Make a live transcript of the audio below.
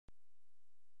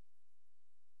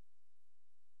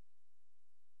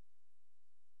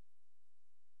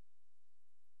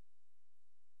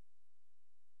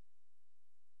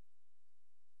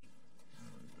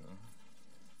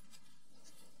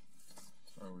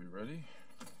Ready?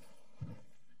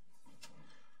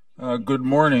 Good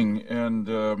morning,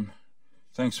 and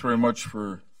thanks very much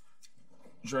for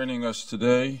joining us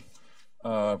today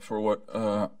for what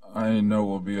I know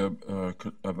will be a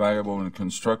valuable and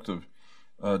constructive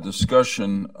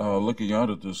discussion looking out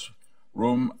at this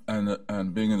room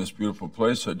and being in this beautiful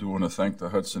place. I do want to thank the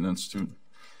Hudson Institute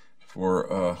for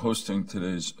hosting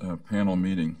today's panel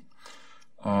meeting.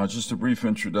 Just a brief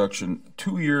introduction.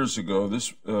 2 years ago,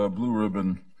 this Blue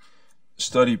Ribbon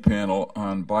study panel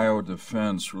on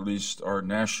biodefense released our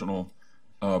national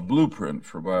blueprint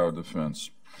for biodefense.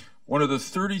 One of the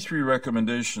 33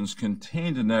 recommendations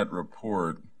contained in that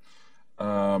report,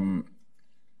 of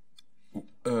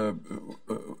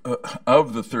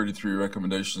the 33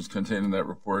 recommendations contained in that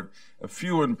report, a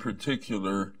few in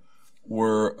particular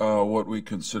were what we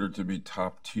consider to be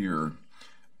top tier.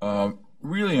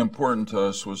 Really important to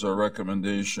us was our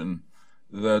recommendation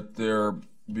that there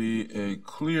be a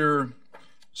clear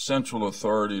central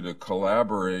authority to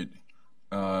collaborate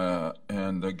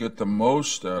and get the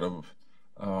most out of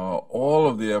all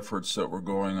of the efforts that were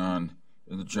going on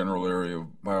in the general area of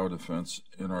biodefense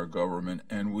in our government.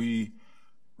 And we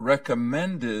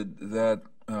recommended that,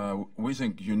 we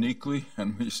think uniquely,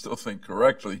 and we still think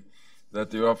correctly,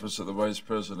 that the Office of the Vice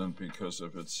President, because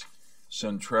of its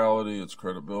centrality, its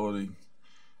credibility,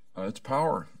 its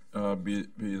power, be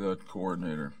that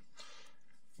coordinator.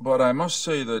 But I must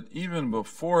say that even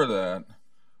before that,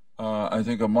 I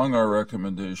think among our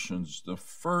recommendations, the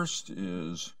first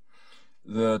is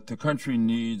that the country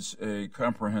needs a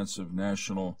comprehensive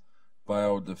national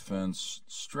biodefense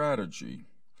strategy.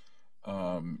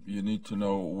 You need to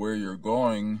know where you're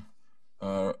going,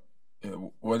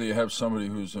 whether you have somebody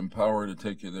who's empowered to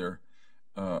take you there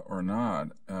or not.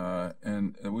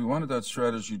 And we wanted that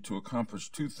strategy to accomplish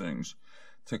two things: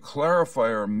 to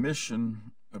clarify our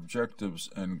mission, objectives,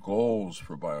 and goals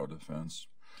for biodefense,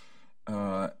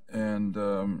 and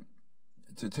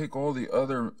to take all the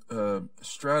other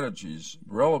strategies,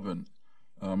 relevant,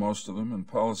 most of them, and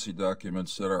policy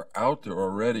documents that are out there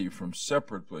already from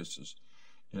separate places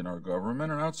in our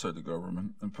government and outside the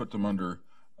government, and put them under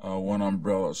one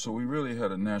umbrella. So we really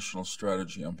had a national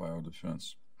strategy on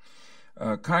biodefense.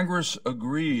 Congress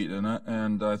agreed,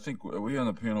 and I think we on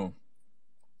the panel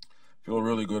feel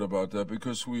really good about that,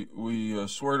 because we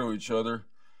swore to each other,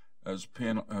 as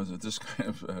this kind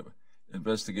of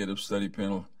investigative study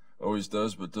panel always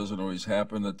does, but doesn't always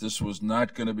happen, that this was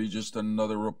not going to be just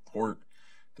another report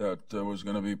that was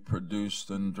going to be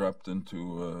produced and dropped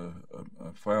into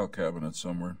a file cabinet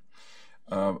somewhere.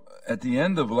 At the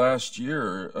end of last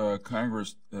year,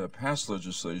 Congress passed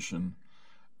legislation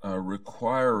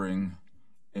requiring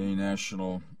a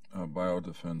national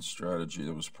biodefense strategy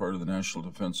that was part of the National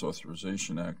Defense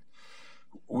Authorization Act.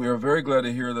 We are very glad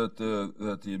to hear that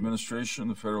the administration,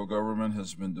 the federal government,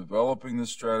 has been developing this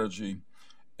strategy,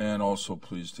 and also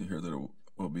pleased to hear that it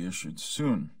will be issued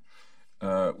soon.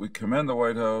 We commend the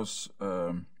White House,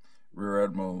 Rear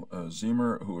Admiral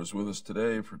Ziemer, who is with us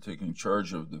today, for taking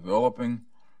charge of developing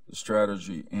the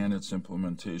strategy and its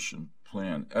implementation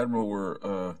plan. Admiral,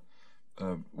 we're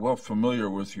well familiar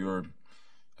with your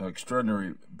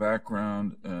extraordinary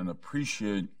background and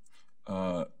appreciate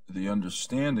the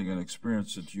understanding and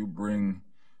experience that you bring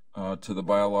to the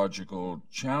biological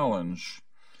challenge,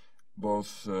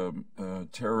 both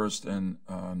terrorist and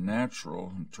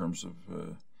natural, in terms of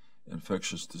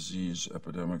infectious disease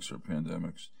epidemics or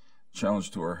pandemics,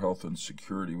 challenge to our health and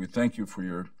security. We thank you for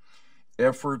your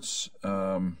efforts,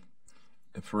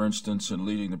 for instance, in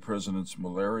leading the President's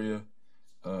malaria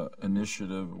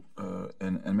initiative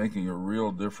and making a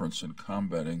real difference in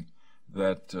combating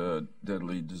that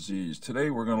deadly disease. Today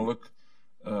we're going to look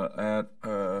at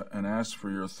and ask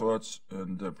for your thoughts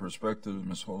and perspective,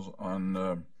 Ms. Hulse, on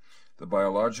the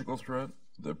biological threat,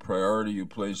 the priority you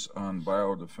place on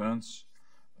biodefense,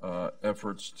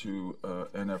 efforts to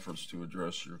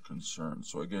address your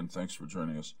concerns. So again, thanks for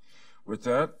joining us. With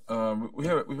that,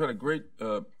 we've had a great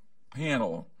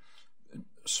panel,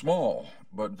 small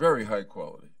but very high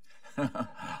quality.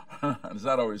 Is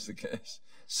that always the case?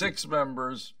 6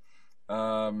 members.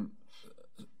 My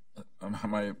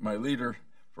leader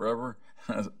forever,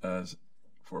 as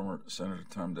former Senator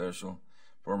Tom Daschle,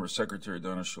 former Secretary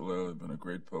Donna Shalala, have been a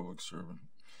great public servant,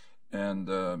 and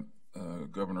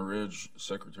Governor Ridge,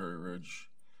 Secretary Ridge,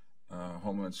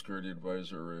 Homeland Security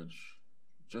Advisor Ridge,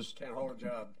 just can't hold a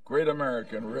job. Great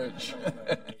American Ridge.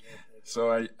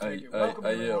 So I Welcome, yield.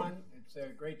 everyone.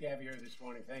 It's great to have you here this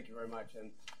morning. Thank you very much.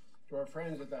 And to our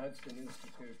friends at the Hudson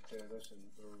Institute, listen,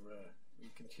 we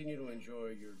continue to enjoy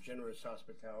your generous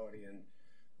hospitality, and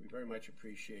we very much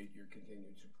appreciate your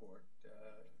continued support.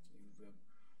 You've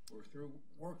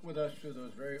worked with us through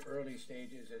those very early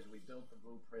stages as we built the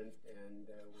blueprint, and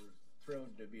we're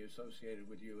thrilled to be associated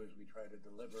with you as we try to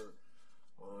deliver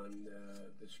on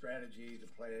the strategy, the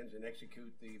plans, and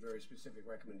execute the very specific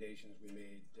recommendations we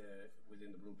made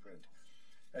within the blueprint.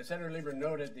 As Senator Lieber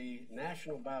noted, the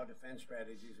National Biodefense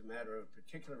Strategy is a matter of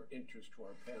particular interest to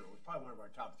our panel. It's probably one of our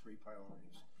top 3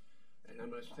 priorities. And I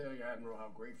must tell you, Admiral, how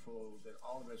grateful that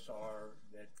all of us are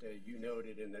that you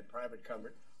noted in that private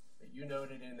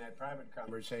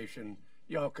conversation.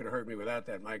 Y'all could have heard me without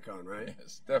that mic on, right?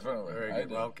 Yes, definitely. Very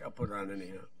good. Well, I'll put it on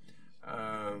anyhow.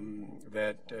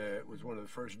 That was one of the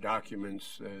first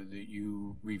documents that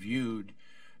you reviewed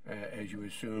as you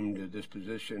assumed this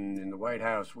position in the White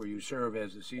House, where you serve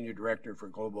as the Senior Director for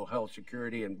Global Health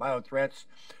Security and Biothreats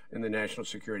in the National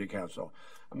Security Council.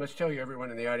 I must tell you, everyone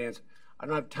in the audience, I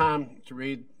don't have time to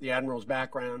read the Admiral's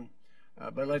background,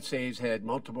 but let's say he's had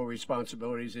multiple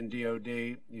responsibilities in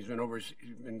DOD. He's been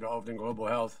involved in global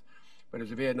health, but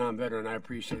as a Vietnam veteran, I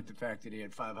appreciate the fact that he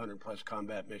had 500 plus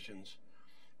combat missions.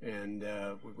 And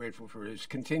we're grateful for his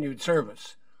continued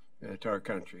service to our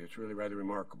country. It's really rather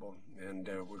remarkable, and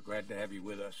we're glad to have you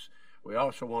with us. We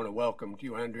also want to welcome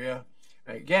you, Andrea.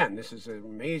 Again, this is an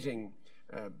amazing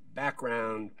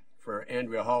background for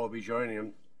Andrea Hall, will be joining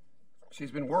him. She's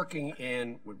been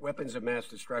working with weapons of mass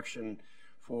destruction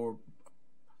for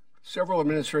several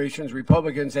administrations,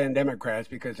 Republicans and Democrats,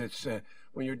 because it's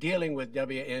when you're dealing with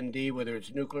WMD, whether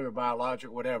it's nuclear,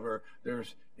 biological, whatever,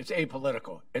 it's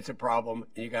apolitical. It's a problem,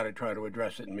 and you got to try to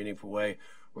address it in a meaningful way.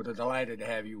 We're delighted to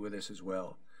have you with us as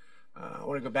well. I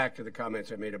want to go back to the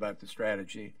comments I made about the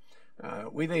strategy.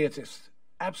 We think it's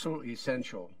absolutely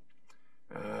essential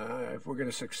if we're going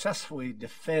to successfully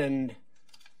defend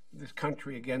this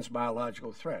country against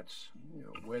biological threats,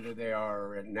 whether they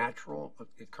are natural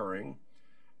occurring,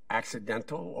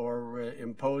 accidental, or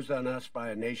imposed on us by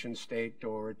a nation state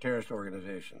or terrorist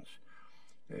organizations.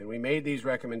 And we made these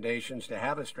recommendations to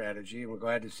have a strategy, and we're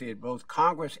glad to see it. Both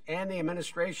Congress and the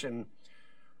administration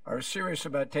are serious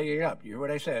about taking it up. You hear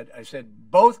what I said? I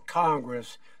said both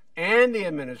Congress and the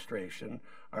administration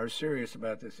are serious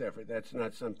about this effort. That's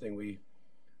not something we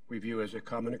view as a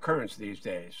common occurrence these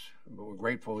days, but we're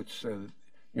grateful it's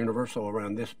universal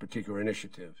around this particular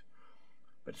initiative.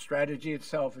 But strategy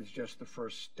itself is just the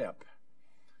first step.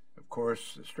 Of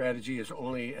course, the strategy is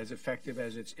only as effective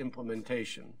as its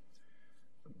implementation.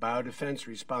 Biodefense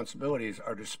responsibilities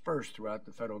are dispersed throughout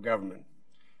the federal government.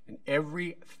 In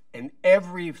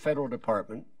every federal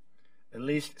department, at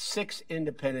least 6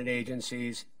 independent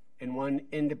agencies and 1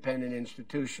 independent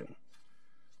institution.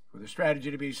 For the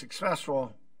strategy to be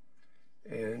successful,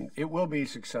 and it will be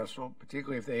successful,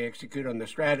 particularly if they execute on the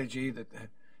strategy that the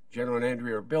General and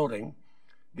Andrea are building,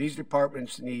 these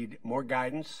departments need more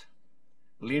guidance,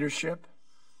 leadership,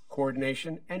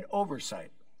 coordination, and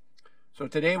oversight. So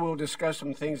today we'll discuss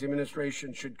some things the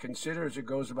administration should consider as it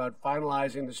goes about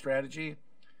finalizing the strategy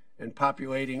and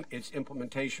populating its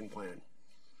implementation plan.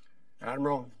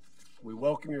 Admiral, we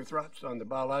welcome your thoughts on the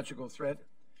biological threat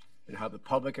and how the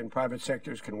public and private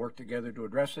sectors can work together to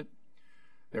address it.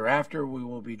 Thereafter, we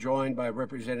will be joined by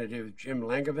Representative Jim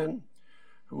Langevin,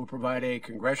 who will provide a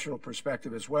congressional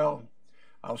perspective as well.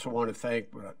 I also want to thank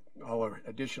all our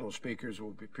additional speakers who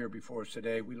will appear before us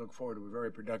today. We look forward to a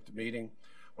very productive meeting.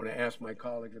 I want to ask my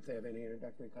colleagues if they have any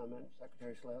introductory comments.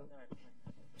 Secretary Slade?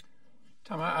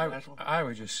 Tom, I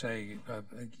would just say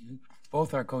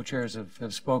both our co-chairs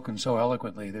have spoken so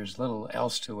eloquently. There's little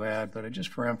else to add, but just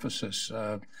for emphasis,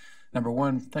 number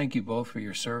one, thank you both for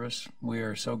your service. We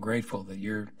are so grateful that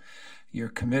you're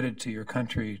committed to your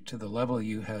country to the level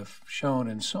you have shown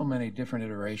in so many different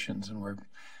iterations, and we're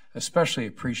especially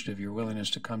appreciative of your willingness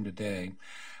to come today.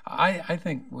 I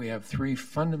think we have 3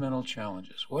 fundamental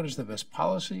challenges. What is the best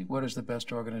policy? What is the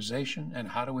best organization? And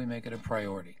how do we make it a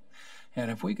priority? And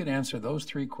if we could answer those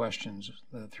 3 questions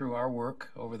through our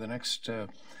work over the next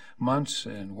months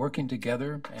and working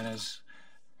together, and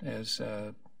as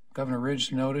Governor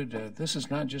Ridge noted, this is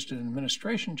not just an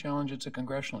administration challenge, it's a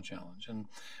congressional challenge. And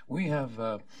we have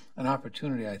an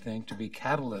opportunity, I think, to be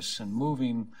catalysts and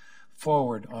moving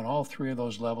forward on all 3 of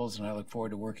those levels, and I look forward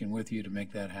to working with you to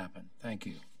make that happen. Thank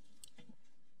you.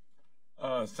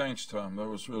 Thanks, Tom. That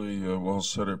was really well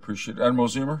said. I appreciate it. Admiral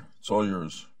Ziemer, it's all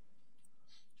yours.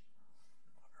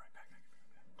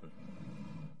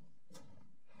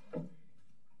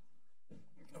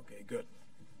 Okay, good.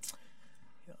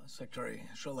 Secretary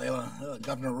Shalala,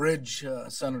 Governor Ridge,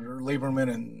 Senator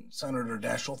Lieberman, and Senator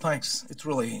Daschle, thanks. It's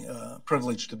really a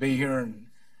privilege to be here and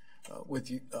with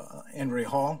you, Andrea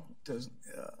Hall, to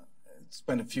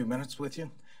spend a few minutes with you.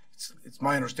 It's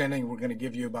my understanding we're going to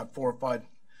give you about 4 or 5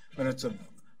 minutes of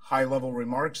high-level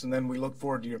remarks, and then we look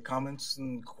forward to your comments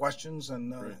and questions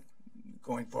and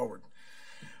going forward.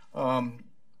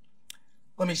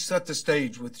 Let me set the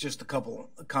stage with just a couple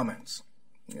of comments.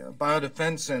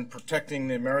 Biodefense and protecting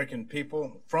the American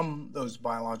people from those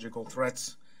biological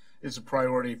threats is a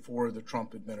priority for the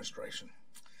Trump administration.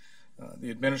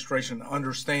 The administration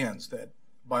understands that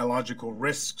biological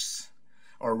risks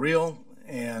are real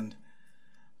and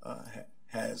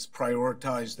has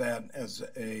prioritized that as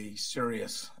a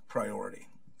serious priority.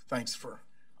 Thanks for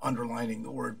underlining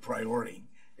the word priority.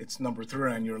 It's number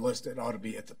 3 on your list. It ought to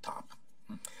be at the top.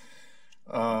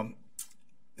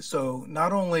 So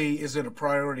not only is it a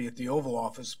priority at the Oval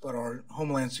Office, but our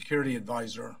Homeland Security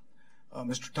Advisor,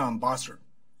 Mr. Tom Bossert,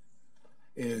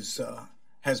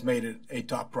 has made it a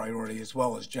top priority, as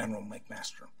well as General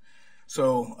McMaster.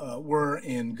 So we're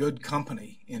in good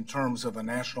company in terms of a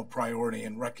national priority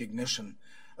and recognition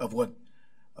of what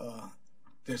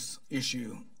this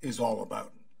issue is all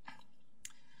about.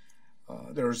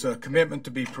 There's a commitment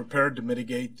to be prepared to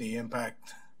mitigate the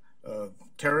impact of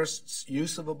terrorists'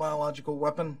 use of a biological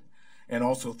weapon and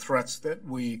also threats that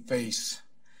we face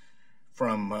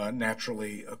from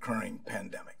naturally occurring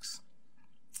pandemics.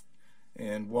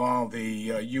 And while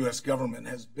the U.S. government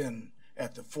has been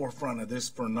at the forefront of this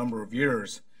for a number of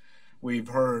years, we've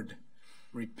heard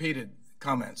repeated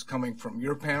comments coming from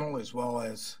your panel as well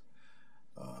as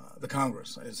the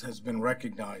Congress, as has been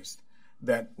recognized,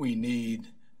 that we need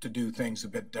to do things a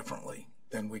bit differently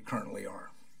than we currently are.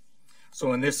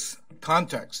 So in this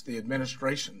context, the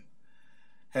administration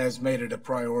has made it a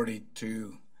priority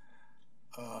to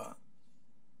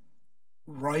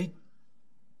write,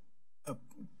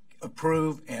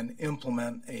 approve, and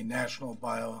implement a national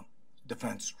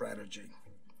biodefense strategy.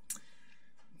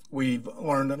 We've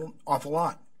learned an awful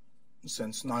lot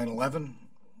since 9/11,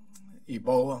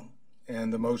 Ebola,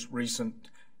 and the most recent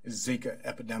Zika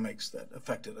epidemics that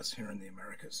affected us here in the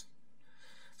Americas.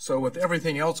 So with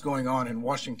everything else going on in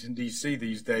Washington, D.C.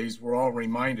 these days, we're all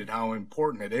reminded how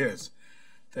important it is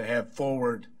to have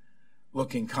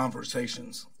forward-looking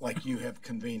conversations like you have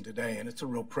convened today, and it's a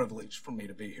real privilege for me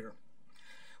to be here.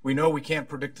 We know we can't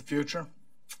predict the future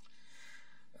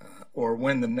or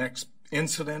when the next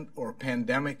incident or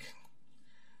pandemic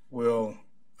will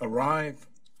arrive.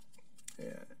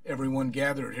 Everyone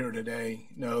gathered here today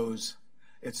knows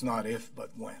it's not if,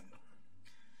 but when.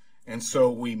 And so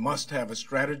we must have a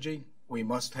strategy. We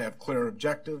must have clear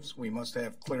objectives. We must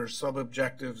have clear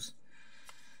sub-objectives.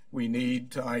 We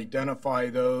need to identify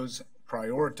those,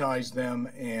 prioritize them,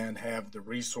 and have the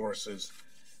resources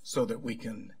so that we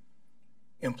can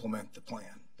implement the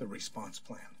plan, the response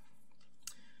plan.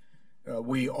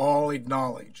 We all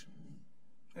acknowledge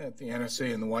at the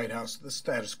NSA and the White House the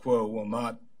status quo will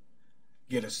not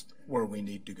get us where we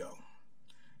need to go.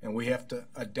 And we have to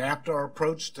adapt our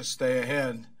approach to stay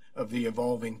ahead of the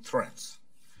evolving threats.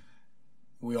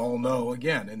 We all know,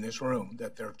 again, in this room,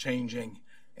 that they're changing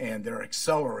and they're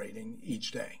accelerating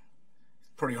each day. It's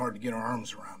pretty hard to get our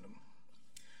arms around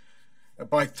them.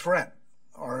 By threat,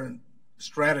 our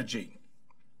strategy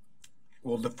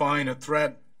will define a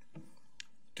threat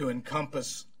to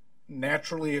encompass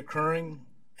naturally occurring,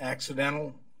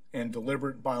 accidental, and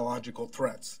deliberate biological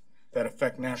threats that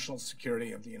affect national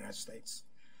security of the United States.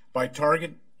 By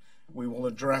target, we will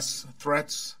address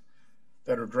threats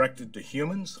that are directed to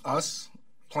humans, us,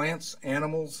 plants,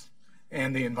 animals,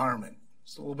 and the environment.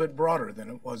 It's a little bit broader than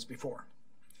it was before.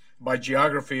 By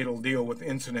geography, it'll deal with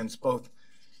incidents both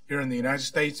here in the United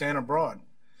States and abroad,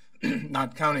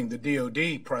 not counting the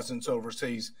DoD presence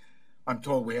overseas. I'm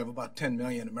told we have about 10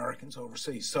 million Americans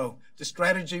overseas. So the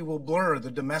strategy will blur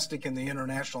the domestic and the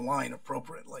international line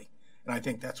appropriately, and I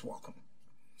think that's welcome.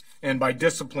 And by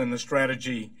discipline, the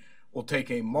strategy will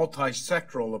take a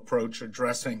multi-sectoral approach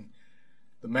addressing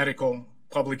the medical,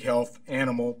 public health,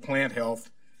 animal, plant health,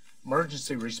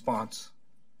 emergency response,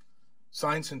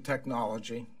 science and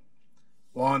technology,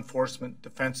 law enforcement,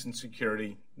 defense and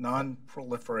security,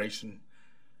 non-proliferation,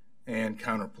 and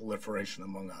counter-proliferation,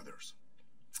 among others.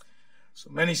 So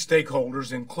many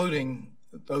stakeholders, including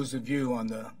those of you on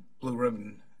the Blue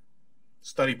Ribbon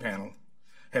Study Panel,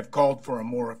 have called for a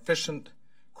more efficient,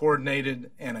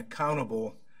 coordinated, and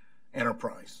accountable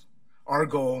enterprise. Our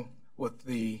goal with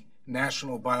the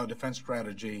National Biodefense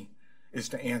Strategy is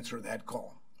to answer that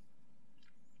call.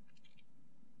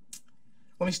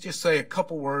 Let me just say a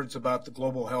couple words about the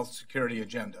global health security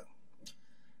agenda.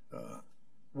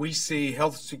 We see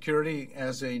health security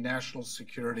as a national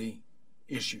security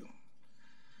issue,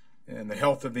 and the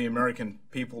health of the American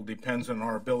people depends on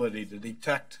our ability to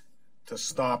detect, to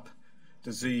stop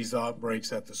disease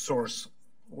outbreaks at the source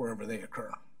wherever they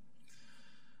occur.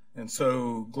 And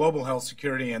so global health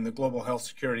security and the global health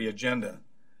security agenda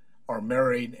are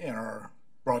married and are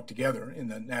brought together in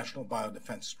the National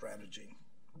Biodefense Strategy.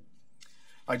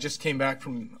 I just came back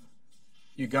from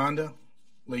Uganda,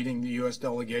 leading the U.S.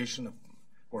 delegation of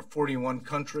where 41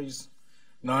 countries,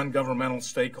 non-governmental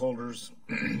stakeholders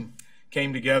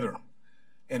came together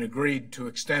and agreed to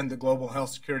extend the global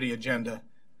health security agenda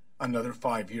another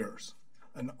 5 years.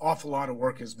 An awful lot of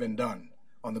work has been done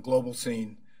on the global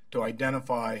scene to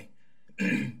identify,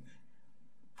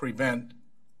 prevent,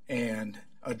 and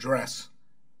address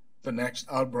the next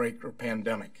outbreak or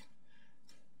pandemic.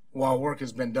 While work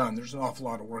has been done, there's an awful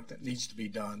lot of work that needs to be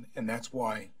done, and that's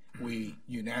why we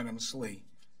unanimously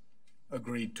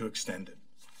agreed to extend it.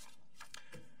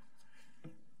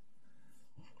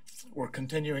 We're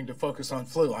continuing to focus on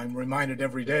flu. I'm reminded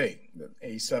every day that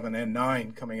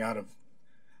A7N9 coming out of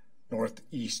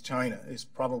Northeast China is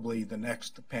probably the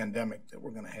next pandemic that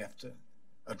we're going to have to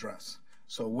address.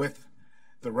 So with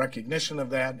the recognition of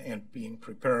that and being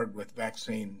prepared with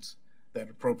vaccines that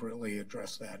appropriately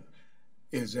address that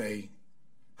is a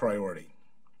priority.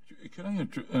 Can I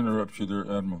interrupt you there,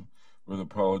 Admiral, with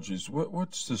apologies?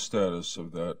 What's the status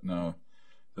of that now,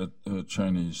 that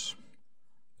Chinese,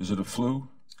 is it a flu?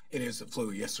 It is a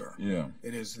flu, yes, sir. Yeah.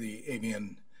 It is the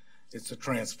avian, it's a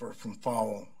transfer from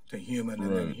fowl to human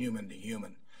and then human to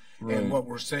human. Right. And what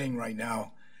we're seeing right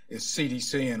now is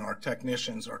CDC and our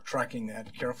technicians are tracking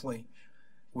that carefully.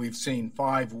 We've seen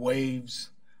 5 waves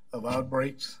of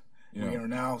outbreaks. Yeah. We are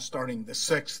now starting the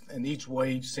 6th, and each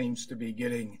wave seems to be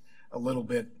getting a little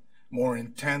bit more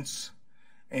intense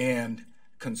and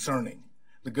concerning.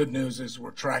 The good news is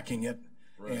we're tracking it,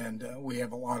 right. And we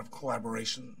have a lot of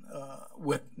collaboration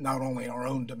with not only our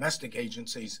own domestic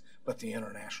agencies, but the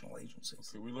international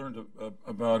agencies. Okay, we learned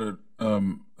about it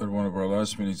at one of our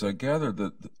last meetings. I gathered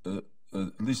that,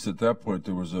 at least at that point,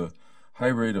 there was a high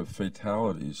rate of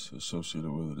fatalities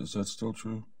associated with it. Is that still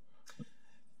true?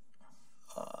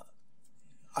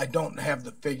 I don't have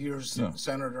the figures, yeah.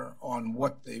 Senator, on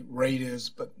what the rate is,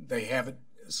 but they have it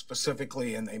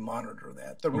specifically and they monitor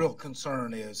that. The real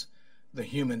concern is the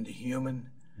human-to-human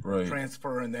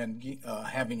transfer and then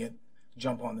having it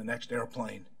jump on the next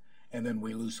airplane and then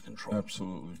we lose control.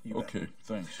 Absolutely. Okay,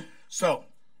 thanks. So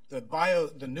the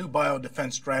new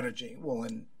biodefense strategy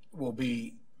will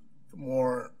be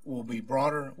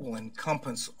broader, will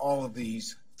encompass all of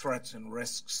these threats and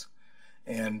risks,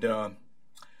 and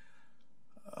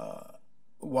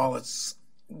while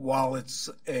it's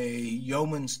a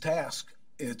yeoman's task,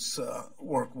 it's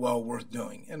work well worth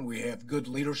doing, and we have good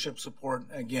leadership support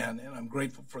again, and I'm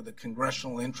grateful for the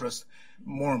congressional interest,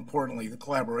 more importantly the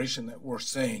collaboration that we're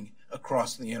seeing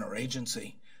across the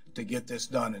interagency to get this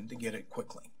done and to get it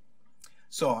quickly.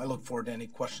 So I look forward to any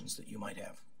questions that you might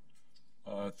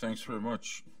have. Thanks very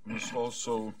much, Ms. Hall.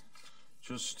 So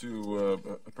just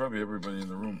to, probably everybody in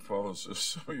the room follows this,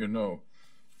 so you know.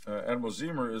 Admiral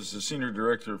Ziemer is the Senior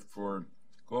Director for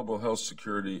Global Health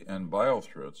Security and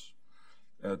Biothreats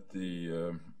at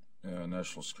the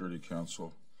National Security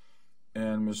Council.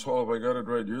 And Ms. Hall, if I got it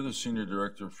right, you're the Senior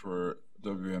Director for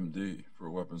WMD, for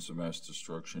Weapons of Mass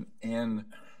Destruction and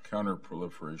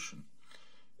Counter-Proliferation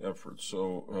efforts.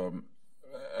 So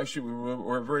actually,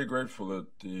 we're very grateful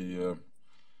that the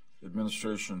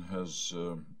administration has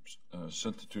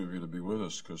sent the two of you to be with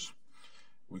us, because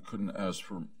we couldn't ask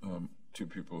for two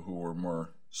people who were more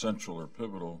central or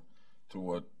pivotal to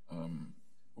what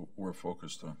we're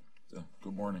focused on.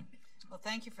 Good morning. Well,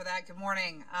 thank you for that. Good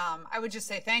morning. I would just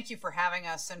say thank you for having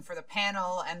us, and for the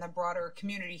panel and the broader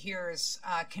community here's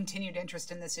continued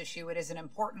interest in this issue. It is an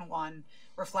important one,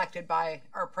 reflected by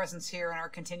our presence here and our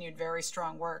continued very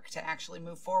strong work to actually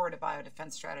move forward a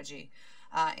biodefense strategy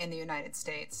in the United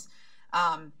States.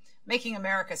 Making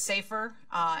America safer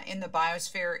in the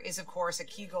biosphere is, of course, a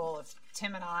key goal of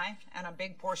Tim and I, and a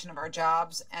big portion of our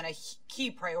jobs, and a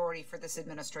key priority for this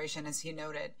administration, as he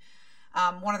noted.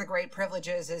 One of the great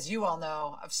privileges, as you all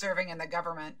know, of serving in the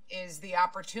government is the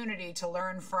opportunity to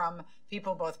learn from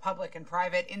people, both public and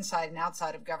private, inside and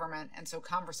outside of government. And so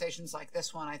conversations like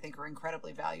this one, I think, are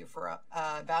incredibly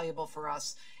valuable for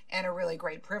us, and a really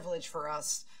great privilege for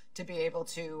us to be able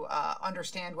to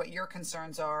understand what your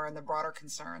concerns are and the broader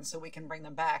concerns, so we can bring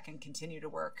them back and continue to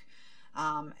work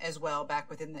as well back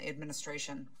within the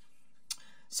administration.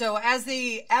 So as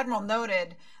the Admiral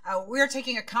noted, we're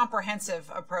taking a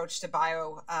comprehensive approach to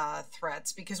bio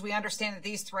threats, because we understand that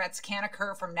these threats can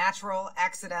occur from natural,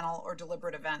 accidental, or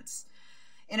deliberate events.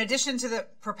 In addition to the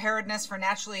preparedness for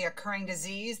naturally occurring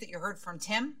disease that you heard from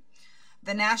Tim,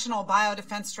 the National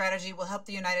Biodefense Strategy will help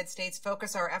the United States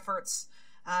focus our efforts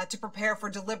to prepare for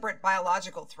deliberate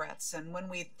biological threats. And when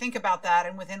we think about that,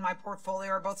 and within my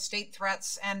portfolio are both state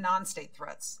threats and non-state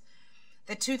threats.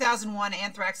 The 2001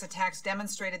 anthrax attacks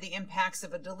demonstrated the impacts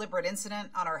of a deliberate incident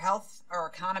on our health, our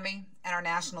economy, and our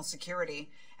national security,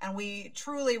 and we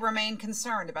truly remain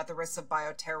concerned about the risks of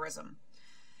bioterrorism.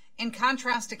 In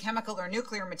contrast to chemical or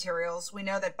nuclear materials, we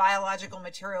know that biological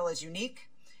material is unique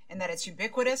in that it's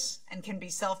ubiquitous and can be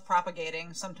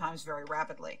self-propagating, sometimes very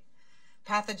rapidly.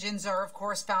 Pathogens are, of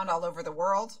course, found all over the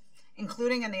world,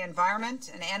 including in the environment,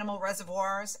 in animal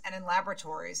reservoirs, and in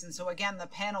laboratories. And so again, the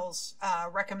panel's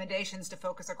recommendations to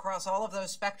focus across all of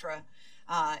those spectra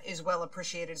is well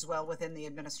appreciated as well within the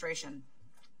administration.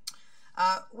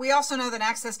 We also know that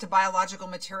access to biological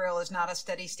material is not a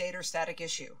steady state or static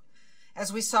issue.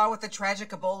 As we saw with the tragic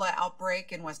Ebola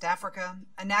outbreak in West Africa,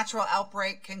 a natural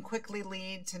outbreak can quickly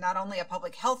lead to not only a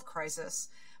public health crisis,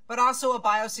 but also a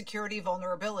biosecurity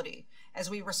vulnerability as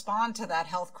we respond to that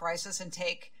health crisis and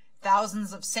take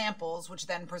thousands of samples, which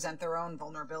then present their own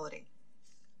vulnerability.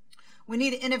 We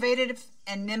need innovative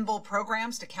and nimble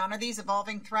programs to counter these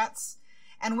evolving threats,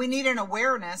 and we need an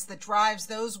awareness that drives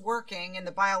those working in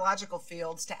the biological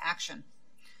fields to action.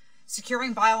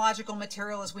 Securing biological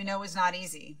material, as we know, is not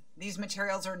easy. These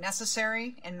materials are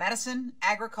necessary in medicine,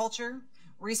 agriculture,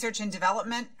 research and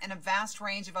development, and a vast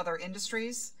range of other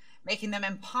industries, making them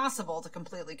impossible to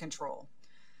completely control.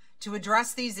 To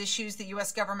address these issues, the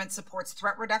U.S. government supports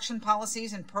threat reduction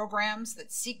policies and programs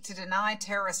that seek to deny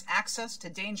terrorists access to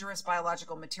dangerous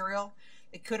biological material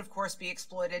that could, of course, be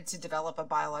exploited to develop a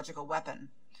biological weapon.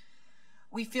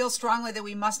 We feel strongly that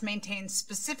we must maintain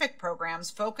specific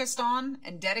programs focused on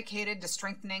and dedicated to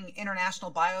strengthening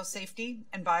international biosafety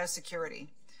and biosecurity.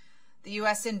 The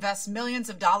U.S. invests millions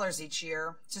of dollars each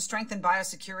year to strengthen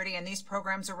biosecurity, and these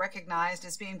programs are recognized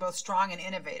as being both strong and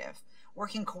innovative,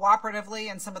 working cooperatively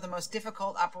in some of the most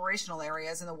difficult operational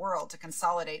areas in the world to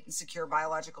consolidate and secure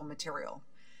biological material.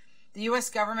 The U.S.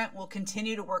 government will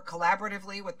continue to work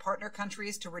collaboratively with partner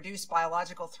countries to reduce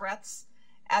biological threats,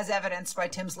 as evidenced by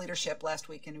Tim's leadership last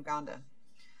week in Uganda.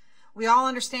 We all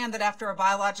understand that after a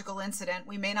biological incident,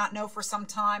 we may not know for some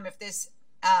time if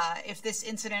this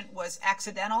incident was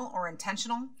accidental or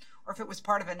intentional, or if it was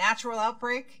part of a natural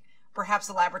outbreak, perhaps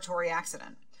a laboratory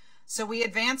accident. So we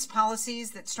advance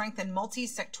policies that strengthen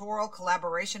multi-sectoral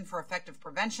collaboration for effective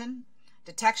prevention,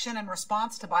 detection, and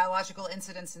response to biological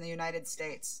incidents in the United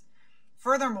States.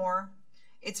 Furthermore,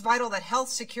 it's vital that health,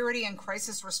 security, and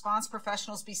crisis response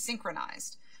professionals be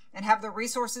synchronized and have the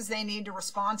resources they need to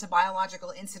respond to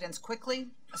biological incidents quickly,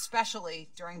 especially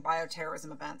during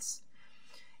bioterrorism events.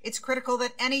 It's critical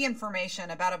that any information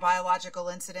about a biological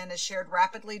incident is shared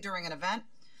rapidly during an event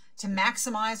to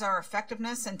maximize our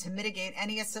effectiveness and to mitigate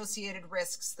any associated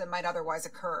risks that might otherwise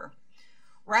occur.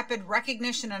 Rapid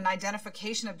recognition and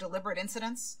identification of deliberate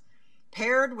incidents,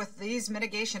 paired with these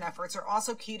mitigation efforts, are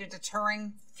also key to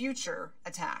deterring future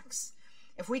attacks.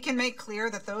 If we can make clear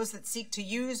that those that seek to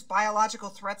use biological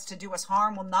threats to do us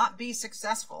harm will not be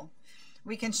successful,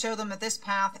 we can show them that this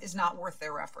path is not worth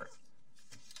their effort.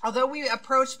 Although we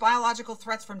approach biological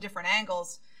threats from different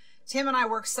angles, Tim and I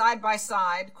work side by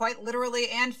side, quite literally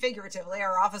and figuratively.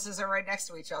 Our offices are right next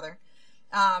to each other.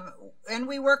 And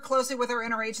we work closely with our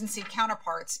interagency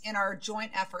counterparts in our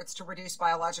joint efforts to reduce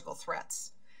biological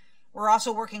threats. We're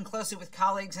also working closely with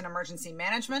colleagues in emergency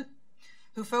management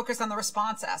who focus on the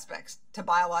response aspects to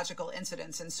biological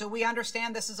incidents. And so we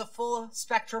understand this is a full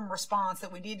spectrum response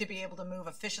that we need to be able to move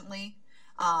efficiently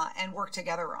and work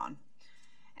together on.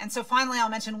 And so finally, I'll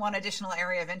mention one additional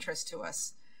area of interest to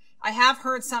us. I have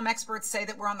heard some experts say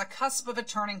that we're on the cusp of a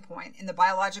turning point in the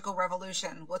biological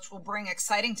revolution, which will bring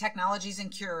exciting technologies and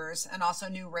cures and also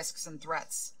new risks and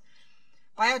threats.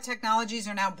 Biotechnologies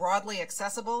are now broadly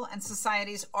accessible, and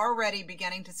society is already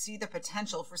beginning to see the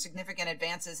potential for significant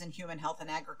advances in human health and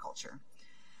agriculture.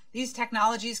 These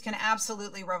technologies can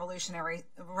absolutely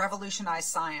revolutionize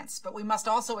science, but we must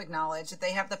also acknowledge that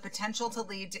they have the potential to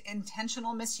lead to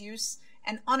intentional misuse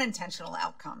and unintentional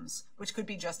outcomes, which could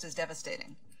be just as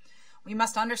devastating. We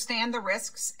must understand the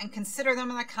risks and consider them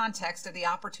in the context of the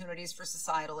opportunities for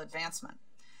societal advancement.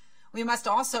 We must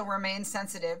also remain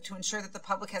sensitive to ensure that the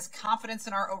public has confidence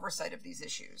in our oversight of these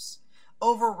issues.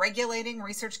 Over-regulating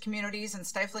research communities and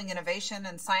stifling innovation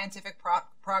and scientific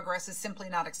progress is simply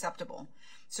not acceptable.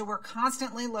 So we're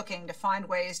constantly looking to find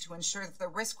ways to ensure that the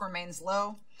risk remains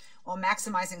low while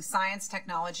maximizing science,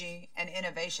 technology, and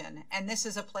innovation. And this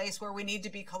is a place where we need to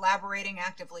be collaborating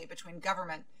actively between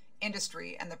government,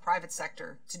 industry, and the private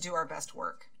sector to do our best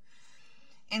work.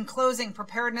 In closing,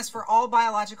 preparedness for all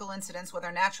biological incidents,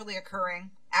 whether naturally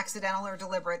occurring, accidental, or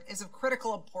deliberate, is of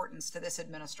critical importance to this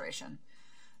administration.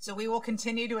 So we will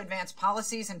continue to advance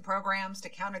policies and programs to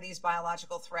counter these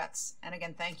biological threats. And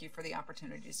again, thank you for the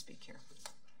opportunity to speak here.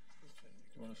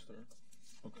 You want to start?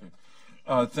 Okay.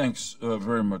 Thanks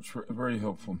very much. Very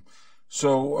helpful.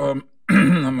 So I'm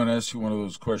going to ask you one of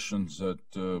those questions that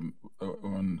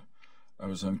when I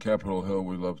was on Capitol Hill,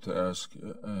 we love to ask,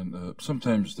 and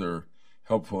sometimes they're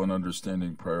helpful in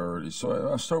understanding priorities. So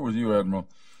I'll start with you, Admiral.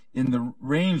 In the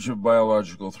range of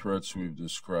biological threats we've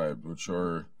described, which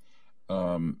are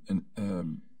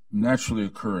naturally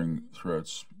occurring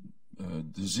threats,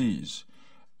 disease,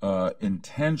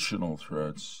 intentional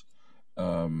threats,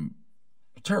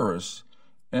 terrorists,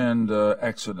 and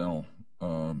accidental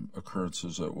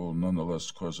occurrences that will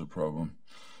nonetheless cause a problem.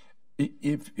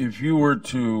 If you were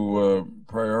to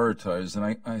prioritize,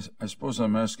 and I suppose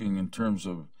I'm asking in terms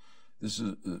of this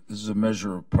is a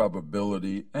measure of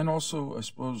probability, and also I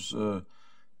suppose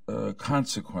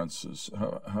consequences.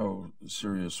 How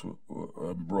serious,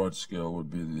 broad scale would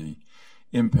be the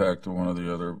impact of one or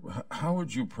the other? How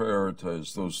would you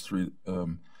prioritize those three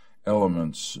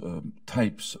elements,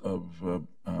 types of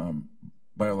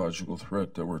biological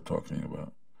threat that we're talking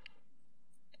about?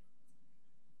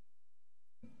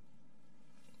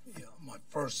 Yeah, my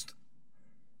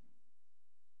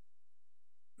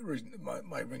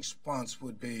response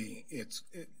would be it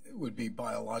would be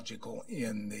biological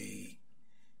in the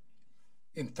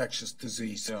infectious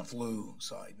disease flu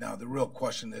side. Now the real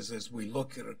question is, as we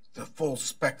look at the full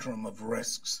spectrum of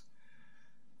risks,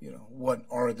 what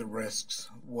are the risks,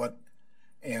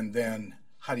 and then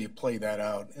how do you play that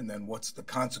out, and then what's the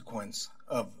consequence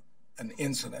of an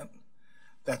incident?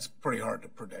 That's pretty hard to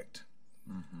predict.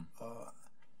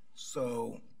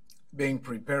 So being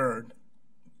prepared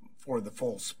for the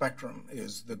full spectrum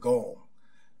is the goal.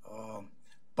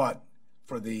 But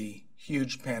for the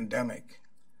huge pandemic,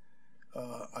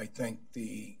 I think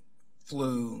the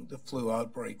flu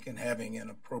outbreak and having an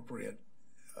appropriate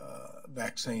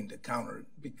vaccine to counter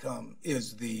it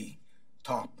is the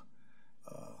top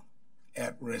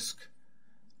at-risk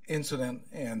incident,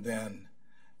 and then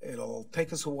it'll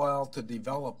take us a while to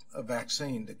develop a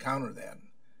vaccine to counter that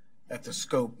at the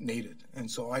scope needed.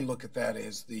 And so I look at that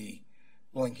as the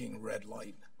blinking red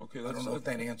light. Okay, I don't know if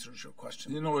that answers your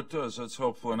question. It does. That's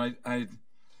helpful. And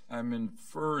I'm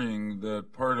inferring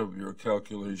that part of your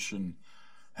calculation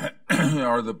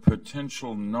are the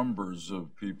potential numbers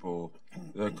of people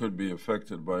that could be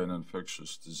affected by an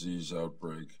infectious disease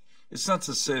outbreak. It's not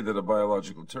to say that a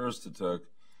biological terrorist attack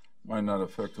might not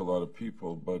affect a lot of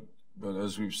people, but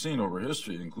as we've seen over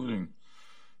history, including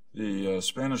the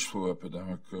Spanish flu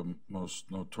epidemic,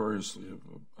 most notoriously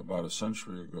about a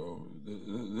century ago,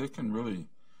 they can really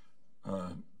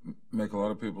make a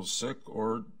lot of people sick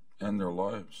or end their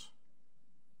lives.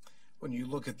 When you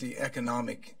look at the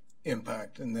economic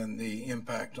impact and then the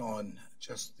impact on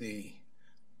just the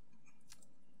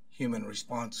human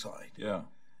response side,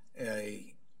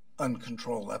 a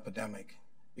uncontrolled epidemic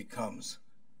becomes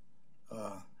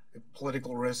a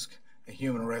political risk, a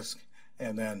human risk,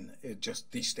 and then it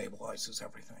just destabilizes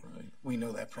everything. Right. We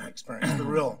know that from experience.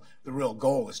 The real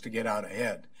goal is to get out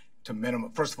ahead, to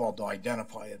first of all, to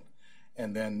identify it,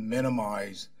 and then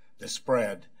minimize the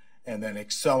spread, and then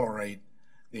accelerate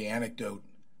the antidote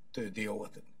to deal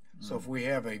with it. So if we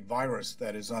have a virus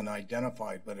that is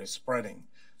unidentified but is spreading,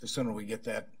 the sooner we get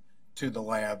that to the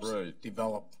labs,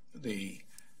 develop the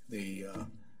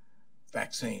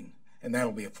vaccine, and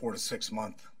that'll be a 4 to 6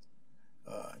 month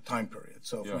time period.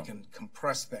 So if we can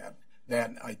compress that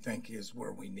I think is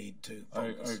where we need to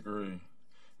focus. I agree.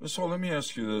 Ms. Hall, let me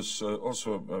ask you this,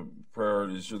 also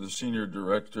priorities. You're the senior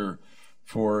director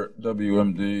for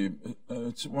WMD.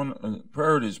 It's one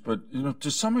priorities, but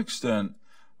to some extent,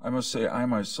 I must say I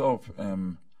myself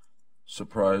am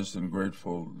surprised and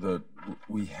grateful that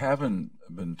we haven't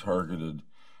been targeted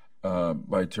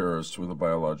by terrorists with a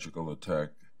biological attack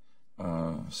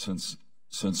since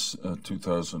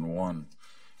 2001.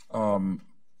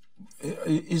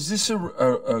 Is this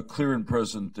a clear and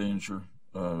present danger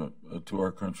to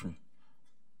our country?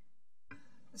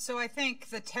 So I think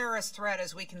the terrorist threat,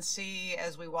 as we can see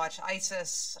as we watch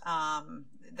ISIS,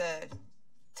 the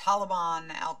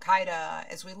Taliban, Al-Qaeda,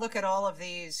 as we look at all of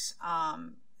these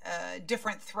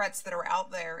different threats that are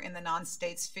out there in the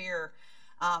non-state sphere,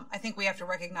 I think we have to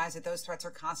recognize that those threats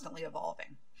are constantly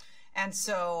evolving. And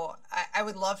so I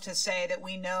would love to say that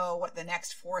we know what the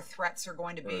next 4 threats are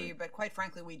going to be, but quite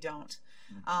frankly, we don't.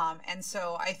 And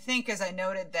so I think, as I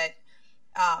noted, that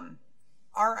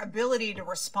our ability to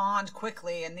respond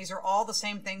quickly, and these are all the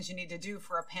same things you need to do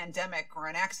for a pandemic or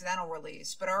an accidental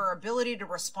release, but our ability to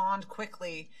respond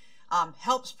quickly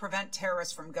helps prevent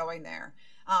terrorists from going there.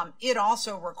 It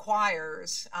also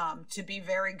requires to be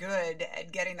very good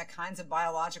at getting the kinds of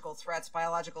biological threats,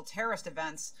 biological terrorist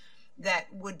events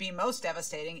that would be most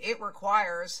devastating. It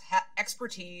requires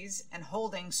expertise and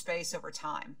holding space over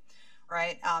time,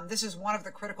 right? This is one of the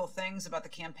critical things about the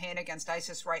campaign against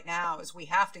ISIS right now, is we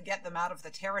have to get them out of the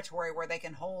territory where they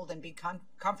can hold and be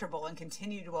comfortable and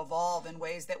continue to evolve in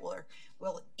ways that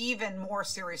will even more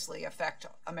seriously affect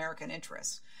American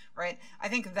interests, right? I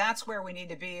think that's where we need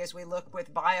to be as we look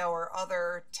with bio or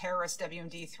other terrorist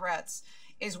WMD threats,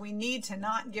 is we need to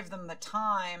not give them the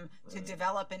time to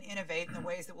develop and innovate in the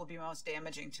ways that will be most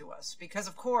damaging to us. Because,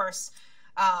 of course,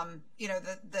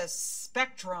 the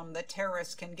spectrum that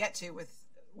terrorists can get to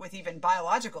with even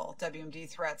biological WMD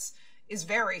threats is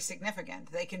very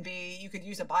significant. They can be, you could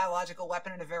use a biological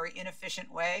weapon in a very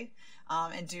inefficient way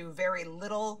and do very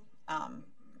little,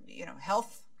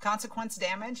 health consequence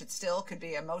damage. It still could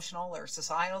be emotional or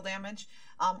societal damage,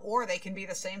 or they can be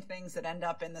the same things that end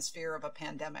up in the sphere of a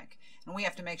pandemic. And we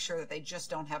have to make sure that they just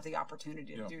don't have the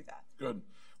opportunity to do that. Good.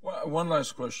 Well, one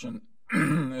last question.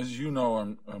 As you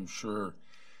know, I'm sure,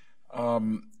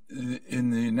 in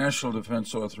the National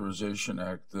Defense Authorization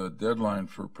Act, the deadline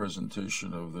for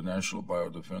presentation of the National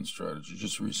Biodefense Strategy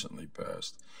just recently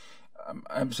passed.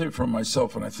 I'm saying for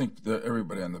myself, and I think that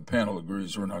everybody on the panel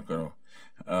agrees, we're not going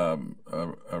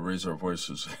to raise our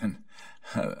voices and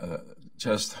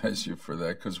chastise you for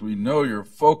that, because we know you're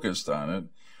focused on it,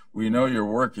 we know you're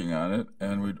working on it,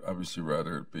 and we'd obviously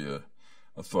rather it be a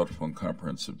thoughtful and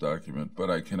comprehensive document.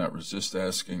 But I cannot resist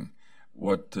asking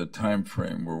what time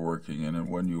frame we're working in and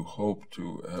when you hope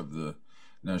to have the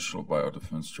National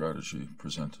Biodefense Strategy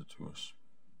presented to us.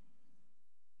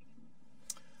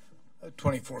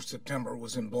 24th September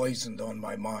was emblazoned on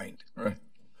my mind. Right.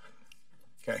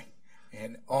 Okay.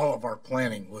 And all of our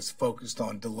planning was focused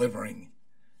on delivering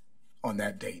on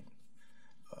that date.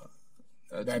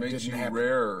 That makes you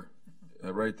rare.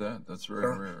 Right, that's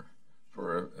very rare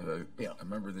for a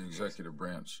member of the executive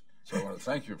branch. So I want to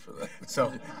thank you for that.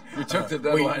 So you took the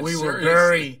deadline we were seriously.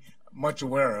 very much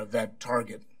aware of that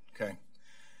target. Okay.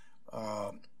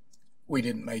 We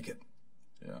didn't make it.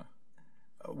 Yeah.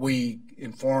 We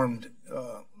informed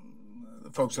the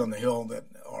folks on the Hill that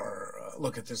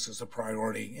look at this as a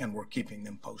priority, and we're keeping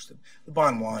them posted. The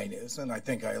bottom line is, and I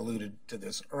think I alluded to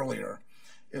this earlier,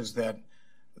 is that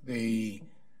the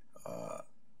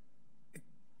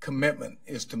commitment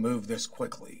is to move this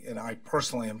quickly. And I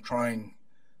personally am trying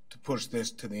to push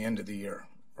this to the end of the year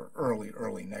or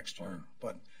early next year.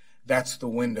 But that's the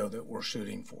window that we're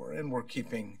shooting for, and we're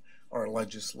keeping our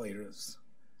legislators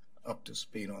up to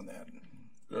speed on that.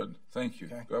 Good. Thank you,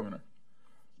 okay. Governor.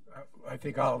 I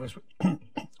think all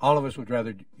of us would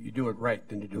rather you do it right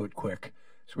than to do it quick.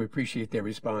 So we appreciate their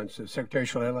response. Secretary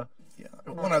Shalala? Yeah.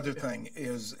 One other thing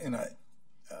is,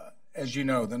 as you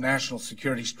know, the national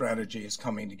security strategy is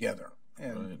coming together,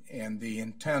 and the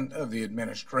intent of the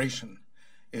administration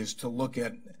is to look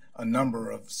at a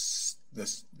number of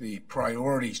the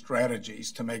priority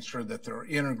strategies to make sure that they're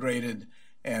integrated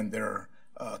and they're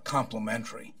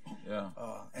complementary. Yeah.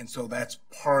 And so that's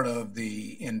part of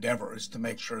the endeavor, is to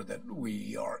make sure that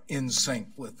we are in sync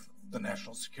with the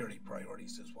national security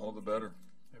priorities as well. All the better.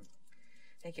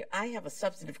 Thank you. I have a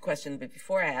substantive question, but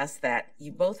before I ask that,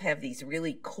 you both have these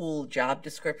really cool job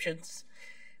descriptions.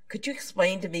 Could you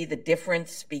explain to me the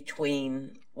difference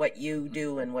between what you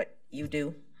do and what you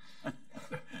do?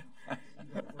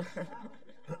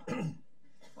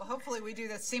 Well, hopefully we do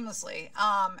this seamlessly.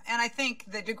 And I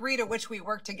think the degree to which we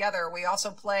work together, we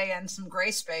also play in some gray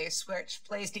space, which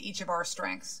plays to each of our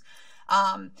strengths.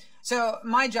 So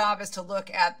my job is to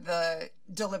look at the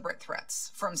deliberate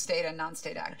threats from state and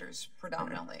non-state actors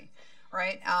predominantly,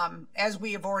 right? As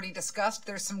we have already discussed,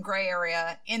 there's some gray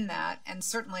area in that, and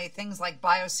certainly things like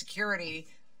biosecurity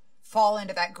fall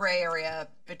into that gray area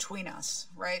between us,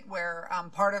 right? Where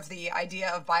part of the idea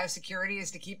of biosecurity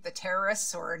is to keep the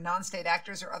terrorists or non-state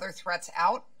actors or other threats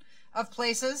out of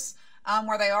places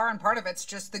where they are, and part of it's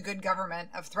just the good government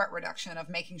of threat reduction, of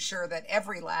making sure that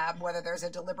every lab, whether there's a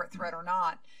deliberate threat or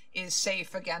not, is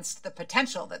safe against the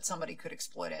potential that somebody could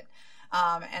exploit it.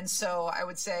 And so I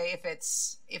would say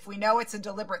if we know it's a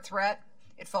deliberate threat,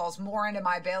 it falls more into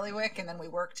my bailiwick, and then we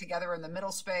work together in the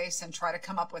middle space and try to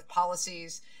come up with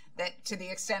policies that, to the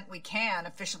extent we can,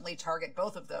 efficiently target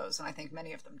both of those, and I think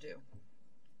many of them do.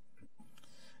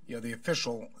 Yeah, the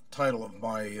official title of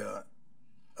my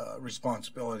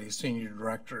responsibility is Senior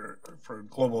Director for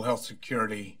Global Health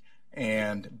Security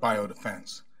and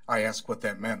Biodefense. I asked what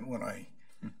that meant when I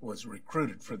was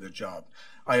recruited for the job.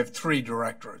 I have 3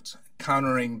 directorates: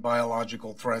 Countering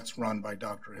Biological Threats, run by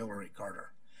Dr. Hillary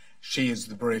Carter; she is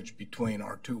the bridge between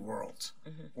our two worlds,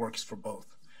 works for both.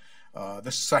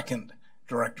 The second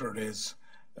directorate is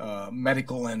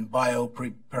medical and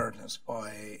biopreparedness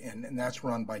and that's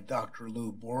run by Dr.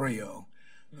 Lou Borio,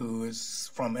 who is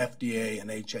from FDA and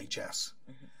HHS.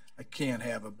 I can't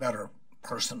have a better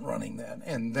person running that.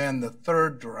 And then the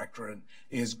third directorate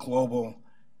is global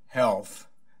health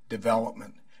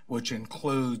development, which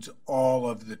includes all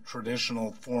of the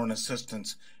traditional foreign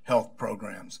assistance health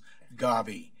programs,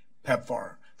 Gavi,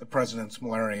 PEPFAR, the President's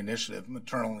Malaria Initiative,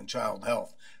 maternal and child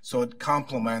health. So it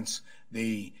complements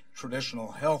the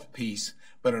traditional health piece,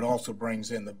 but it also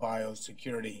brings in the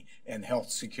biosecurity and health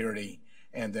security,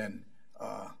 and then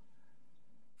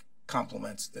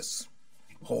complements this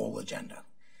whole agenda.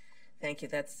 Thank you.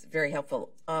 That's very helpful.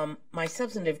 My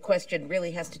substantive question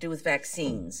really has to do with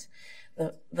vaccines.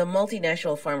 The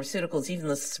multinational pharmaceuticals, even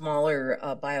the smaller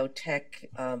biotech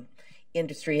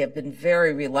industry, have been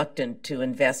very reluctant to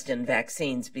invest in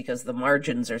vaccines because the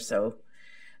margins are so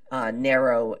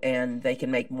narrow and they can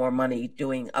make more money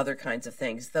doing other kinds of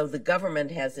things, though the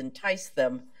government has enticed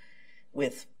them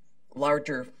with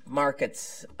larger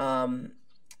markets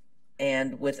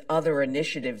and with other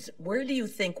initiatives. Where do you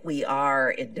think we are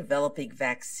in developing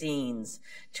vaccines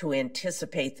to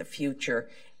anticipate the future?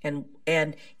 And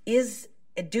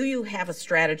do you have a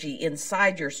strategy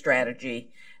inside your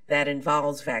strategy that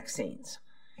involves vaccines?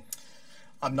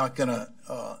 I'm not going to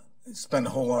spend a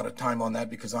whole lot of time on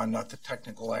that because I'm not the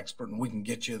technical expert, and we can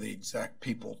get you the exact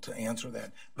people to answer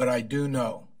that. But I do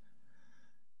know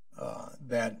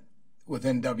that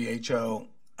within WHO,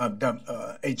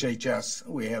 HHS,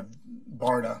 we have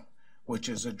BARDA, which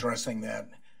is addressing that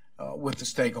with the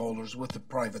stakeholders, with the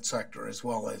private sector, as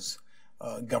well as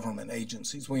government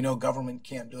agencies. We know government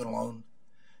can't do it alone.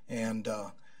 And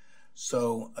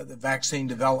so the vaccine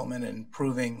development and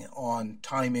improving on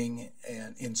timing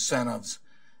and incentives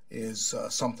is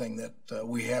something that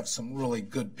we have some really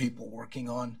good people working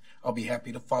on. I'll be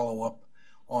happy to follow up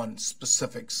on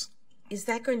specifics. Is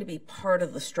that going to be part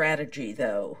of the strategy,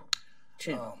 though,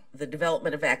 to the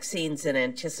development of vaccines and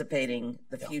anticipating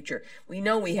the future? We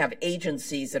know we have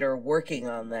agencies that are working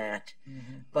on that,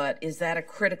 but is that a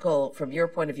critical, from your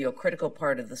point of view, a critical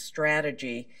part of the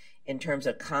strategy in terms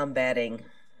of combating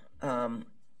some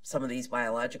of these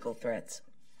biological threats?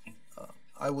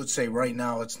 I would say right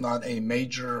now it's not a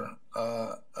major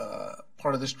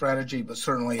part of the strategy, but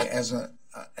certainly as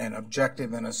an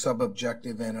objective and a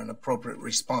sub-objective and an appropriate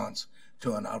response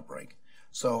to an outbreak.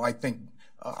 So I think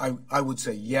I would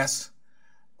say yes,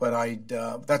 but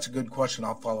that's a good question.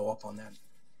 I'll follow up on that.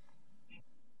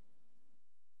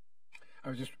 I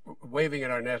was just waving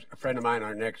at a friend of mine,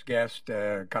 our next guest,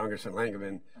 Congressman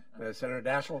Langevin. Senator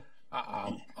Daschle?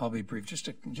 I'll be brief.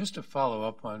 Just to follow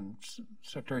up on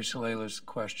Secretary Shalala's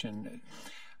question,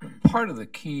 part of the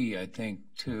key, I think,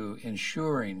 to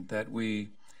ensuring that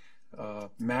we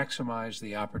maximize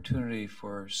the opportunity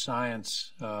for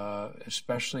science,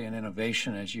 especially in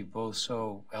innovation, as you both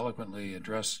so eloquently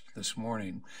addressed this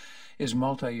morning, is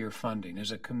multi-year funding,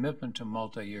 is a commitment to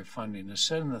multi-year funding, to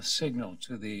send the signal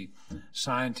to the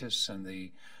scientists and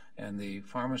the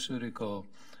pharmaceutical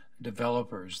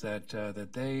developers that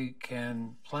they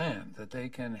can plan, that they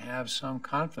can have some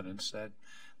confidence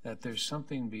that there's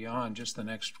something beyond just the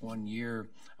next 1 year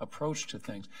approach to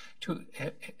things.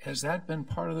 Has that been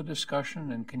part of the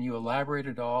discussion, and can you elaborate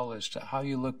at all as to how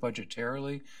you look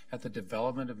budgetarily at the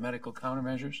development of medical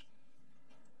countermeasures?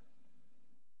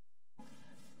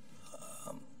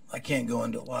 I can't go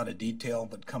into a lot of detail,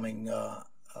 but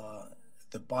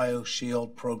the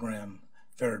BioShield program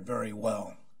fared very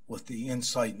well with the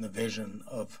insight and the vision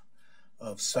of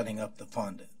setting up the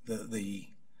fund. The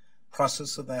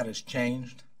process of that has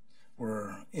changed.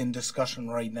 We're in discussion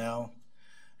right now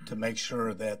to make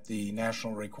sure that the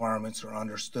national requirements are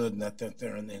understood and that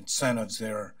there are the incentives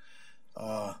there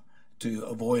to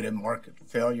avoid a market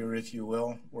failure, if you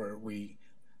will, where we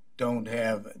don't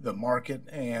have the market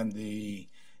and the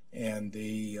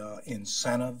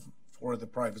incentive for the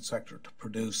private sector to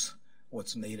produce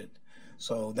what's needed.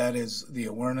 So that is, the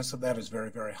awareness of that is very,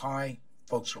 very high.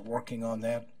 Folks are working on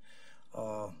that.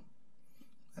 Well,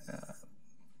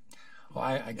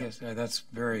 I guess that's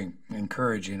very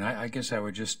encouraging. I guess I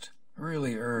would just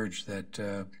really urge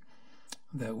that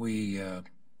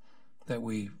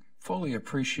we fully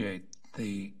appreciate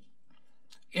the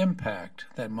impact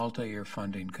that multi-year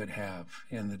funding could have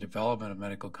in the development of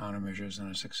medical countermeasures in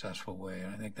a successful way.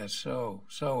 And I think that's so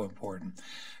important.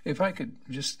 If I could,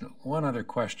 just one other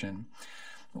question.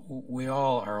 We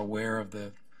all are aware of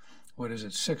the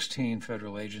 16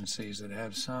 federal agencies that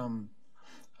have some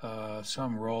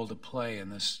role to play in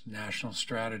this national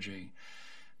strategy.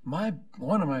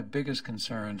 One of my biggest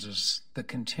concerns is the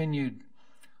continued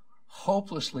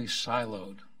hopelessly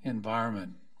siloed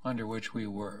environment under which we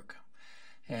work.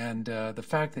 And the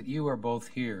fact that you are both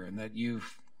here and that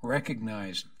you've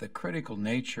recognized the critical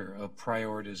nature of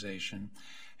prioritization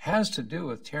has to do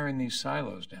with tearing these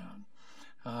silos down.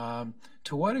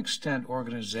 To what extent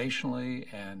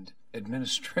organizationally and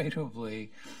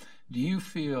administratively do you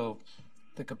feel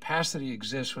the capacity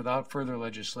exists without further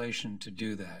legislation to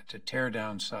do that, to tear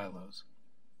down silos?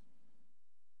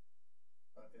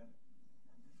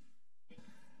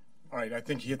 All right, I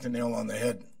think you hit the nail on the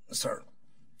head, sir.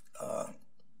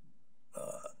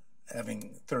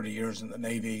 Having 30 years in the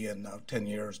Navy and now 10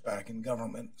 years back in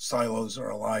government, silos are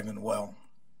alive and well.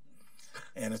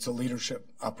 And it's a leadership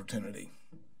opportunity.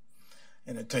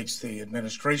 And it takes the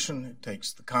administration, it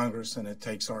takes the Congress, and it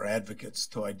takes our advocates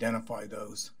to identify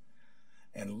those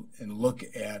and look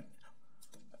at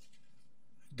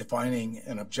defining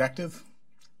an objective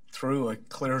through a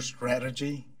clear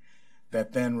strategy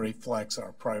that then reflects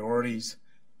our priorities,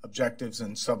 objectives,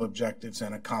 and sub-objectives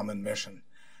and a common mission.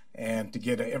 And to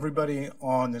get everybody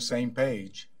on the same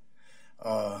page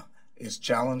is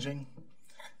challenging.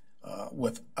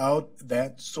 Without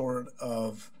that sort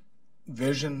of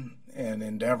vision and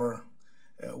endeavor,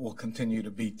 we'll continue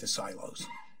to beat the silos.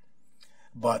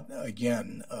 But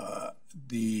again,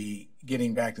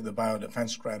 getting back to the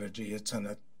biodefense strategy, it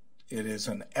is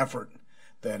an effort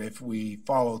that if we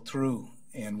follow through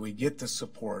and we get the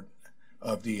support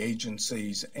of the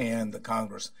agencies and the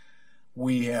Congress,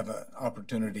 we have an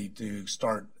opportunity to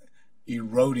start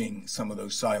eroding some of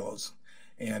those silos.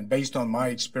 And based on my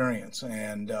experience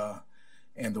and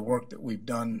the work that we've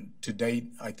done to date,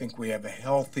 I think we have a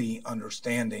healthy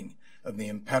understanding of the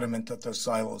impediment that those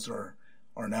silos are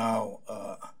now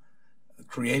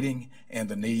creating and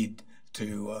the need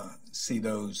to see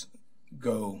those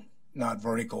go not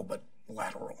vertical but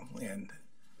lateral and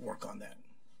work on that.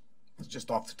 It's just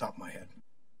off the top of my head.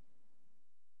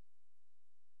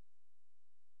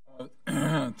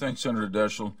 Thanks, Senator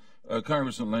Daschle.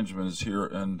 Congressman Langevin is here,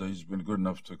 and he's been good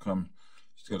enough to come.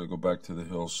 He's got to go back to the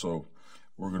Hill, so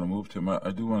we're going to move to him. I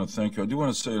do want to thank you. I do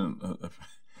want to say,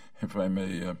 if I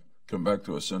may come back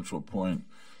to a central point,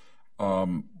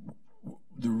 the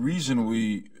reason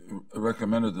we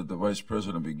recommended that the Vice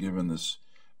President be given this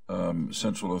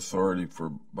central authority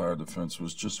for biodefense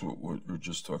was just what we were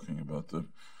just talking about.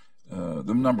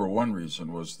 The number one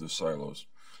reason was the silos.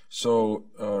 So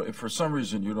if for some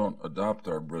reason you don't adopt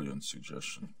our brilliant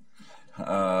suggestion,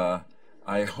 I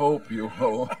hope you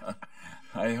will.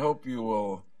 I hope you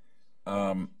will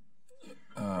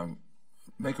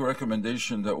make a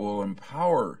recommendation that will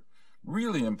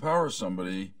really empower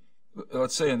somebody.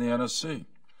 Let's say in the NSC,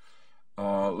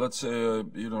 let's say a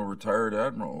retired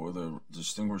admiral with a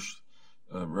distinguished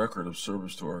record of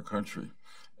service to our country,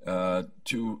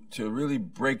 to really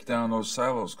break down those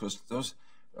silos, because those.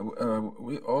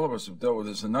 All of us have dealt with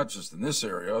this, and not just in this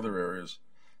area, other areas.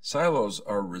 Silos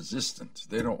are resistant.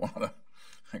 They don't want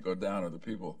to go down, or the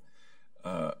people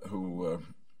who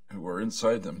are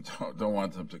inside them don't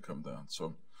want them to come down.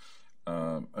 So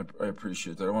I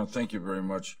appreciate that. I want to thank you very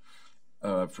much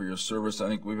for your service. I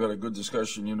think we've had a good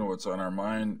discussion. You know what's on our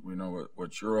mind. We know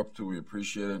what you're up to. We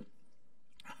appreciate it.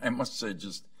 I must say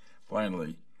just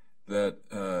finally that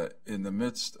in the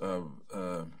midst of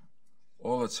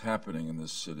all that's happening in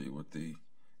this city with the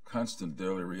constant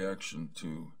daily reaction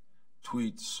to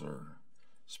tweets or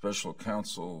special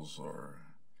counsels or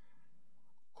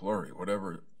glory,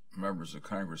 whatever members of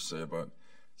Congress say about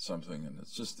something, and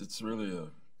it's really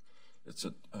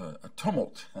a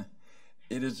tumult.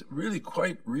 It is really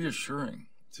quite reassuring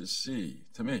to see,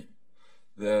 to me,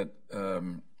 that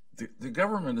the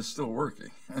government is still working,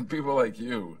 and people like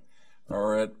you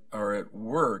are at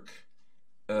work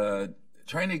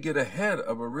trying to get ahead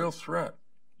of a real threat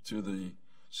to the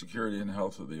security and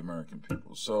health of the American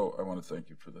people. So I want to thank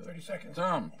you for that. 30 seconds.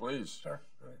 Tom, please. Sir.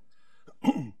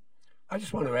 I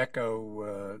just want to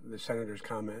echo the Senator's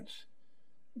comments.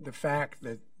 The fact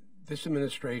that this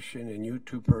administration and you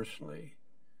two personally,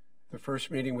 the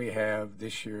first meeting we have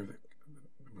this year,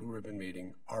 the Blue Ribbon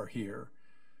meeting, are here,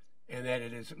 and that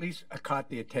it has at least caught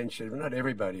the attention of not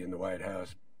everybody in the White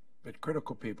House, but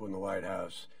critical people in the White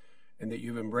House, and that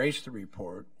you've embraced the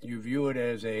report. You view it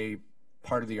as a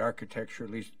part of the architecture.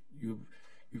 At least you've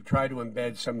tried to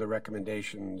embed some of the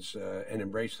recommendations and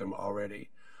embrace them already.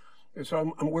 And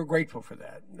so we're grateful for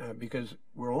that because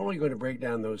we're only going to break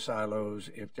down those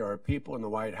silos if there are people in the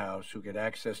White House who get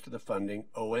access to the funding,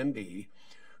 OMB,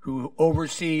 who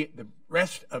oversee the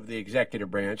rest of the executive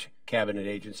branch, cabinet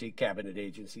agency, cabinet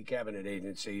agency, cabinet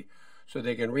agency, so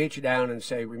they can reach down and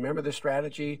say, remember the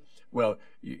strategy? Well,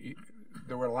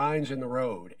 there were lines in the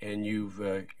road, and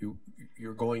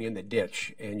you're going in the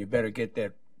ditch, and you better get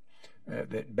that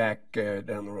back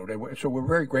down the road. And so we're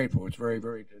very grateful. It's very,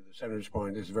 very, to the Senator's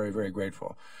point, it's very, very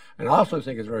grateful. And I also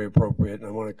think it's very appropriate, and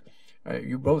I want to,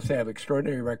 you both have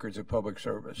extraordinary records of public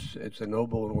service. It's a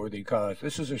noble and worthy cause.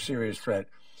 This is a serious threat,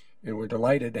 and we're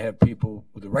delighted to have people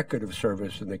with a record of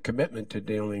service and the commitment to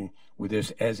dealing with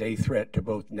this as a threat to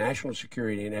both national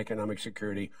security and economic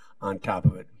security on top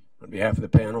of it. On behalf of the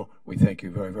panel, we thank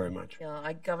you very, very much.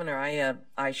 Yeah, Governor,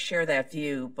 I share that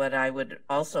view, but I would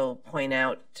also point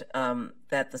out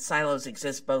that the silos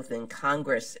exist both in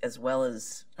Congress as well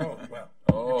as... Oh, well,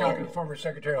 you're talking to former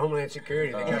Secretary of Homeland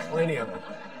Security. They got plenty of them.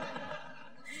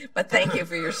 But thank you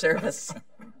for your service.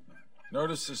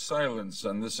 Notice the silence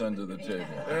on this end of the table.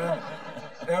 Yeah.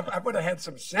 I would have had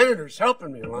some senators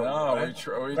helping me along. No, right? we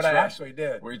tried. But I actually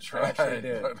did. We tried.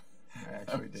 I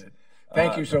actually did.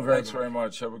 Thank you so very much. Thanks very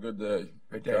much. Have a good day.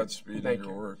 Good day. Godspeed Thank in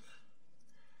your you. work.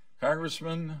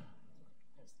 Congressman,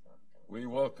 we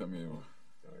welcome you.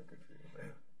 Good for you,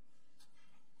 man.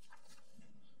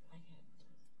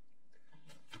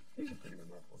 He's a pretty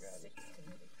remarkable guy.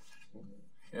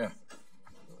 Yeah.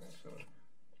 Absolutely.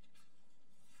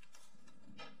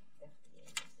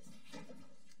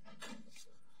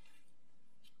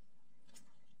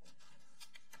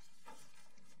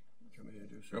 Do you want me to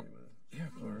do something? Yeah,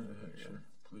 go right ahead, sure.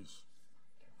 Please.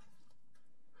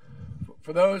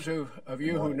 For those of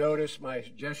you who noticed my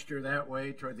gesture that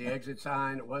way toward the exit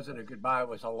sign, it wasn't a goodbye, it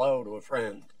was hello to a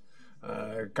friend,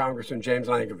 Congressman James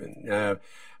Langevin.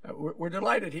 We're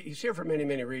delighted. He's here for many,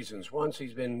 many reasons. One,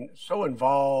 he's been so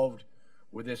involved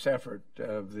with this effort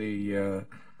of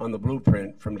on the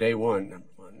blueprint from day one, number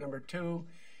one. Number two,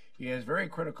 he has very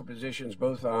critical positions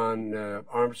both on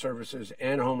armed services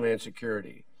and homeland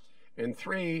security. And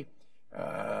three,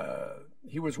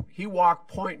 he walked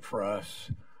point for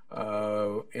us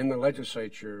in the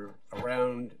legislature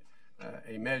around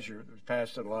a measure that was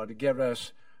passed into law to give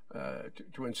us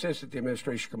to insist that the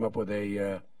administration come up with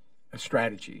a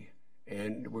strategy.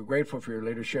 And we're grateful for your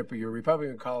leadership. Your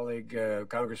Republican colleague,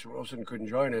 Congressman Wilson, couldn't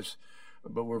join us,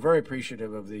 but we're very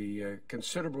appreciative of the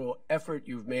considerable effort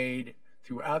you've made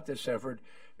throughout this effort.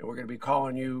 And we're going to be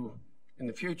calling you in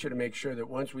the future to make sure that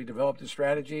once we develop the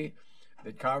strategy,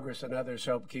 that Congress and others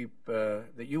help keep,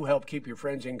 that you help keep your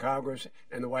friends in Congress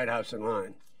and the White House in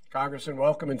line. Congressman,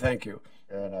 welcome and thank you.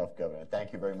 Fair enough, Governor.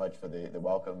 Thank you very much for the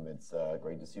welcome. It's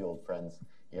great to see old friends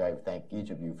here. I thank each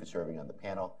of you for serving on the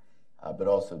panel, but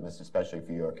also, especially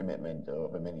for your commitment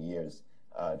over many years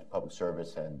to public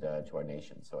service and to our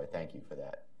nation. So I thank you for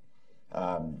that.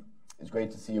 It's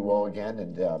great to see you all again.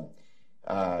 And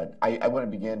I want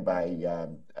to begin by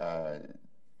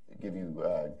give you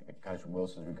Congressman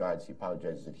Wilson's regards. He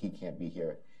apologizes that he can't be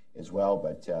here as well,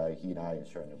 but he and I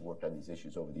certainly have worked on these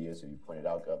issues over the years, as you pointed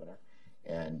out, Governor.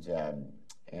 And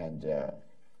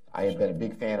I have been a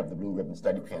big fan of the Blue Ribbon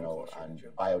Study Panel on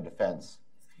biodefense.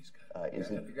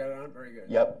 Is it? You got it on? Very good.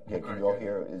 Yep. Yeah, can you all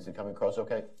hear? Is it coming across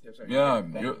okay? Yes, sir. Yeah,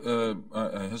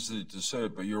 I hesitate to say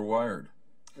it, but you're wired.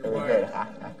 Very good.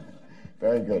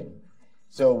 Very good.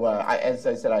 So, as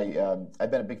I said,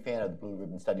 I've been a big fan of the Blue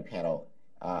Ribbon Study Panel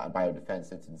on biodefense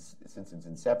since its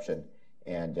inception,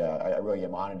 and I really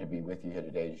am honored to be with you here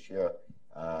today to share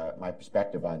my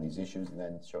perspective on these issues, and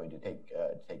then certainly to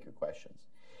take your questions.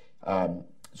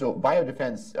 So,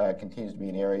 biodefense continues to be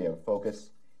an area of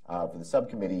focus for the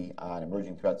Subcommittee on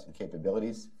Emerging Threats and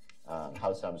Capabilities,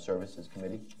 House Armed Services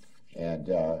Committee, and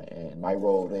in my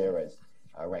role there as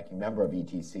ranking member of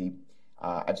ETC,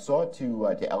 I've sought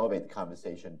to elevate the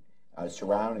conversation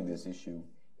surrounding this issue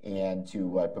and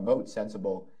to promote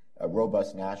sensible,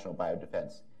 robust national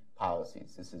biodefense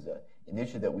policies. This is an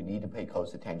issue that we need to pay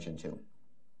close attention to.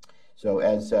 So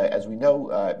as we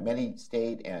know, many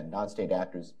state and non-state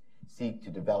actors seek to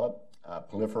develop,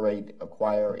 proliferate,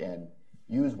 acquire, and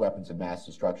use weapons of mass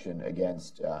destruction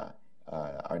against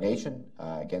our nation,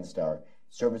 against our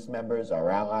service members, our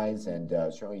allies, and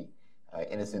certainly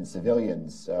innocent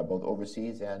civilians, both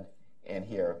overseas and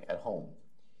here at home.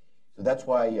 So that's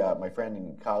why my friend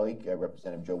and colleague,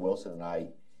 Representative Joe Wilson, and I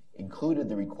included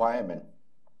the requirement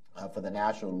for the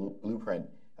National Blueprint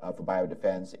for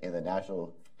Biodefense in the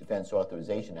National Defense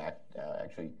Authorization Act,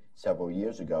 actually several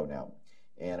years ago now.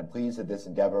 And I'm pleased that this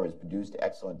endeavor has produced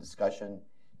excellent discussion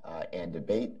and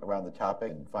debate around the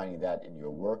topic, and finding that in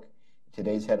your work.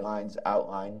 Today's headlines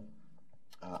outline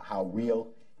how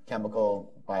real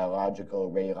chemical, biological,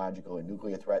 radiological, and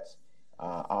nuclear threats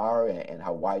are, and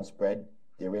how widespread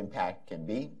their impact can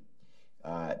be.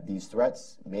 These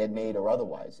threats, man-made or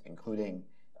otherwise, including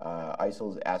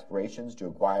ISIL's aspirations to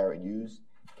acquire and use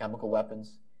chemical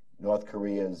weapons, North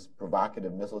Korea's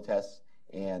provocative missile tests,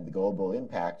 and the global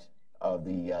impact of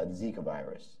the Zika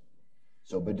virus.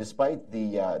 So, but despite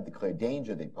the clear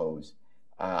danger they pose,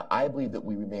 I believe that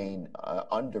we remain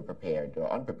underprepared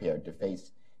or unprepared to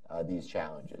face these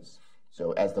challenges.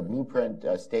 So, as the blueprint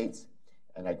states,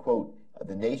 and I quote,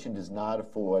 "The nation does not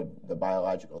afford the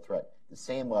biological threat the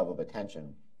same level of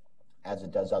attention as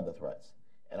it does other threats."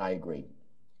 And I agree.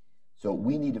 So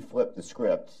we need to flip the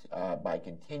script by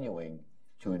continuing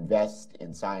to invest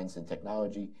in science and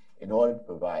technology in order to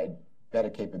provide better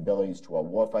capabilities to our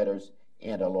warfighters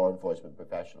and our law enforcement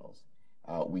professionals.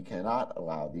 We cannot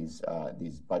allow these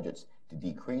budgets to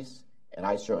decrease, and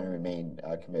I certainly remain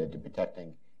committed to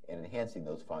protecting and enhancing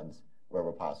those funds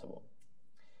wherever possible.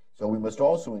 So we must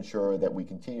also ensure that we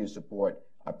continue to support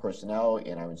our personnel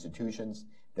and our institutions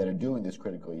that are doing this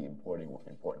critically important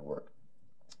work.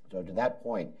 So to that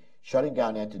point, shutting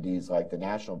down entities like the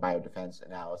National Biodefense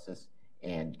Analysis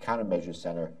and Countermeasures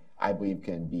Center, I believe,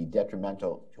 can be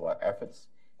detrimental to our efforts.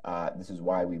 This is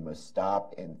why we must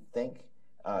stop and think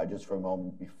just for a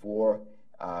moment before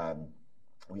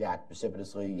we act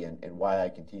precipitously, and why I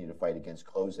continue to fight against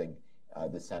closing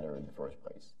the center in the first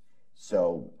place.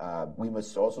 So we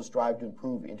must also strive to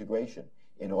improve integration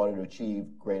in order to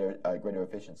achieve greater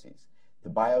efficiencies. The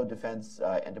biodefense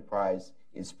enterprise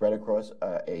is spread across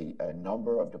a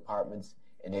number of departments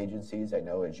and agencies, I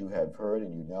know, as you have heard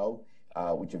and you know,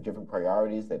 which have different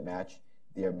priorities that match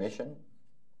their mission.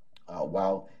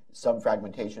 While some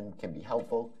fragmentation can be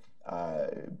helpful,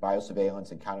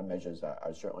 biosurveillance and countermeasures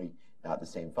are certainly not the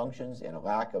same functions, and a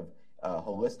lack of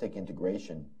holistic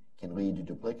integration can lead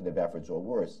to duplicative efforts or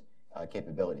worse,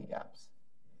 capability gaps.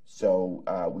 So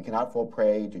we cannot fall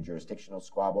prey to jurisdictional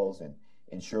squabbles, and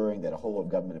ensuring that a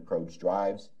whole-of-government approach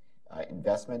drives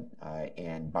investment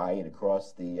and buy-in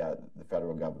across the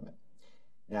federal government.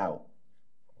 Now,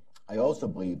 I also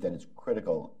believe that it's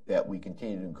critical that we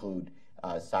continue to include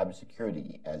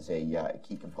cybersecurity as a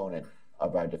key component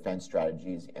of our defense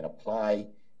strategies, and apply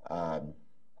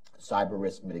cyber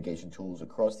risk mitigation tools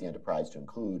across the enterprise to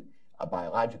include a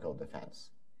biological defense.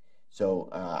 So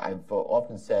I've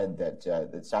often said that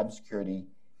cybersecurity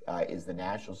is the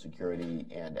national security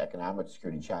and economic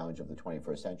security challenge of the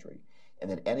 21st century, and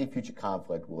that any future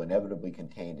conflict will inevitably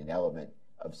contain an element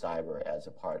of cyber as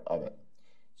a part of it.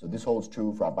 So this holds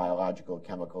true for our biological,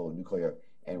 chemical, nuclear,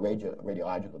 and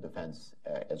radiological defense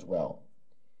as well.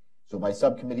 So my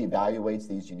subcommittee evaluates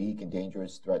these unique and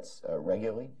dangerous threats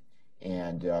regularly,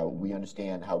 and we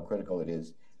understand how critical it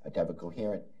is to have a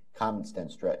coherent, common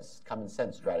sense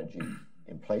strategy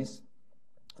in place.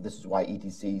 This is why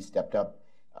ETC stepped up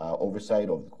oversight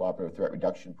over the Cooperative Threat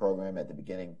Reduction Program at the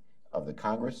beginning of the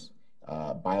Congress.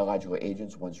 Biological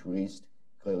agents, once released,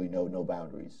 clearly know no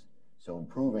boundaries. So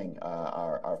improving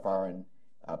our foreign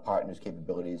partners'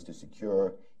 capabilities to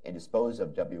secure and dispose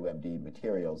of WMD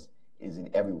materials is in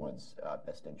everyone's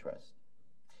best interest.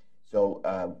 So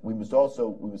we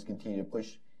must continue to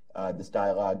push this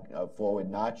dialogue forward,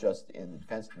 not just in the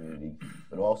defense community,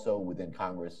 but also within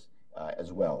Congress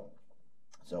as well.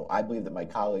 So I believe that my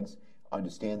colleagues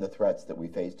understand the threats that we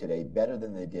face today better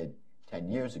than they did 10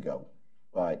 years ago,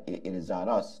 but it is on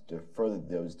us to further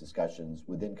those discussions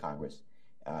within Congress.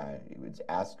 It would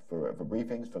ask for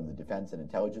briefings from the defense and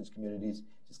intelligence communities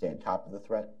to stay on top of the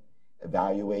threat,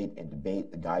 evaluate and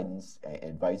debate the guidance and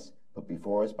advice put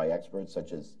before us by experts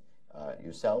such as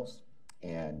yourselves,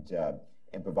 and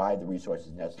provide the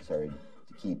resources necessary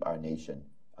to keep our nation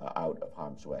out of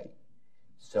harm's way.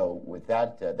 So with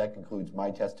that, that concludes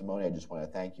my testimony. I just want to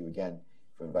thank you again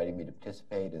for inviting me to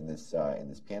participate in this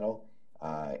panel,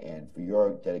 and for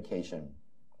your dedication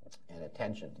and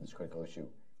attention to this critical issue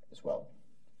as well.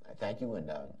 I thank you, and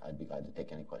I'd be glad to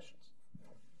take any questions.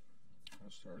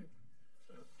 I'll start.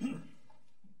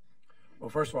 Well,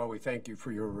 first of all, we thank you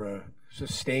for your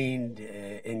sustained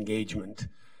engagement.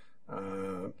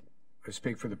 I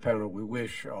speak for the panel. We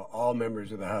wish all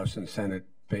members of the House and Senate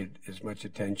paid as much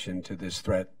attention to this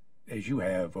threat as you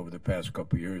have over the past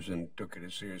couple of years, and took it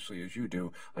as seriously as you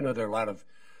do. I know there are a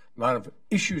lot of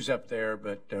issues up there,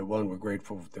 but one, we're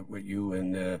grateful that what you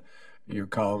and your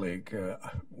colleague,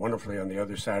 wonderfully on the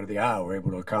other side of the aisle, were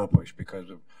able to accomplish, because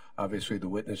of obviously the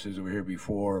witnesses that were here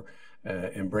before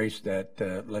embraced that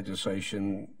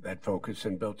legislation, that focus,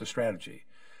 and built a strategy.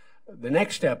 The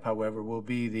next step, however, will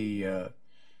be the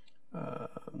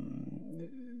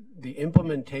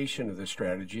implementation of the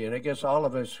strategy. And I guess all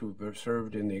of us who have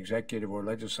served in the executive or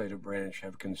legislative branch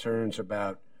have concerns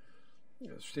about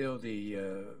still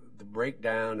the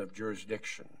breakdown of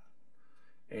jurisdiction.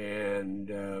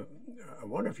 And I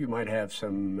wonder if you might have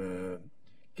some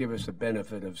give us the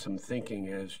benefit of some thinking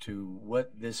as to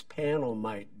what this panel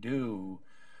might do,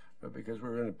 because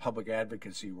we're in a public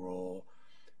advocacy role,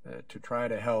 to try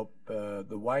to help the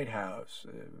White House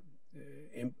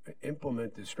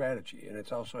implement this strategy. And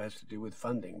it also has to do with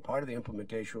funding. Part of the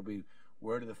implementation will be,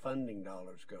 where do the funding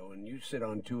dollars go? And you sit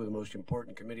on two of the most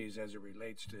important committees as it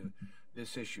relates to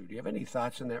this issue. Do you have any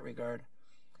thoughts in that regard?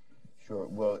 Sure.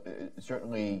 Well,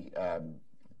 certainly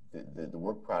the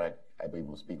work product, I believe,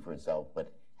 will speak for itself,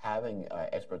 but having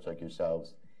experts like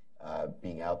yourselves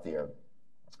being out there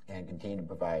and continue to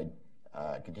provide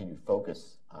continued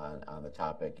focus on the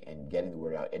topic and getting the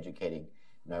word out, educating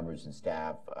members and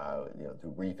staff,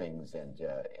 through briefings and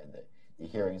the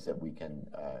hearings that we can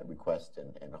request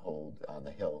and hold on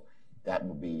the Hill,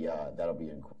 that'll be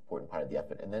an important part of the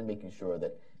effort. And then making sure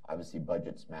that obviously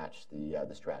budgets match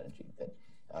the strategy. That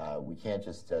we can't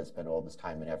just spend all this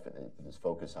time and effort and this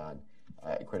focus on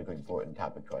a critically important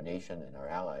topic to our nation and our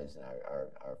allies and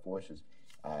our forces,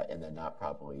 and then not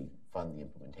properly fund the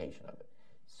implementation of it.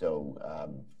 So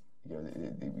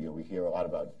we hear a lot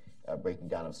about breaking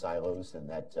down of silos, and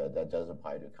that does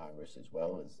apply to Congress as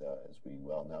well, as we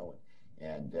well know.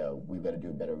 And we've got to do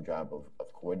a better job of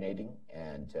coordinating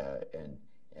and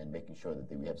making sure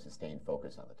that we have sustained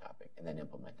focus on the topic and then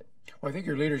implement it. Well, I think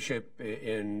your leadership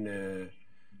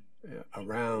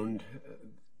around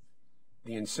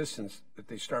the insistence that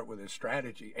they start with a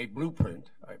strategy, a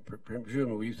blueprint.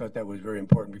 Presumably you thought that was very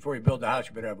important. Before you build a house,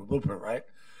 you better have a blueprint, right?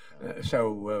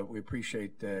 So we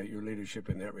appreciate your leadership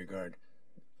in that regard.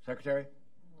 Secretary?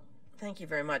 Thank you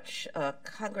very much.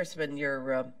 Congressman,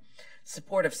 your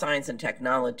support of science and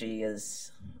technology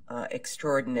is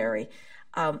extraordinary.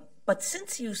 But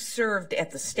since you served at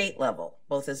the state level,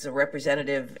 both as a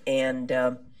representative and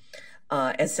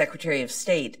as Secretary of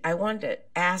State, I wanted to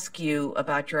ask you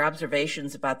about your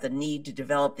observations about the need to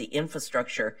develop the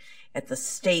infrastructure at the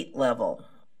state level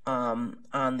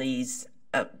on these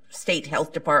state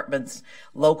health departments,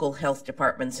 local health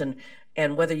departments,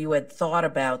 and whether you had thought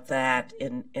about that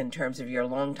in terms of your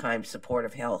longtime support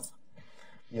of health.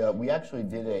 Yeah, we actually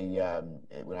did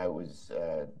when I was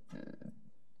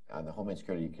on the Homeland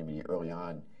Security Committee early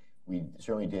on, we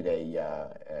certainly did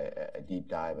a deep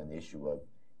dive on the issue of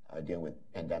dealing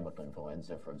with pandemic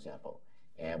influenza, for example.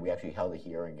 And we actually held a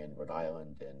hearing in Rhode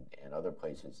Island and other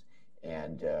places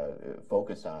and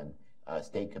focused on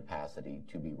state capacity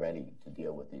to be ready to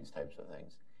deal with these types of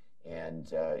things. And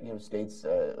states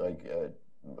like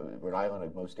Rhode Island,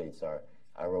 like most states, are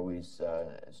always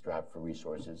strapped for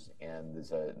resources, and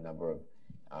there's a number of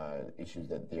issues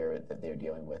that they're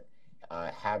dealing with.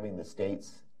 Having the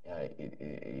states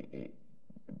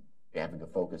having a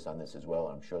focus on this as well,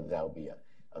 I'm sure that will be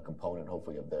a component,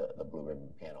 hopefully, of the Blue Ribbon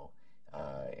Panel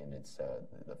and its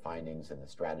the findings and the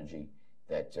strategy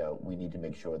that we need to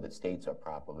make sure that states are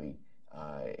properly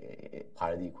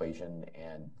part of the equation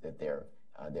and that they're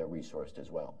resourced as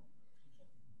well.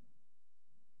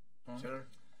 Senator?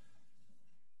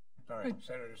 Sorry,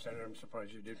 Senator, I'm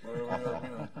surprised you did.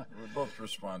 We both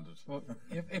responded. Well,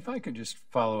 if I could just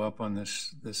follow up on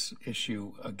this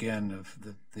issue again of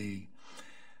the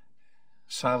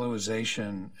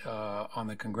siloization on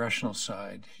the congressional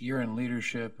side. You're in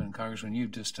leadership, and Congressman,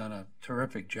 you've just done a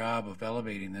terrific job of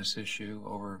elevating this issue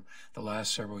over the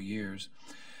last several years.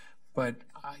 But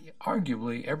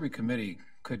arguably, every committee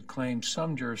could claim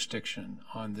some jurisdiction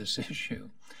on this issue.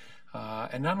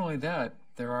 And not only that,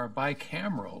 there are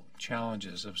bicameral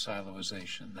challenges of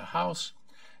siloization. The House,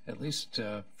 at least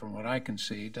from what I can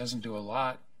see, doesn't do a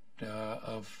lot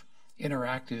of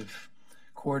interactive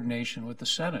coordination with the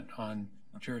Senate on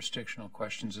jurisdictional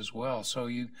questions as well. So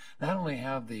you not only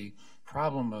have the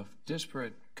problem of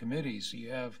disparate committees,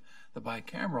 you have the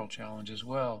bicameral challenge as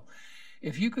well.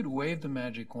 If you could wave the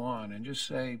magic wand and just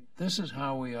say, this is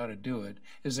how we ought to do it,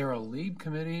 is there a lead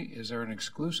committee? Is there an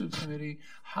exclusive committee?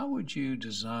 How would you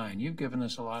design? You've given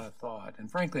us a lot of thought, and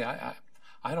frankly, I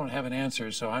don't have an answer,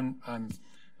 so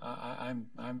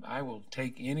I will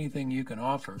take anything you can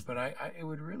offer. But it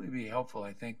would really be helpful,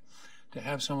 I think, to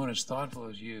have someone as thoughtful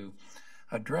as you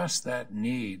address that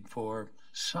need for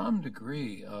some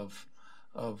degree of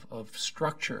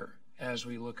structure as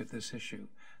we look at this issue.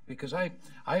 Because I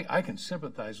can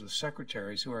sympathize with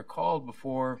secretaries who are called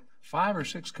before 5 or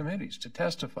 6 committees to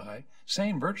testify,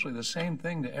 saying virtually the same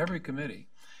thing to every committee.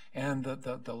 And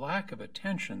the lack of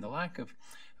attention, the lack of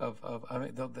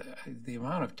the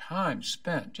amount of time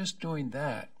spent just doing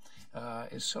that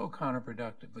is so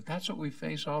counterproductive. But that's what we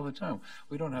face all the time.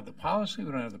 We don't have the policy,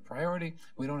 we don't have the priority,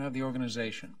 we don't have the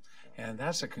organization. And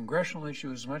that's a congressional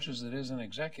issue as much as it is an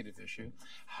executive issue.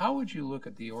 How would you look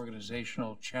at the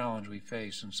organizational challenge we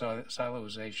face in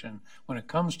siloization when it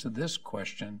comes to this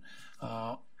question,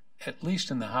 at least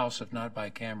in the House, if not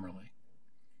bicamerally?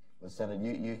 Well, Senator,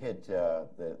 you hit the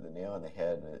nail on the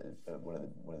head. One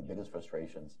of the biggest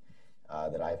frustrations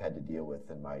that I've had to deal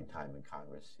with in my time in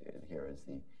Congress here is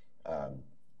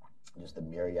just the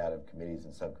myriad of committees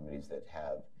and subcommittees that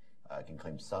can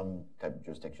claim some type of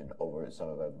jurisdiction over some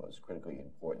of our most critically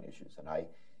important issues, and I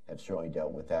have certainly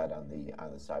dealt with that on the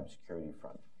cybersecurity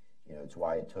front. It's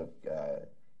why it took a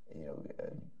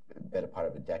better part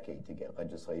of a decade to get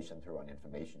legislation through on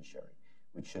information sharing,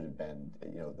 which should have been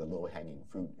the low-hanging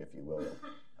fruit, if you will,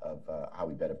 of how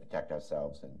we better protect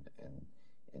ourselves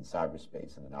in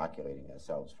cyberspace and inoculating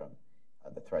ourselves from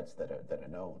the threats that are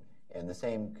known. And the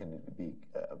same can be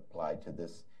applied to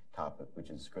this topic, which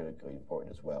is critically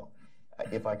important as well.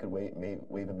 If I could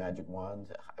wave a magic wand,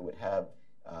 I would have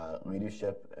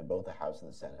leadership in both the House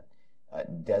and the Senate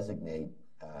designate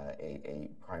a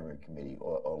primary committee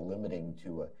or limiting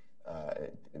to a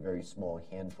very small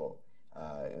handful,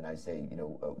 and I say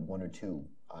one or two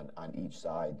on each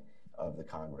side of the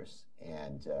Congress,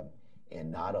 and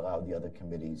not allow the other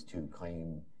committees to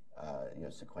claim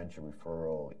sequential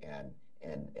referral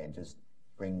and just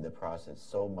bring the process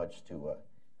so much to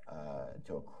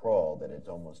a crawl that it's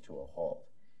almost to a halt.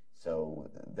 So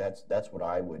that's what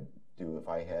I would do if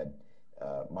I had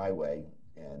my way,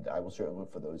 and I will certainly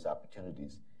look for those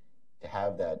opportunities to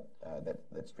have that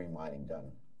streamlining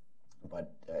done.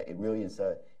 But it really is,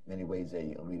 in many ways,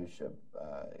 a leadership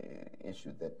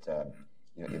issue that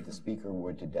if the Speaker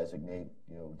were to designate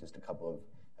just a couple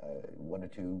of one or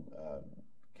two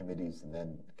committees, and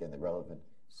then again the relevant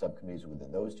subcommittees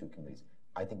within those two committees,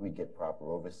 I think we'd get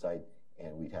proper oversight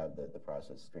and we'd have the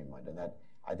process streamlined. And that,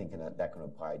 I think, that can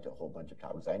apply to a whole bunch of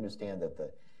topics. I understand that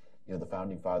the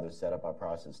founding fathers set up our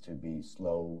process to be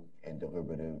slow and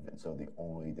deliberative, and so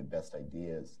only the best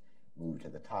ideas move to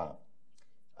the top.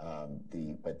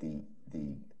 But the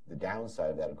downside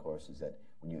of that, of course, is that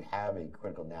when you have a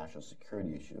critical national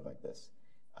security issue like this,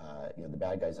 the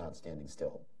bad guys aren't standing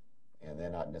still, and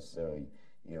they're not necessarily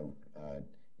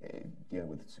dealing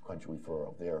with sequential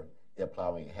referral. They're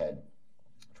plowing ahead,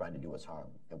 trying to do us harm,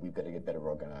 and we've got to get better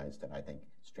organized. And I think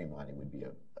streamlining would be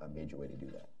a major way to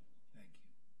do that.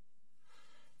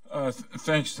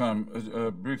 Thanks, Tom.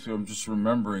 Briefly, I'm just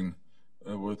remembering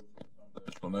with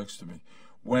next to me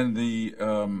when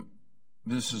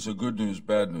this is a good news,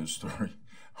 bad news story.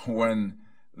 When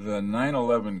the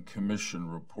 9/11 Commission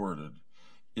reported,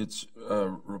 its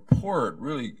report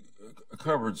really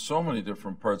covered so many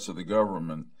different parts of the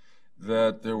government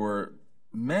that there were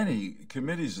many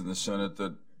committees in the Senate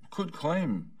that could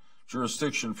claim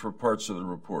jurisdiction for parts of the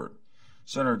report.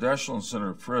 Senator Daschle and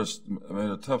Senator Frist made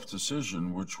a tough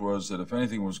decision, which was that if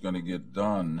anything was going to get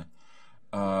done,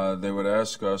 they would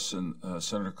ask us and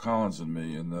Senator Collins and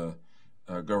me in the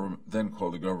government, then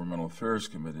called the Governmental Affairs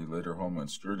Committee, later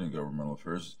Homeland Security and Governmental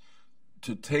Affairs,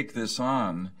 to take this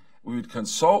on. We would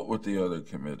consult with the other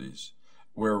committees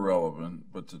where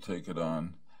relevant, but to take it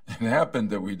on. It happened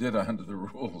that we did, under the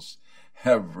rules,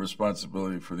 have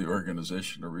responsibility for the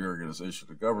organization or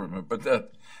reorganization of government, but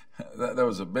that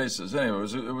was a basis. Anyway,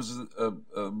 it was a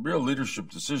real leadership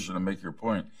decision, to make your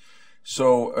point.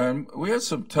 So we had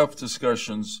some tough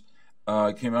discussions,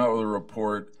 came out with a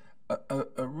report.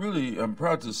 Really, I'm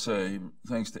proud to say,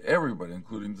 thanks to everybody,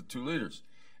 including the two leaders,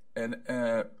 an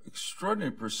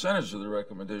extraordinary percentage of the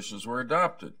recommendations were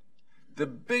adopted. The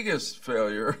biggest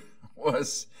failure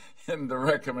was in the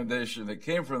recommendation that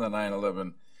came from the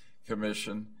 9/11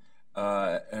 Commission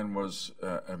and was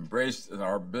embraced in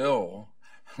our bill,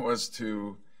 was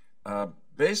to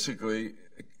basically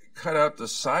cut out the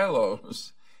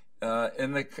silos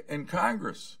in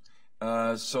Congress,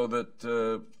 so that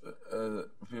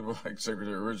people like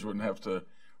Secretary Ridge wouldn't have to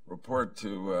report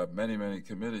to many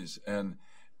committees. And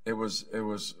it was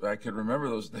I can remember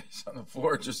those days on the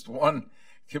floor. Just one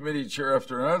committee chair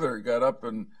after another got up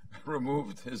and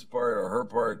removed his part or her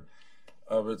part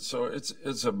of it. So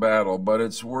it's a battle, but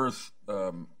it's worth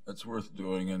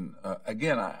doing. And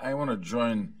again, I want to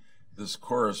join this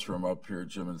chorus from up here,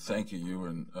 Jim, and thank you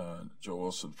and Joe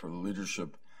Wilson for the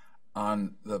leadership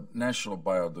on the National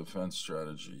Biodefense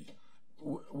Strategy.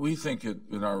 We think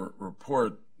in our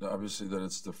report, obviously, that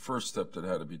it's the first step that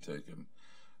had to be taken.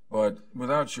 But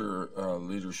without your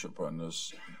leadership on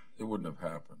this, it wouldn't have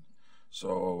happened.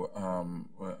 So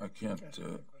I can't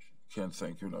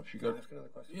thank you enough. You got? Ask another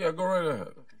question? Yeah, go right ahead.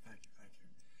 Okay, thank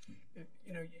you.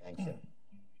 Thank you.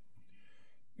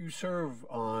 You serve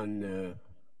on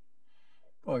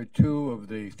Probably two of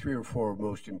the three or four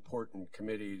most important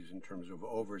committees in terms of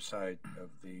oversight of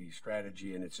the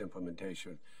strategy and its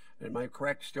implementation. Am I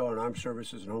correct still on Armed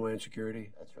Services and Homeland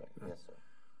Security? That's right. Yes, sir.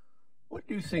 What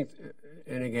do you think,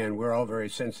 and again, we're all very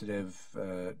sensitive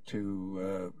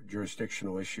to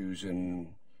jurisdictional issues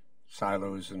and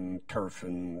silos and turf,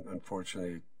 and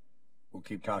unfortunately, we'll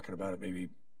keep talking about it. Maybe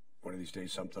one of these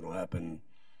days something will happen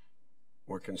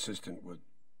more consistent with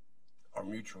our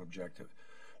mutual objective.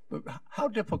 But how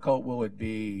difficult will it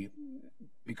be,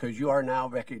 because you are now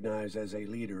recognized as a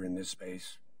leader in this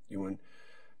space, you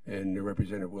and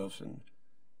Representative Wilson,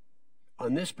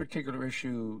 on this particular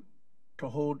issue, to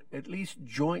hold at least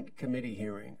joint committee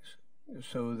hearings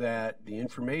so that the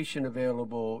information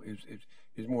available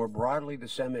is more broadly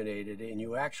disseminated, and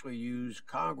you actually use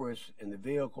Congress in the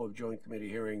vehicle of joint committee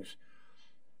hearings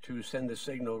to send the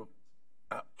signal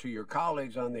to your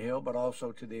colleagues on the Hill, but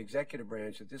also to the executive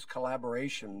branch, that this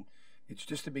collaboration, it's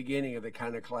just the beginning of the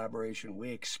kind of collaboration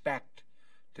we expect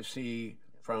to see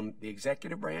from the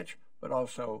executive branch, but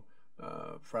also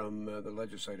from the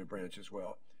legislative branch as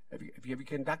well. Have you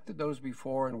conducted those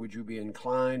before, and would you be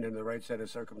inclined in the right set of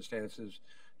circumstances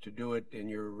to do it in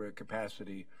your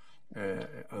capacity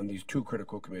on these two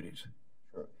critical committees?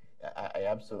 Sure, I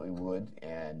absolutely would,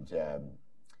 and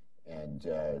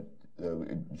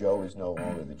Joe is no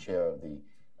longer the chair of the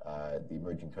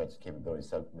Emerging Threats Capability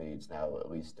Subcommittee. It's now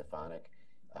Elise Stefanik.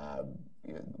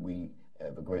 We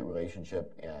have a great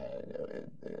relationship,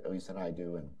 Elise and I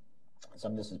do, and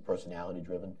some of this is personality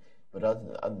driven, but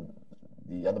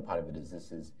the other part of it is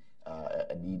this is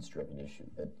a needs-driven issue.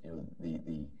 That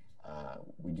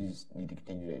we just need to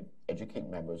continue to educate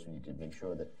members. We need to make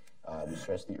sure that we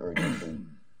stress the urgency.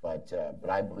 But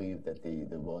I believe that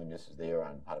the willingness is there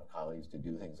on part of colleagues to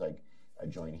do things like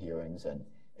joint hearings, and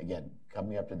again,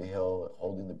 coming up to the Hill,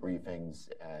 holding the briefings,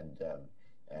 and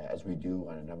as we do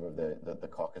on a number of the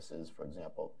caucuses, for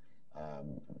example,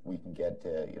 we can get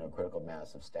critical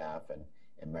mass of staff and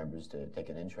members to take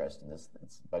an interest in this.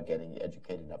 It's about getting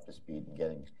educated up to speed and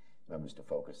getting members to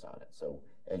focus on it. So,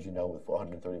 as you know, with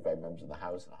 435 members in the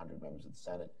House and 100 members of the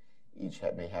Senate, each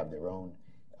may have their own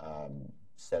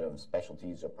set of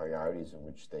specialties or priorities in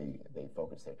which they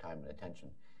focus their time and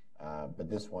attention. But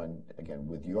this one, again,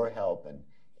 with your help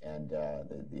and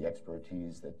the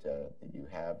expertise that you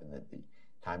have, and that the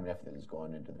time and effort that has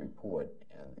gone into the report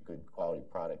and the good quality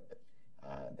product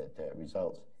that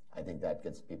results, I think that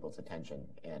gets people's attention,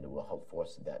 and it will help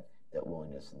foster that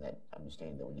willingness and that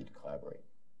understanding that we need to collaborate.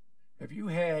 Have you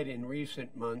had in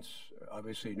recent months,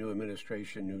 obviously new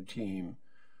administration, new team,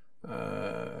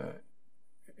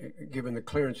 given the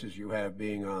clearances you have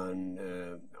being on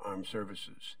armed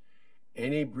services,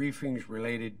 any briefings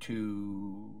related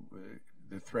to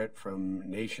the threat from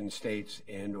nation states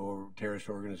and or terrorist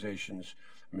organizations?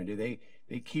 I mean, do they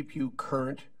keep you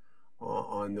current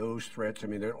on those threats? I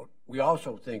mean, we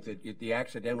also think that the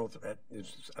accidental threat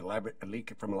is a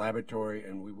leak from a laboratory,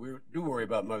 and we do worry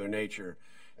about Mother Nature,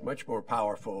 much more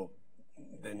powerful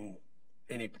than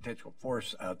any potential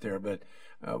force out there. But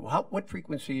what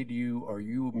frequency are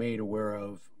you made aware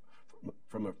of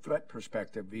from a threat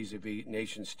perspective vis-a-vis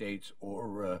nation states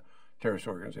or terrorist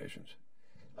organizations?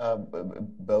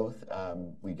 Both.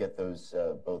 We get those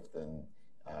both in.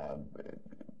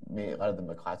 A lot of them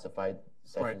are classified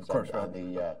sections. Right, of course.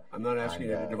 I'm not asking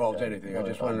you to divulge anything. I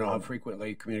just want to know how frequently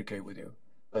you communicate with you.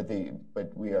 But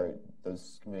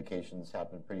those communications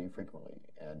happen pretty frequently,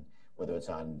 and whether it's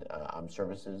on armed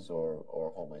services or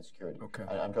Homeland Security. Okay.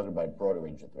 I'm talking about a broader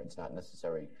range of threats, not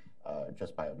necessarily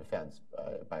just biodefense,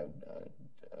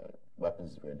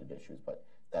 weapons-related issues, but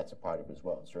that's a part of it as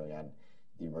well. Certainly on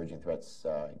the Emerging Threats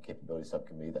and Capability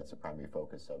Subcommittee, that's a primary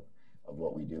focus of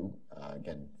what we do.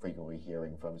 Again, frequently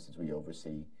hearing from, since we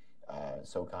oversee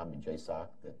SOCOM and JSOC,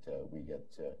 that we get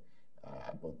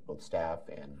both staff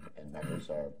and members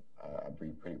are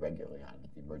briefed pretty regularly on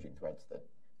the emerging threats that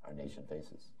our nation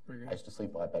faces. I used to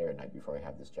sleep a lot better at night before I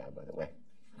have this job, by the way.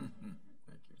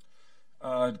 Thank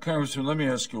you. Congressman, let me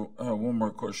ask you one more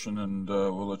question, and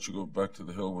we'll let you go back to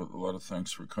the Hill with a lot of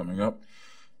thanks for coming up.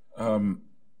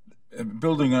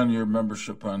 Building on your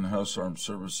membership on House Armed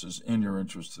Services and your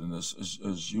interest in this,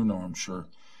 as you know, I'm sure,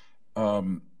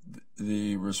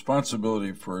 the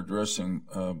responsibility for addressing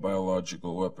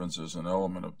biological weapons as an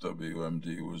element of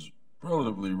WMD was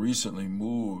relatively recently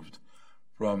moved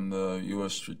from the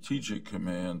U.S. Strategic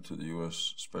Command to the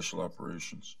U.S. Special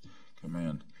Operations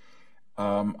Command.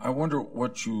 I wonder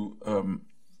what you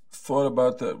thought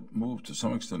about that move to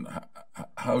some extent,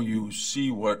 how you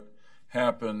see what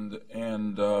happened,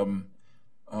 and to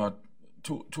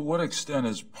what extent,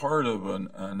 as part of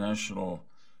a national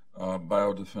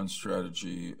biodefense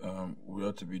strategy, we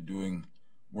ought to be doing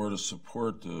more to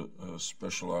support the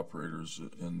special operators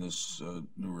in this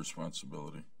new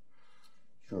responsibility.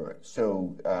 Sure.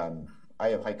 So I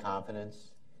have high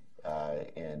confidence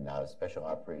in special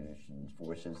operations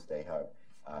forces. They are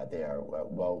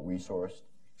well resourced.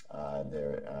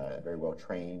 They're very well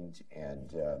trained, and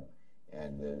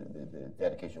the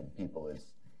dedication of people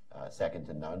is second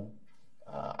to none.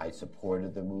 I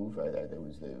supported the move. It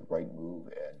was the right move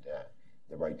and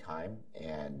the right time,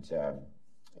 and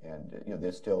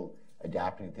they're still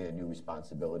adapting to the new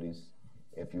responsibilities,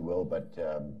 if you will. But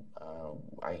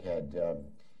I had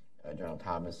General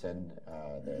Thomason,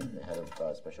 the head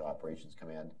of Special Operations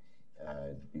Command,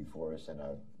 before us in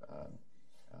a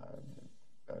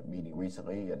meeting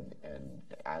recently, and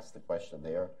asked the question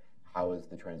there: how is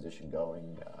the transition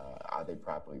going? Are they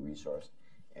properly resourced?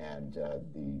 And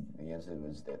the answer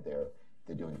was that they're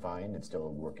doing fine. It's still a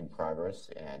work in progress,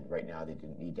 and right now they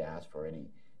didn't need to ask for any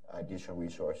additional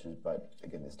resources. But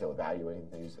again, they're still evaluating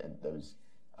things and those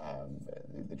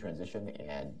the transition,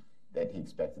 and that he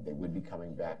expected they would be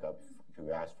coming back up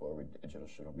to ask for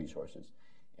additional resources,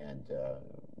 and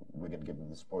we're going to give them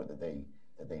the support that they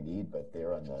need. But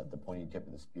they're on the pointy tip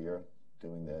of the spear,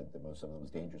 doing some of the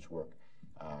most dangerous work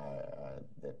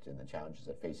and the challenges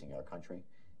that facing our country.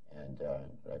 And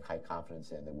I have high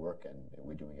confidence in the work, and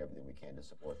we're doing everything we can to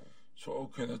support them. So,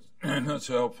 okay, that's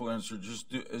a helpful answer.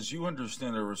 Just as you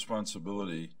understand their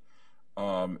responsibility,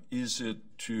 is it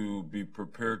to be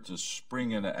prepared to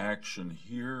spring into action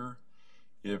here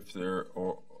if there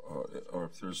or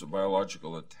if there's a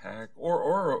biological attack,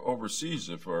 or overseas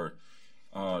if our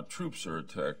troops are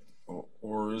attacked,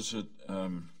 or is it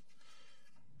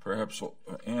perhaps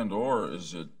or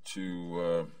is it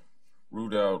to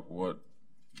root out what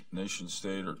nation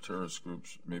state or terrorist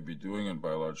groups may be doing in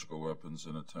biological weapons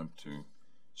and attempt to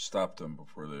stop them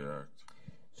before they act?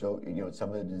 So,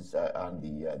 some of it is on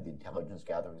the intelligence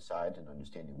gathering side and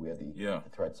understanding where the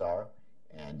threats are,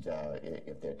 and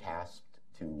if they're tasked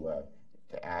to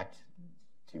act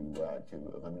to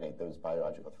eliminate those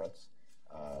biological threats,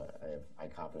 I have high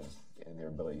confidence in their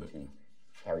ability to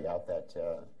carry out that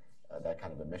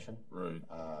kind of a mission. Right.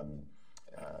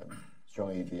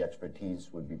 Certainly, the expertise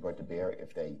would be brought to bear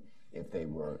if they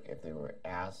were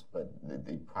asked. But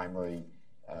the primary,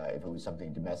 if it was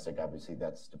something domestic, obviously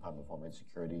that's Department of Homeland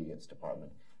Security, it's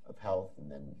Department of Health,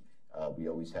 and then we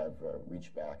always have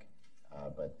reach back.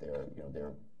 But there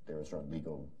are certain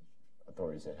legal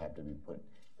authorities that have to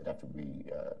be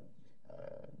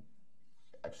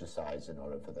exercised in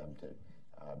order for them to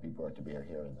be brought to bear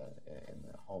here in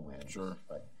the homeland. Sure.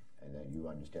 But and you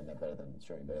understand that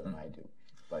certainly better than I do.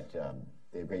 But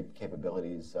they have great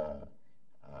capabilities,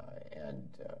 and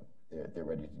they're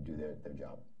ready to do their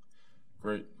job.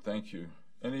 Great, thank you.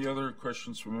 Any other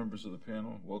questions from members of the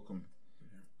panel? Welcome,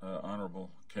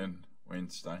 Honorable Ken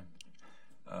Wainstein.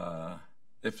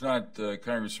 If not,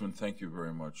 Congressman, thank you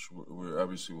very much. We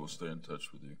obviously will stay in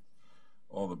touch with you.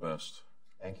 All the best.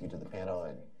 Thank you to the panel,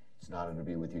 and it's an honor to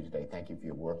be with you today. Thank you for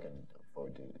your work, and look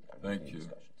forward to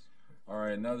discussions. All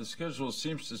right, now the schedule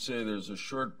seems to say there's a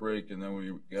short break, and then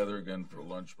we gather again for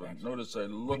lunch. But excellent. Notice I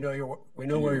look. We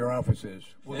know where your office is.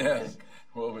 Yes,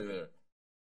 we'll be there.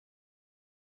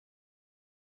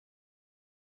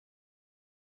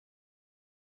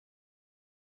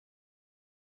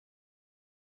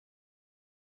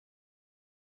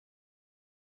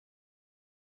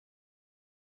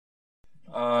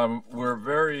 We're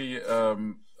very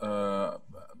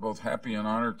both happy and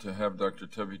honored to have Dr.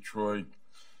 Tevye Troy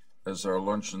as our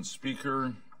luncheon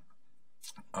speaker,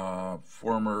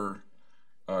 former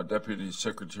Deputy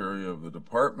Secretary of the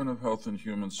Department of Health and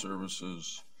Human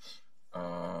Services,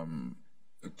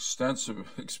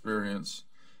 extensive experience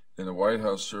in the White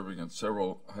House serving in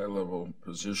several high-level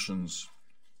positions,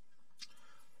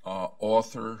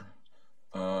 author,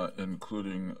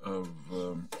 including of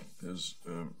his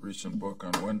recent book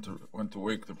on when to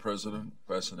Wake the President,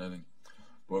 fascinating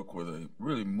book with a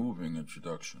really moving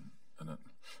introduction in it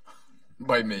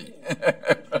by me.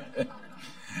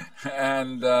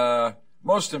 And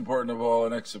most important of all,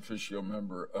 an ex officio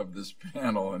member of this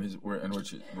panel, and in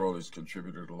which role he's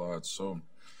contributed a lot. So,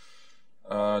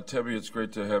 Tevye, it's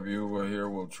great to have you here.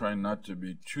 We'll try not to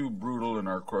be too brutal in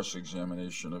our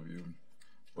cross-examination of you,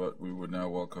 but we would now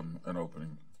welcome an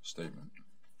opening statement.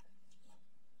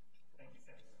 Thank you,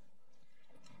 Senator.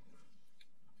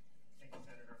 Thank you,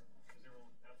 Senator. Is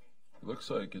everyone happy? It looks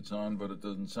like it's on, but it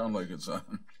doesn't sound like it's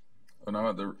on. Oh,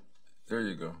 no, there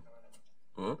you go.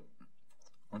 Whoop.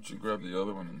 Why don't you grab the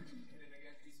other one?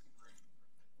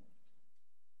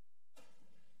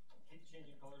 Keep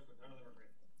changing colors, but none of them are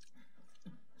great.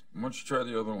 Why don't you try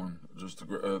the other one? Just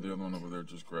the other one over there.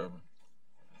 Just grab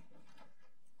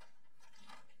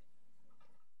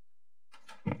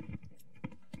it.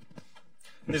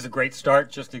 This is a great start,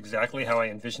 just exactly how I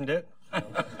envisioned it.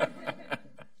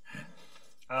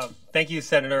 Thank you,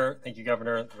 Senator. Thank you,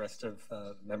 Governor, the rest of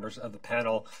members of the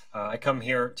panel. I come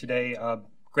here today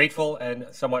grateful and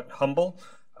somewhat humble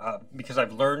because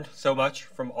I've learned so much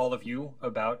from all of you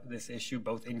about this issue,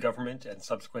 both in government and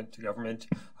subsequent to government,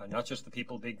 not just the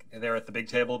people there at the big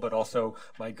table, but also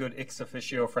my good ex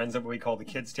officio friends at what we call the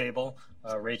kids table.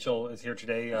 Rachel is here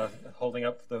today holding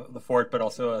up the fort, but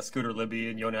also Scooter Libby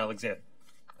and Yona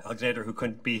Alexander, who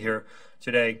couldn't be here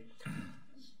today.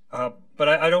 But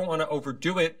I don't want to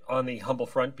overdo it on the humble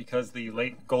front because the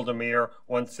late Golda Meir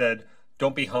once said,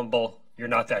 "Don't be humble, you're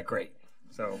not that great."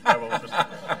 So I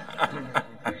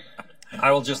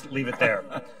will just leave it there.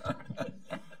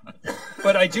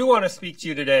 But I do want to speak to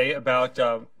you today about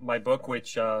my book,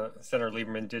 which Senator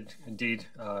Lieberman did indeed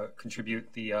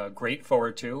contribute the great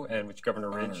forward to, and which Governor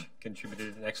Ridge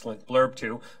contributed an excellent blurb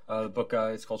to. The book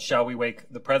is called Shall We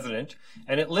Wake the President?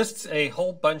 And it lists a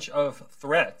whole bunch of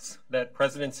threats that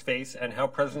presidents face and how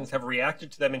presidents have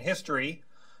reacted to them in history,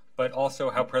 but also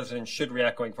how presidents should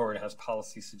react going forward. It has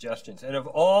policy suggestions. And of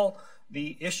all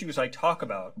the issues I talk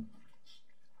about,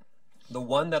 the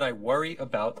one that I worry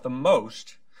about the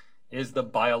most is the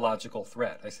biological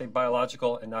threat. I say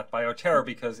biological and not bioterror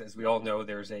because, as we all know,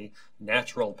 there's a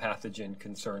natural pathogen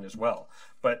concern as well.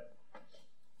 But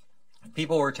if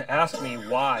people were to ask me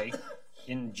why,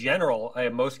 in general, I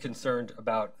am most concerned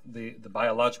about the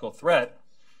biological threat,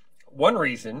 one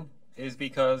reason is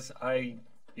because I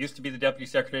used to be the Deputy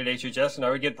Secretary at HHS, and I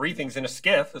would get briefings in a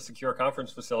SCIF, a secure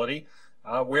conference facility,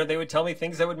 where they would tell me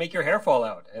things that would make your hair fall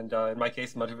out. And in my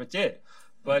case, much of it did.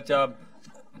 But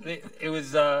it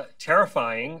was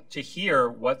terrifying to hear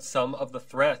what some of the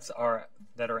threats are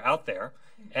that are out there.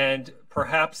 And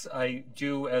perhaps I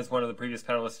do, as one of the previous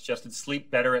panelists suggested, sleep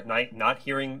better at night not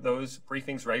hearing those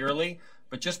briefings regularly.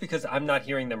 But just because I'm not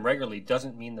hearing them regularly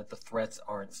doesn't mean that the threats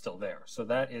aren't still there. So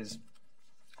that is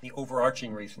the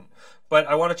overarching reason. But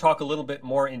I want to talk a little bit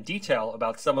more in detail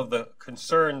about some of the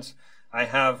concerns I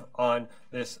have on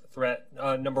this threat.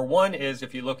 Number one is,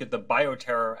 if you look at the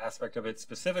bioterror aspect of it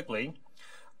specifically,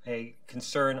 a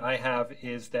concern I have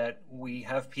is that we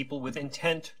have people with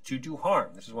intent to do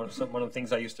harm. This is one of the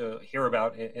things I used to hear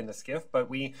about in the SCIF, but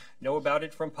we know about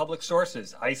it from public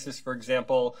sources. ISIS, for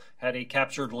example, had a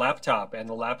captured laptop, and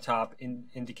the laptop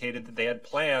indicated that they had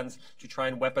plans to try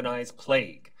and weaponize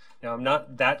plague. Now, I'm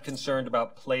not that concerned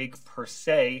about plague per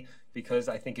se, because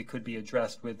I think it could be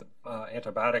addressed with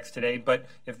antibiotics today. But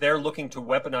if they're looking to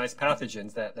weaponize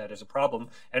pathogens, that is a problem.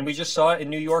 And we just saw in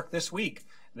New York this week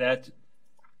that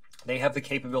they have the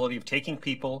capability of taking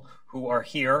people who are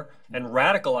here and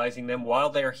radicalizing them while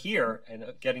they're here and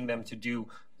getting them to do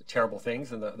terrible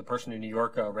things. And the person in New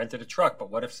York rented a truck. But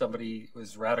what if somebody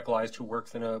was radicalized who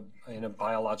works in a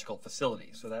biological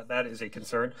facility? So that is a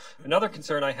concern. Another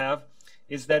concern I have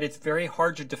is that it's very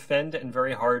hard to defend and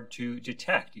very hard to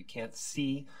detect. You can't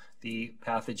see the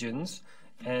pathogens.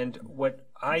 And what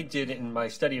I did in my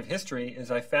study of history is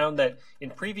I found that in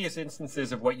previous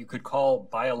instances of what you could call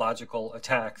biological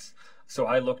attacks, so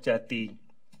I looked at the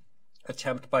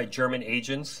attempt by German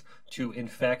agents to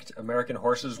infect American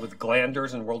horses with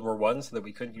glanders in World War I so that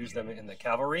we couldn't use them in the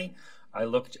cavalry. I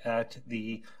looked at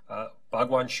the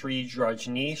Bhagwan Shree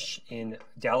Rajneesh in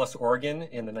Dallas, Oregon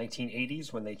in the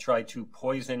 1980s when they tried to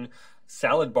poison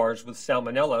salad bars with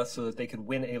salmonella so that they could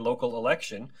win a local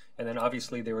election. And then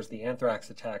obviously there was the anthrax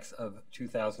attacks of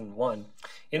 2001.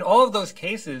 In all of those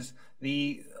cases,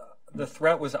 the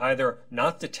threat was either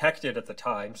not detected at the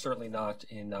time, certainly not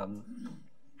in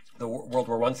the World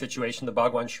War I situation. The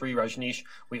Bhagwan Shree Rajneesh,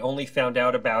 we only found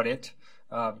out about it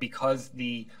because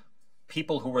the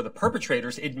people who were the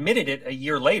perpetrators admitted it a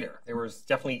year later. There was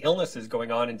definitely illnesses going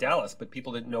on in Dallas, but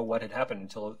people didn't know what had happened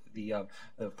until the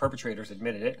perpetrators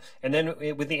admitted it. And then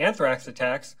with the anthrax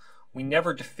attacks, we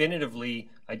never definitively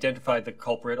identified the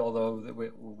culprit,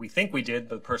 although we think we did.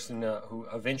 The person who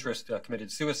of interest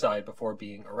committed suicide before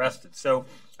being arrested. So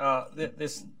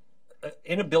this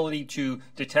inability to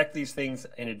detect these things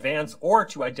in advance or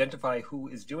to identify who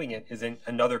is doing it is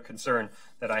another concern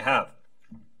that I have.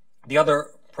 The other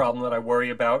problem that I worry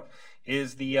about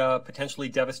is the potentially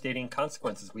devastating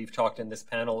consequences. We've talked in this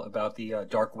panel about the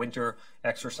Dark Winter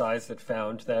exercise that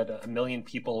found that 1 million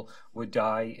people would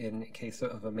die in case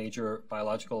of a major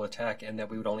biological attack, and that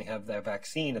we would only have that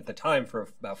vaccine at the time for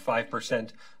about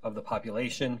 5% of the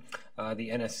population. The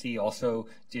NSC also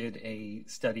did a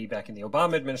study back in the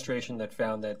Obama administration that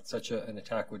found that such an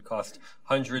attack would cost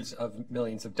hundreds of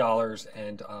millions of dollars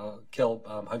and kill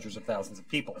hundreds of thousands of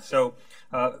people. So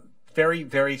very,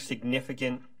 very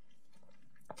significant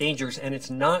dangers. And it's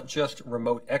not just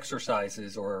remote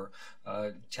exercises or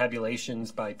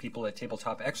tabulations by people at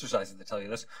tabletop exercises that tell you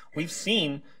this. We've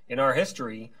seen in our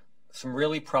history some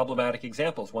really problematic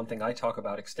examples. One thing I talk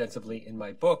about extensively in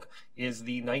my book is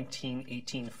the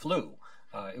 1918 flu.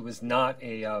 It was not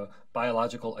a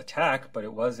biological attack, but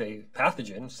it was a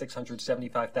pathogen.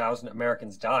 675,000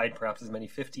 Americans died, perhaps as many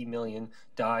 50 million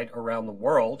died around the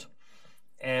world.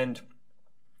 And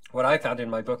what I found in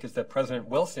my book is that President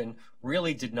Wilson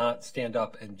really did not stand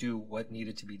up and do what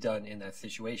needed to be done in that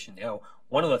situation. Now,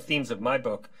 one of the themes of my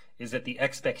book is that the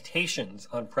expectations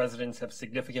on presidents have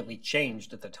significantly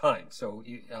changed at the time. So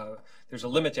there's a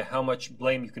limit to how much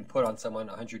blame you can put on someone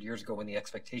 100 years ago when the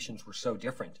expectations were so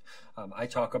different. I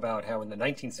talk about how in the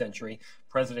 19th century,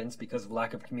 presidents, because of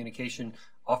lack of communication,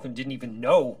 often didn't even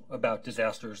know about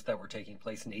disasters that were taking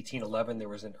place. In 1811, there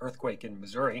was an earthquake in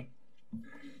Missouri,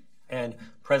 and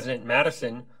President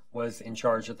Madison was in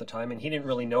charge at the time, and he didn't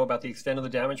really know about the extent of the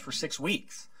damage for 6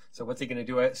 weeks. So what's he going to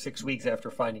do at 6 weeks after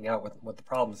finding out what the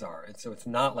problems are? And so it's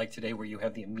not like today where you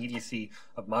have the immediacy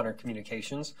of modern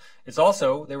communications. It's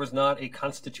also, there was not a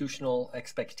constitutional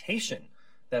expectation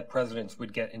that presidents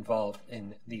would get involved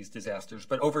in these disasters.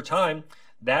 But over time,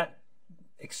 the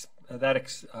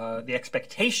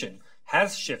expectation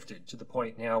has shifted to the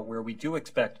point now where we do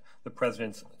expect the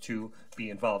presidents to be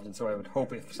involved. And so I would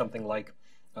hope if something like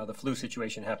the flu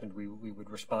situation happened, we would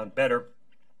respond better.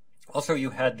 Also, you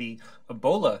had the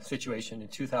Ebola situation in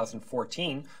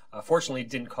 2014. Fortunately, it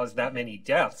didn't cause that many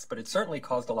deaths, but it certainly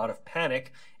caused a lot of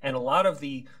panic, and a lot of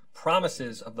the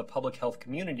promises of the public health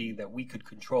community that we could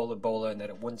control Ebola and that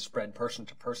it wouldn't spread person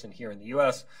to person here in the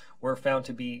U.S. were found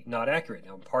to be not accurate.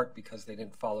 Now, in part because they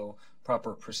didn't follow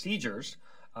proper procedures.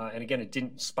 And again, it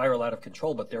didn't spiral out of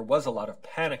control, but there was a lot of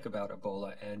panic about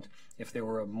Ebola. And if there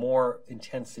were a more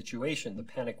intense situation, the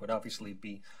panic would obviously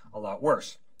be a lot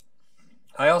worse.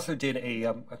 I also did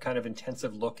a kind of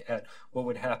intensive look at what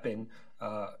would happen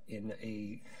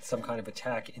in some kind of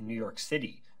attack in New York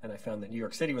City. And I found that New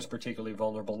York City was particularly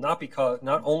vulnerable, not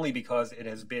only because it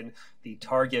has been the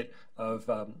target of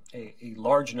a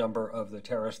large number of the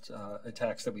terrorist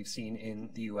attacks that we've seen in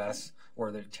the U.S.,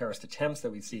 or the terrorist attempts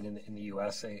that we've seen in the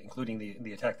U.S., including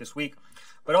the attack this week,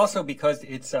 but also because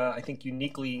it's, I think,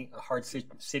 uniquely a hard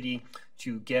city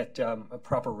to get a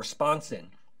proper response in.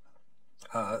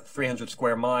 300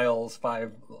 square miles,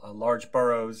 5 large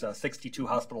boroughs, 62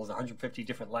 hospitals, 150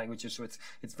 different languages. So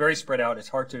it's very spread out. It's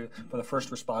hard for the first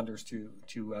responders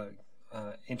to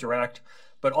interact.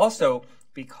 But also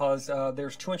because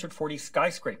there's 240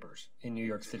 skyscrapers in New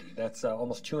York City. That's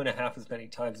almost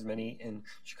 2.5 times as many in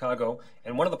Chicago.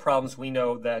 And one of the problems we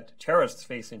know that terrorists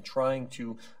face in trying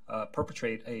to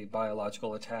perpetrate a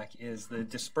biological attack is the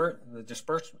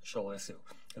dispersal issue,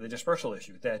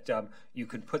 that you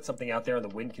could put something out there and the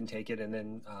wind can take it and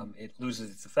then it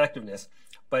loses its effectiveness.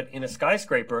 But in a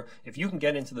skyscraper, if you can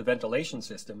get into the ventilation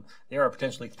system, there are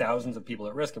potentially thousands of people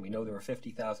at risk. And we know there were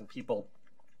 50,000 people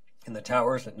in the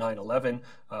towers at 9/11.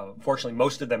 Fortunately,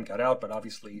 most of them got out, but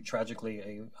obviously,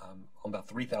 tragically, about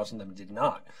 3,000 of them did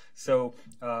not. So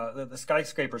the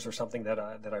skyscrapers are something that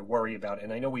I worry about,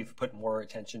 and I know we've put more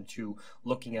attention to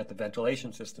looking at the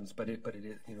ventilation systems, but it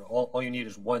is, all you need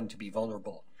is one to be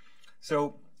vulnerable.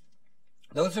 So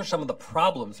those are some of the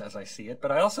problems as I see it,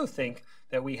 but I also think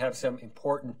that we have some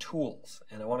important tools,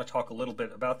 and I want to talk a little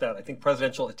bit about that. I think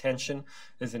presidential attention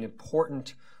is an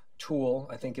important tool.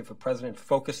 I think if a president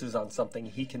focuses on something,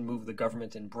 he can move the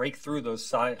government and break through those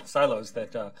silos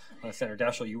that Senator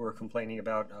Daschle, you were complaining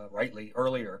about rightly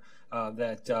earlier,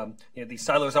 that these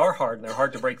silos are hard and they're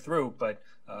hard to break through, but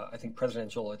I think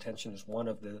presidential attention is one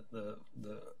of the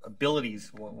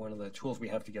abilities, one of the tools we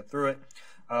have to get through it.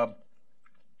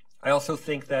 I also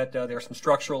think that there are some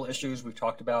structural issues we've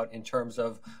talked about in terms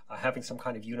of having some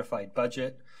kind of unified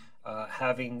budget,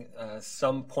 having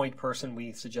some point person.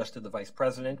 We suggested the vice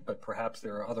president, but perhaps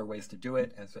there are other ways to do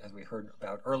it, as we heard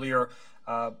about earlier,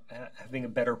 having a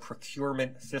better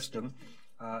procurement system.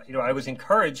 I was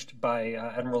encouraged by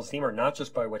Admiral Ziemer, not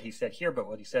just by what he said here, but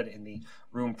what he said in the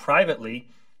room privately.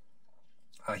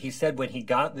 He said when he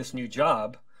got this new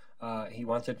job, he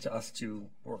wanted us to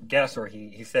guess, or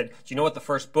he said, "Do you know what the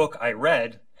first book I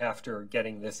read after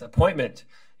getting this appointment?"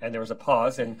 And there was a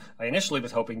pause, and I initially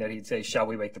was hoping that he'd say, "Shall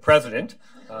We Wake the President?"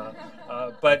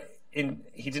 But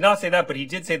he did not say that, but he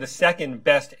did say the second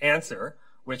best answer,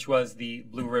 which was the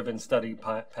Blue Ribbon Study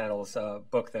Panel's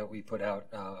book that we put out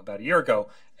about a year ago.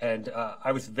 And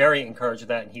I was very encouraged with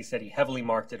that, and he said he heavily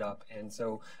marked it up. And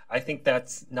so I think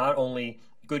that's not only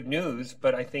good news,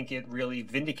 but I think it really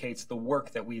vindicates the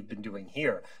work that we've been doing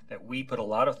here, that we put a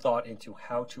lot of thought into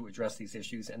how to address these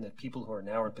issues, and that people who are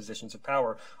now in positions of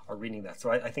power are reading that. So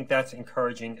I think that's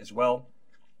encouraging as well.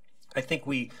 I think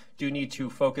we do need to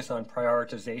focus on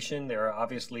prioritization. There are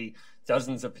obviously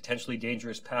dozens of potentially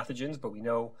dangerous pathogens, but we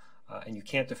know, and you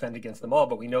can't defend against them all,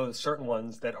 but we know that certain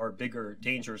ones that are bigger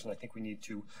dangers, and I think we need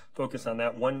to focus on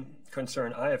that. One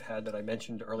concern I have had that I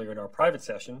mentioned earlier in our private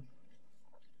session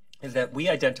is that we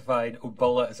identified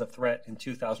Ebola as a threat in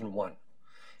 2001.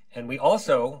 And we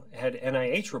also had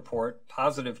NIH report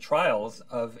positive trials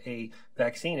of a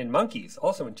vaccine in monkeys,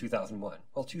 also in 2001.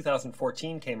 Well,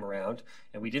 2014 came around,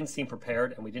 and we didn't seem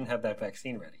prepared, and we didn't have that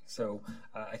vaccine ready. So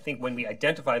I think when we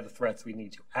identify the threats, we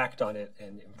need to act on it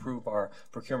and improve our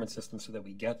procurement system so that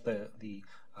we get the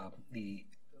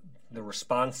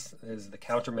responses, the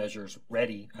countermeasures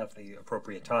ready at the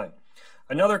appropriate time.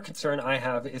 Another concern I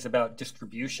have is about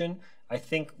distribution. I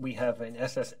think we have an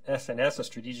SNS, a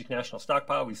Strategic National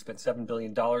Stockpile. We spent $7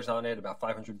 billion on it, about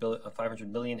 $500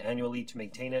 million annually to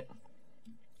maintain it.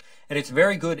 And it's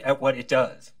very good at what it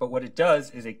does. But what it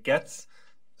does is it gets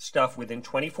stuff within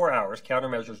 24 hours,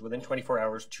 countermeasures within 24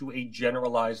 hours, to a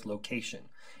generalized location.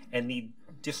 And the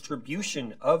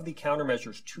distribution of the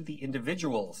countermeasures to the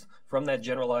individuals from that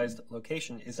generalized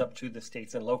location is up to the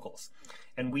states and locals.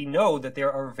 And we know that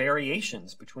there are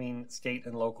variations between state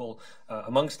and local,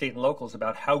 among state and locals,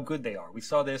 about how good they are. We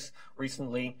saw this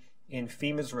recently in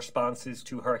FEMA's responses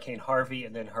to Hurricane Harvey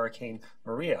and then Hurricane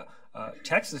Maria.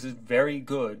 Texas is very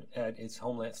good at its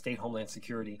state homeland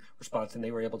security response, and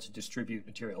they were able to distribute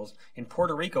materials. In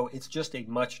Puerto Rico, it's just a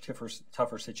much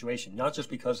tougher situation, not just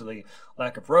because of the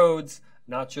lack of roads,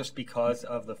 not just because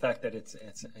of the fact that it's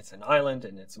an island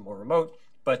and it's more remote,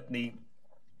 but the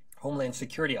homeland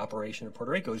security operation in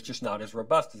Puerto Rico is just not as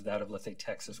robust as that of, let's say,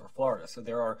 Texas or Florida. So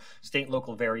there are state and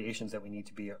local variations that we need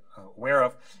to be aware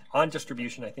of. On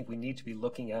distribution, I think we need to be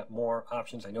looking at more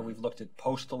options. I know we've looked at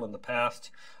postal in the past.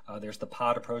 There's the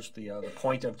pod approach, the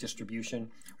point of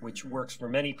distribution, which works for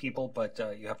many people, but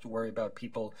you have to worry about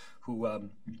people who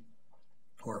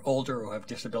are older or have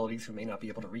disabilities who may not be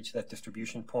able to reach that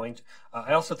distribution point.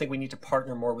 I also think we need to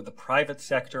partner more with the private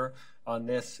sector on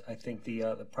this. I think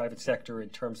the private sector, in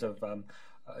terms of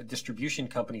distribution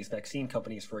companies, vaccine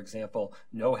companies, for example,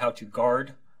 know how to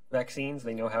guard vaccines.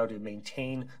 They know how to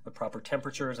maintain the proper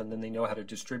temperatures, and then they know how to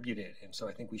distribute it. And so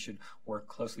I think we should work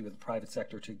closely with the private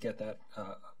sector to get that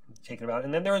taken about.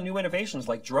 And then there are new innovations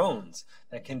like drones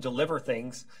that can deliver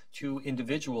things to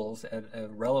individuals at a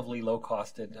relatively low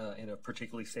cost in a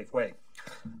particularly safe way.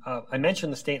 I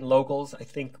mentioned the state and locals. I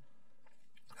think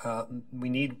we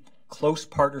need close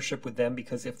partnership with them,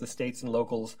 because if the states and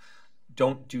locals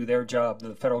don't do their job,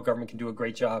 the federal government can do a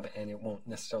great job, and it won't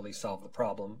necessarily solve the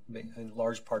problem, in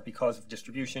large part because of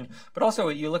distribution. But also,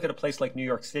 you look at a place like New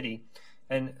York City,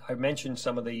 and I mentioned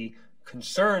some of the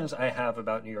concerns I have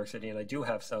about New York City, and I do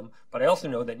have some, but I also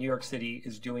know that New York City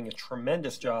is doing a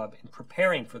tremendous job in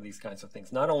preparing for these kinds of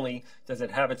things. Not only does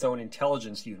it have its own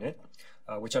intelligence unit,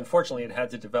 which unfortunately it had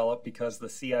to develop because the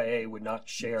CIA would not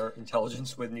share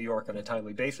intelligence with New York on a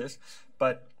timely basis,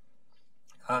 but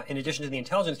in addition to the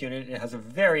intelligence unit, it has a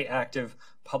very active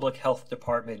public health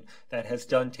department that has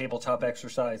done tabletop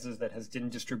exercises, that has done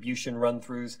distribution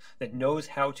run-throughs, that knows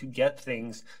how to get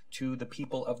things to the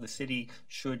people of the city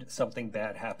should something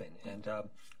bad happen. And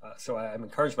so I'm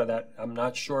encouraged by that. I'm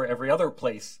not sure every other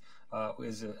place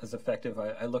is as effective.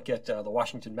 I look at the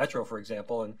Washington Metro, for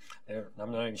example, and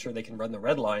I'm not even sure they can run the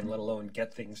red line, let alone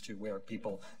get things to where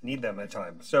people need them at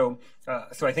times. So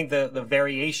I think the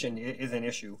variation is an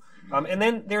issue. And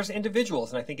then there's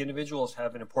individuals, and I think individuals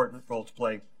have an important role to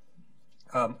play.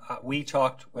 We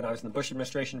talked when I was in the Bush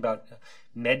administration about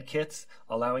med kits,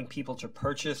 allowing people to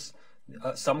purchase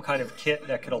some kind of kit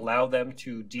that could allow them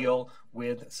to deal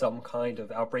with some kind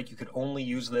of outbreak. You could only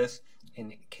use this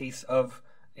in case of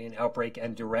an outbreak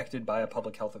and directed by a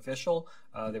public health official.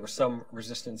 There was some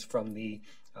resistance from the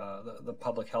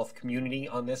public health community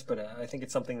on this, but I think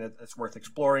it's something that's worth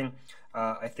exploring.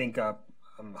 I think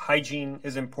hygiene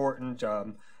is important,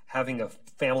 having a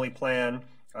family plan.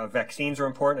 Vaccines are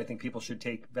important. I think people should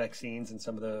take vaccines, and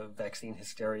some of the vaccine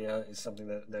hysteria is something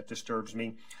that disturbs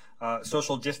me.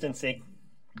 Social distancing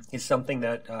is something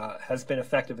that has been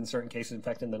effective in certain cases. In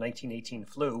fact, in the 1918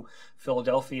 flu,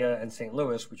 Philadelphia and St.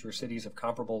 Louis, which were cities of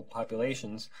comparable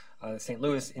populations, St.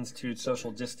 Louis instituted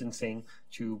social distancing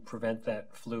to prevent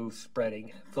that flu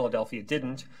spreading. Philadelphia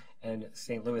didn't, and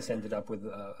St. Louis ended up with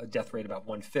a death rate about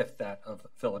 1/5 that of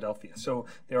Philadelphia. So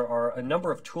there are a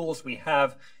number of tools we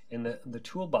have in the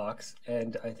toolbox,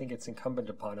 and I think it's incumbent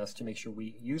upon us to make sure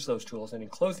we use those tools. And in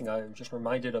closing, I'm just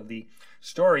reminded of the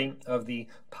story of the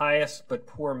pious but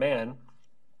poor man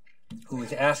who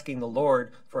is asking the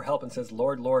Lord for help and says,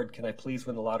 "Lord, Lord, can I please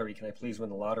win the lottery? Can I please win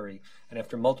the lottery?" And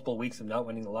after multiple weeks of not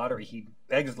winning the lottery, he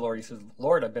begs the Lord. He says,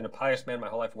 "Lord, I've been a pious man my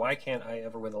whole life. Why can't I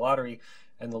ever win the lottery?"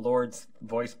 And the Lord's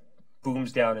voice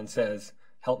booms down and says,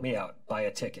 "Help me out, buy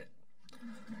a ticket."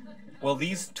 Well,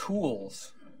 these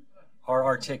tools are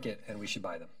our ticket, and we should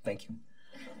buy them. Thank you.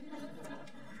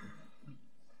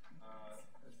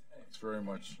 Thanks very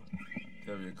much.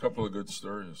 Have you a couple of good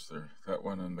stories there? That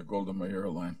one and the Golda Meir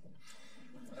line.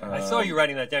 I saw you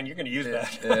writing that down. You're going to use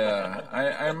that. Yeah,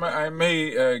 I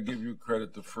may give you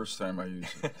credit the first time I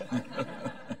use it.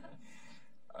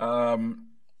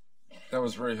 That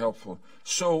was very helpful.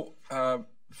 So,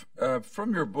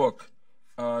 from your book,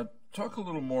 talk a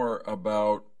little more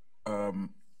about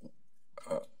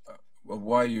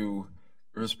why you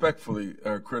respectfully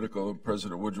are critical of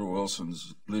President Woodrow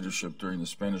Wilson's leadership during the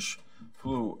Spanish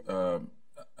flu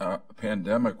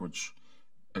pandemic, which,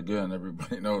 again,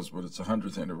 everybody knows, but it's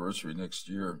 100th anniversary next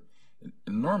year. An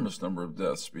enormous number of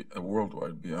deaths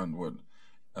worldwide, beyond what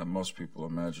most people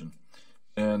imagine.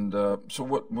 And so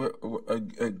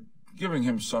giving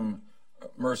him some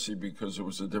mercy because it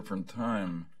was a different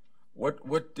time,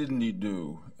 what didn't he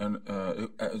do? And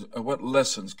what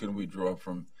lessons can we draw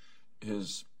from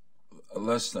his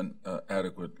less than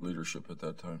adequate leadership at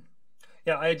that time?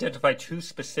 Yeah, I identified two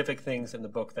specific things in the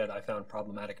book that I found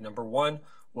problematic. Number one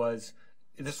was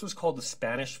this was called the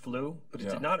Spanish flu, but it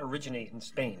did not originate in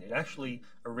Spain. It actually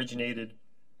originated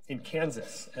in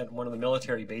Kansas at one of the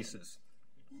military bases.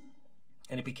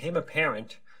 And it became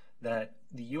apparent that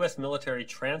the U.S. military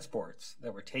transports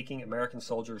that were taking American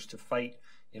soldiers to fight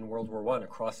in World War I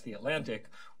across the Atlantic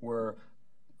were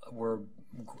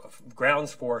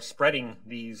grounds for spreading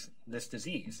this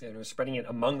disease. And it was spreading it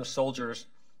among the soldiers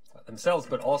themselves,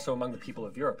 but also among the people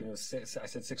of Europe. I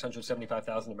said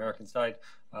 675,000 Americans died.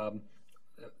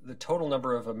 The total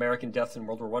number of American deaths in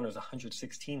World War I was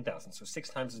 116,000, so 6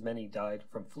 times as many died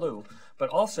from flu. But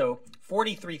also,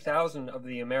 43,000 of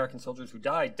the American soldiers who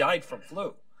died from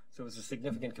flu. So it was a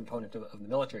significant component of the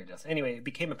military deaths. Anyway, it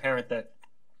became apparent that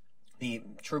the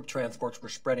troop transports were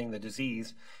spreading the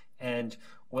disease, and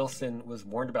Wilson was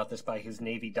warned about this by his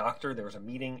Navy doctor. There was a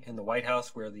meeting in the White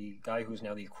House where the guy who's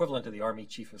now the equivalent of the Army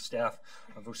Chief of Staff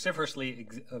vociferously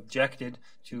objected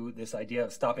to this idea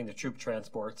of stopping the troop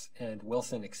transports, and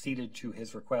Wilson acceded to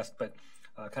his request, but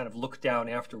kind of looked down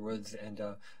afterwards and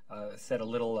said a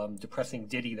little depressing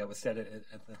ditty that was said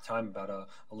at the time about a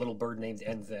little bird named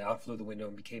Enza out flew the window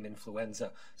and became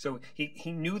influenza. So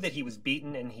he knew that he was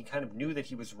beaten, and he kind of knew that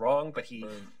he was wrong, but he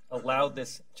allowed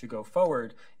this to go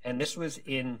forward. And this was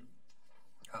in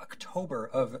October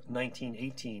of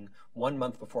 1918, 1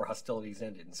 month before hostilities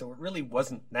ended. And so it really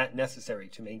wasn't that necessary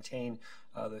to maintain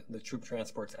the troop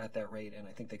transports at that rate, and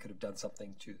I think they could have done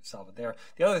something to solve it there.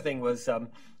 The other thing was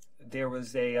there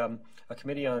was a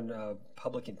committee on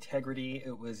public integrity.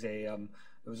 It was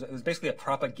basically a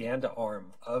propaganda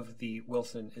arm of the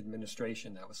Wilson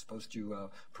administration that was supposed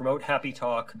to promote happy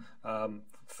talk,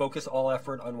 focus all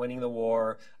effort on winning the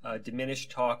war, diminish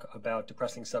talk about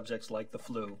depressing subjects like the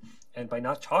flu. And by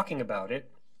not talking about it,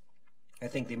 I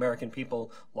think the American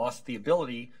people lost the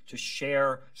ability to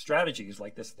share strategies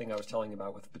like this thing I was telling you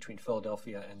about between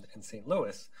Philadelphia and St.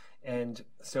 Louis. And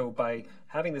so by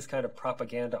having this kind of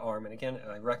propaganda arm, and again,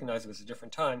 I recognize it was a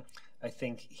different time, I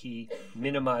think he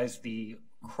minimized the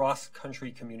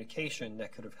cross-country communication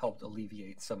that could have helped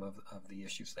alleviate some of the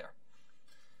issues there.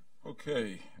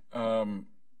 Okay. Let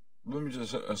me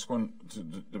just ask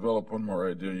develop one more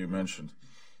idea you mentioned.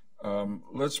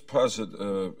 Let's posit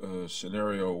a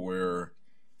scenario where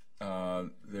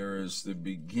there is the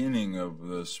beginning of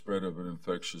the spread of an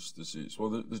infectious disease.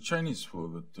 Well, the Chinese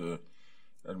flu that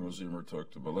Admiral Ziemer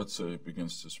talked about, let's say it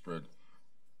begins to spread.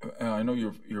 I know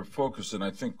you're focused, and I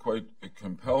think quite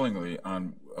compellingly,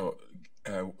 on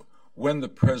when the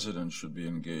president should be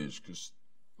engaged, because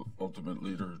ultimate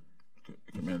leader,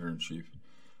 commander-in-chief.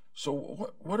 So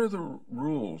what are the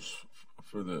rules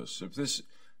for this? If this,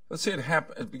 let's say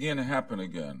it began to happen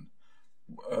again,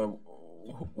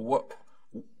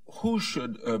 who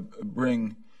should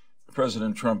bring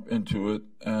President Trump into it,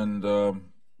 and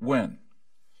when?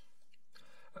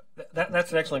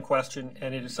 That's an excellent question,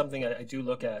 and it is something I do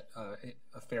look at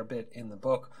a fair bit in the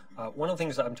book. One of the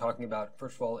things that I'm talking about,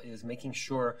 first of all, is making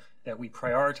sure that we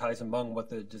prioritize among what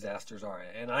the disasters are.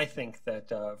 And I think that,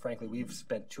 frankly, we've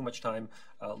spent too much time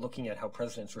looking at how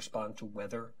presidents respond to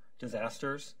weather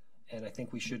disasters. And I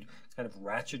think we should kind of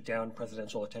ratchet down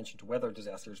presidential attention to weather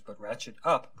disasters, but ratchet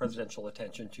up presidential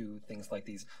attention to things like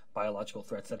these biological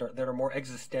threats that are more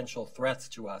existential threats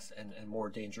to us and more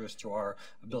dangerous to our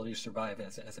ability to survive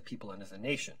as a people and as a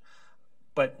nation.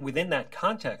 But within that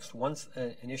context, once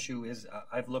an issue is,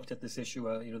 I've looked at this issue,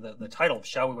 the title of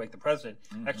Shall We Wake the President,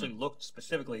 actually looked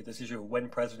specifically at this issue of when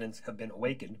presidents have been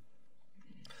awakened.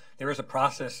 There is a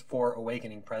process for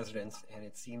awakening presidents, and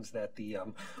it seems that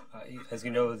as you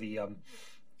know,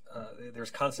 there's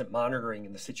constant monitoring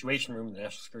in the Situation Room in the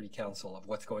National Security Council of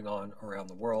what's going on around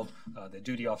the world. The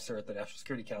duty officer at the National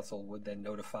Security Council would then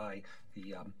notify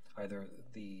either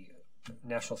the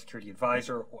National Security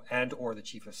Advisor or the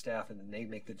Chief of Staff, and then they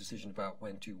make the decision about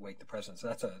when to wake the president. So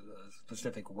that's a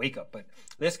specific wake-up. But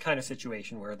this kind of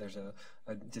situation where there's a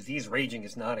disease raging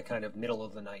is not a kind of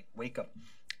middle-of-the-night wake-up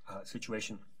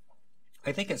situation.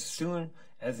 I think as soon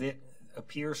as it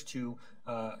appears to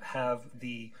have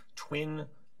the twin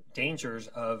dangers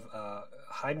of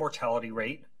high mortality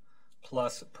rate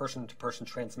plus person-to-person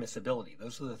transmissibility,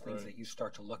 those are the things that you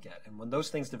start to look at. And when those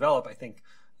things develop, I think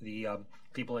the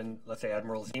people in, let's say,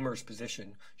 Admiral Zimmer's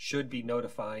position should be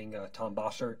notifying Tom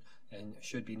Bossert and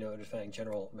should be notifying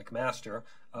General McMaster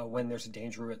when there's a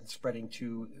danger spreading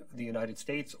to the United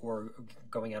States or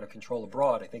going out of control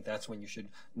abroad. I think that's when you should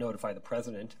notify the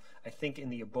president. I think in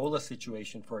the Ebola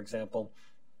situation, for example,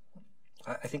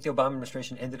 I think the Obama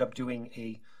administration ended up doing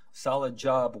a solid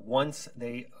job once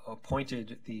they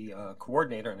appointed the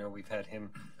coordinator. I know we've had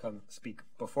him come speak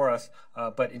before us,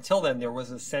 but until then there was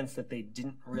a sense that they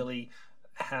didn't really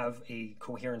have a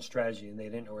coherent strategy and they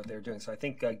didn't know what they were doing. So I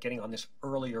think getting on this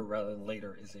earlier rather than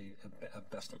later is a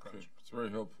best approach. Okay. It's very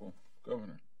helpful.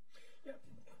 Governor. Yeah.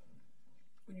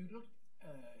 When you look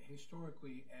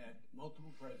historically at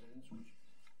multiple presidents,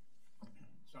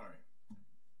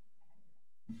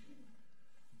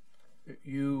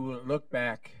 you look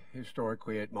back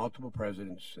historically at multiple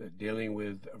presidents dealing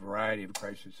with a variety of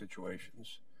crisis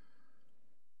situations,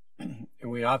 and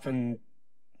we often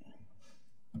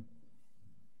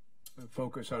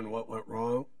focus on what went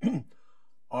wrong.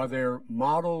 Are there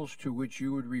models to which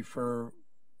you would refer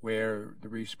where the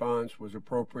response was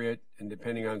appropriate and,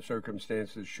 depending on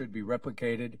circumstances, should be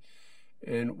replicated?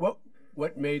 And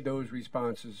what made those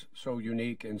responses so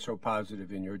unique and so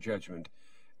positive in your judgment?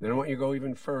 Then I want you to go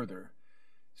even further.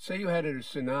 Say you had a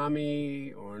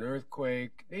tsunami or an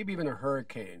earthquake, maybe even a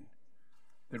hurricane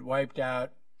that wiped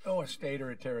out, a state or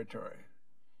a territory.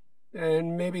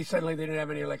 And maybe suddenly they didn't have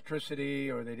any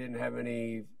electricity or they didn't have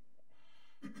any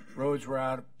roads were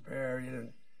out there.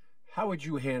 How would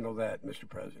you handle that, Mr.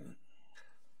 President?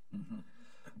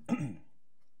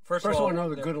 First of all, I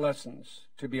know the good lessons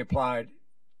to be applied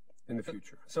in the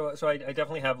future. So I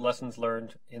definitely have lessons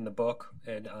learned in the book.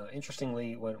 And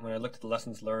interestingly, when I looked at the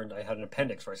lessons learned, I had an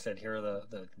appendix where I said, here are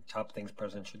the top things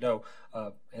presidents should know.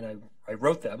 And I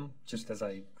wrote them just as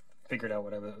I figured out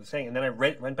what I was saying. And then I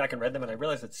went back and read them, and I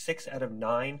realized that 6 out of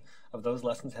 9 of those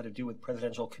lessons had to do with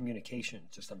presidential communication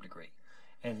to some degree.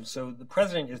 And so the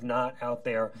president is not out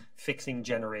there fixing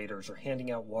generators or handing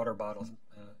out water bottles,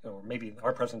 or maybe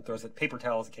our president throws out paper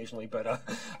towels occasionally, but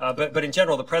in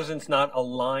general, the president's not a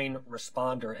line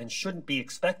responder and shouldn't be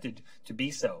expected to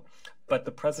be so. But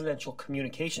the presidential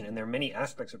communication, and there are many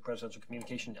aspects of presidential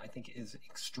communication, I think is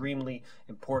extremely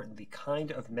important, the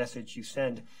kind of message you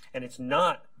send. And it's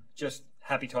not just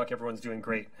happy talk, everyone's doing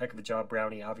great, heck of a job,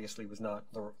 Brownie, obviously was not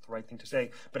the right thing to say.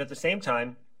 But at the same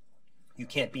time, you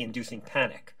can't be inducing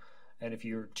panic. And if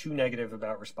you're too negative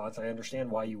about response, I understand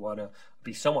why you want to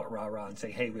be somewhat rah-rah and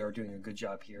say, hey, we are doing a good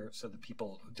job here, so that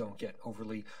people don't get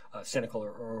overly cynical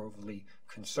or overly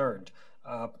concerned.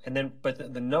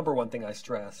 But the number one thing I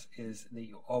stress is that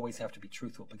you always have to be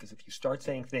truthful, because if you start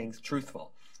saying things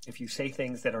truthful, if you say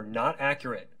things that are not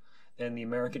accurate, then the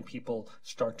American people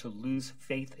start to lose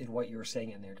faith in what you're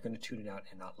saying, and they're going to tune it out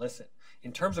and not listen.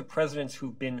 In terms of presidents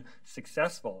who've been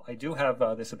successful, I do have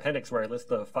this appendix where I list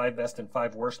the 5 best and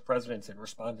 5 worst presidents in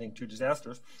responding to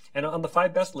disasters. And on the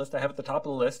 5 best list, I have at the top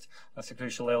of the list, Secretary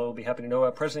Shalala will be happy to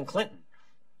know, President Clinton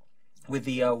with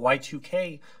the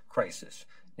Y2K crisis.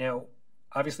 Now,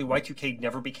 obviously Y2K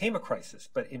never became a crisis,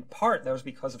 but in part that was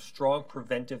because of strong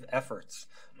preventive efforts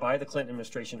by the Clinton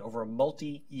administration over a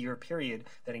multi-year period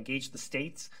that engaged the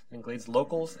states, engaged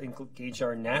locals, engaged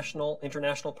our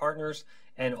international partners,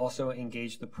 and also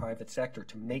engaged the private sector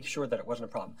to make sure that it wasn't a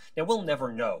problem. Now, we'll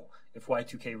never know if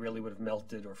Y2K really would have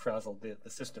melted or frazzled the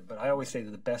system, but I always say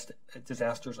that the best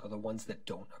disasters are the ones that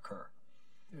don't occur.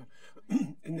 Yeah.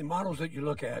 In the models that you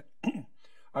look at,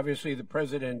 obviously the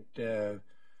president in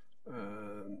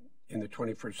the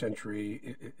 21st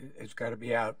century has got to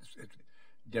be out,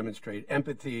 demonstrate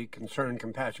empathy, concern,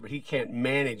 compassion, but he can't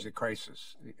manage the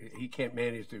crisis. He can't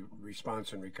manage the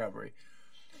response and recovery.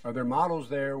 Are there models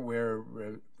there where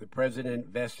the president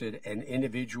vested an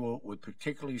individual with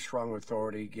particularly strong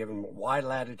authority, given wide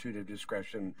latitude of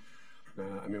discretion?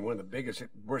 I mean, one of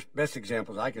the best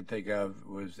examples I could think of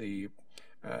was the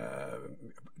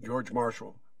George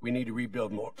Marshall. We need to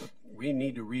rebuild more. We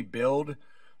need to rebuild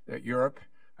Europe.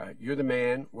 You're the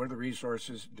man. What are the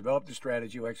resources? Develop the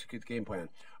strategy. You execute the game plan.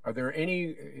 Are there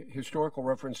any historical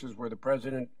references where the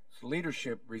president's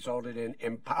leadership resulted in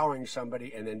empowering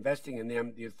somebody and investing in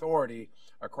them the authority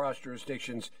across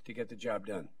jurisdictions to get the job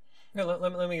done? Yeah,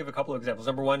 let me give a couple of examples.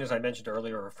 Number one, as I mentioned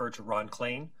earlier, referred to Ron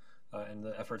Klain and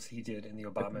the efforts he did in the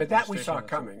Obama administration. But that we saw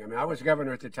coming. I mean, I was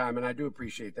governor at the time, and I do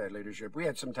appreciate that leadership. We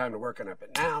had some time to work on it,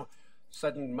 but now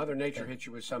sudden Mother Nature hits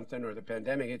you with something, or the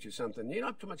pandemic hits you something. You don't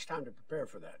have too much time to prepare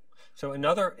for that. So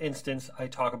another instance I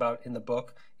talk about in the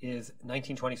book is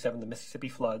 1927, the Mississippi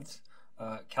floods.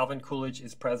 Calvin Coolidge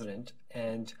is president,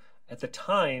 and at the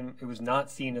time, it was not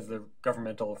seen as the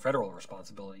governmental federal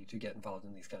responsibility to get involved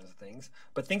in these kinds of things.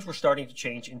 But things were starting to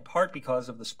change, in part because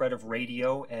of the spread of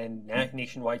radio and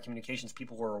nationwide communications.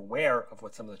 People were aware of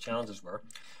what some of the challenges were.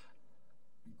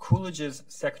 Coolidge's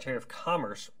Secretary of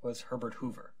Commerce was Herbert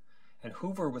Hoover. And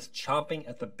Hoover was chomping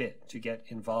at the bit to get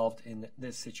involved in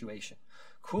this situation.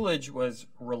 Coolidge was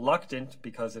reluctant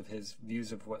because of his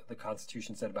views of what the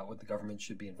Constitution said about what the government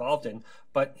should be involved in,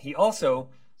 but he also,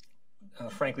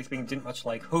 frankly speaking, didn't much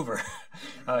like Hoover.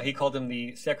 He called him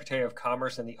the Secretary of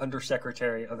Commerce and the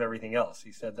Undersecretary of everything else.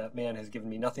 He said, that man has given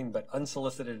me nothing but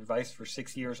unsolicited advice for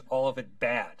 6 years, all of it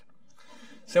bad.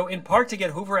 So in part to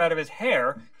get Hoover out of his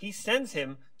hair, he sends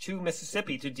him to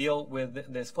Mississippi to deal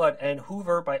with this flood. And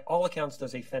Hoover, by all accounts,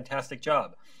 does a fantastic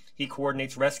job. He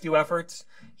coordinates rescue efforts.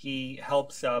 He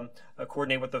helps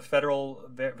coordinate what the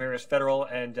various federal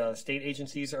and state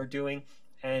agencies are doing.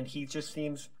 And he just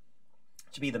seems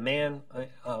to be the man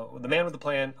with the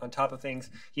plan on top of things.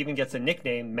 He even gets a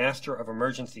nickname, Master of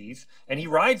Emergencies, and he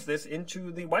rides this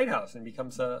into the White House and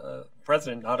becomes a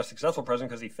president, not a successful president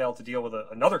because he failed to deal with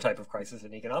another type of crisis,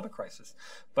 an economic crisis.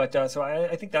 But so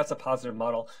I think that's a positive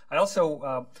model. I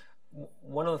also,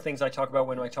 one of the things I talk about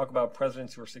when I talk about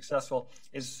presidents who are successful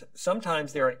is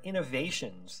sometimes there are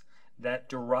innovations that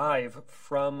derive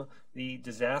from the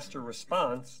disaster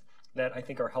response that I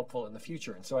think are helpful in the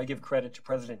future. And so I give credit to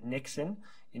President Nixon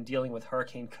in dealing with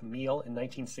Hurricane Camille in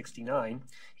 1969.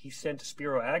 He sent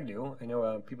Spiro Agnew. I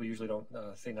know people usually don't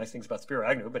say nice things about Spiro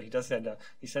Agnew, but he does send.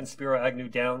 He sends Spiro Agnew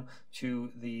down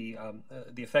to the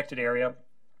affected area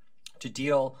to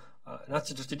deal, not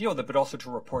just to deal with it, but also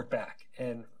to report back.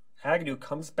 And Agnew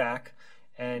comes back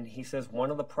and he says,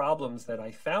 one of the problems that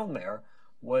I found there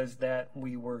was that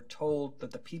we were told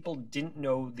that the people didn't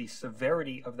know the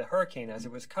severity of the hurricane as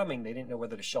it was coming. They didn't know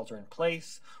whether to shelter in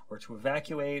place or to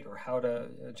evacuate or how to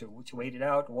wait it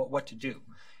out, what to do.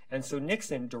 And so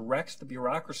Nixon directs the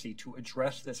bureaucracy to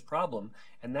address this problem,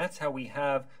 and that's how we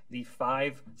have the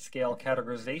 5-scale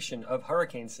categorization of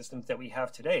hurricane systems that we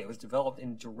have today. It was developed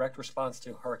in direct response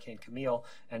to Hurricane Camille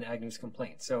and Agnew's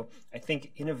complaint. So I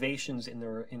think innovations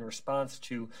in response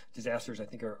to disasters, I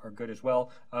think, are good as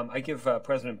well. I give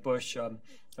President Bush,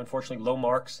 unfortunately, low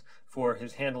marks for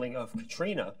his handling of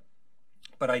Katrina.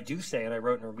 But I do say, and I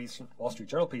wrote in a recent Wall Street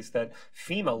Journal piece, that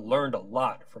FEMA learned a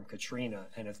lot from Katrina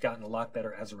and has gotten a lot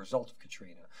better as a result of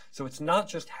Katrina. So it's not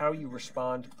just how you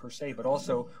respond per se, but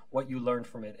also what you learned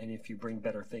from it and if you bring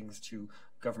better things to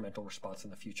governmental response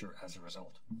in the future as a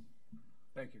result.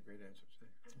 Thank you. Great answers.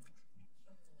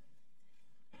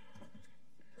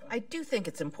 I do think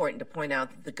it's important to point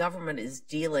out that the government is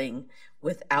dealing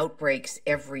with outbreaks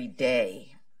every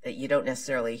day that you don't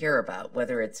necessarily hear about,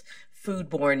 whether it's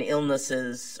foodborne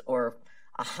illnesses or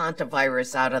a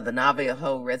hantavirus out of the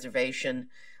Navajo reservation,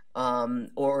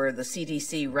 or the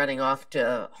CDC running off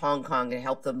to Hong Kong to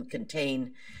help them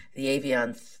contain the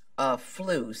avian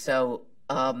flu. So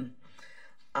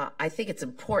I think it's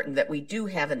important that we do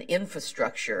have an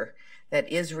infrastructure that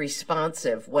is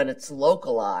responsive when it's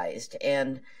localized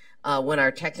and when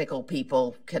our technical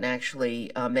people can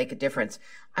actually make a difference.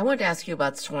 I want to ask you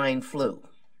about swine flu,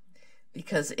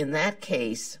 because in that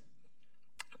case,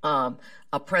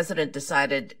 a president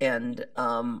decided and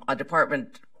a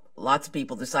department, lots of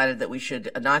people decided that we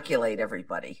should inoculate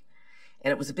everybody.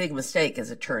 And it was a big mistake,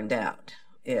 as it turned out.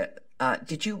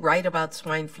 Did you write about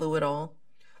swine flu at all?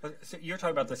 So you're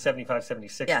talking about the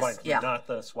 75-76 Yes, swine flu, yeah. not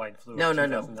the swine flu No, of no,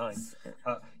 2009.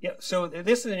 Yeah, so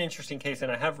this is an interesting case,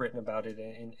 and I have written about it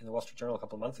in the Wall Street Journal a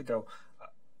couple of months ago.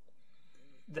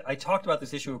 I talked about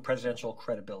this issue of presidential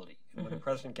credibility. And when the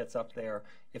president gets up there,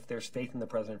 if there's faith in the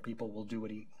president, people will do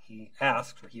what he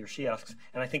asks, or he or she asks,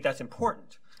 and I think that's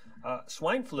important.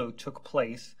 Swine flu took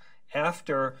place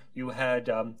after you had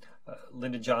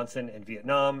Lyndon Johnson and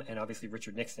Vietnam, and obviously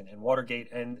Richard Nixon and Watergate,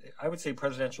 and I would say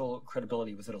presidential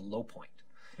credibility was at a low point.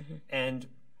 And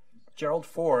Gerald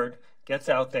Ford gets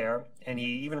out there, and he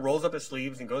even rolls up his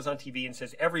sleeves and goes on TV and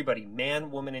says, everybody,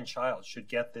 man, woman, and child, should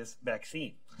get this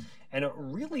vaccine. And a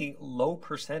really low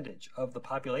percentage of the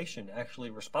population actually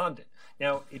responded.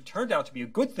 Now, it turned out to be a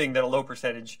good thing that a low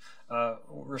percentage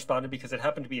responded, because it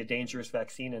happened to be a dangerous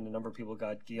vaccine, and a number of people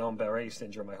got Guillain-Barré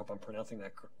syndrome. I hope I'm pronouncing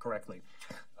that correctly.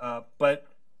 But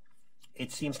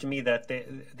it seems to me that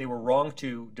they were wrong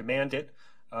to demand it.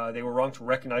 They were wrong to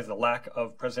recognize the lack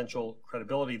of presidential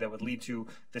credibility that would lead to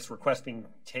this request being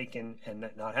taken and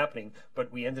that not happening.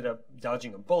 But we ended up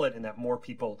dodging a bullet in that more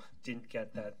people didn't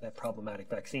get that problematic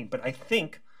vaccine. But I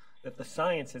think that the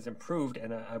science has improved,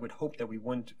 and I would hope that we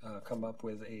wouldn't come up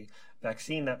with a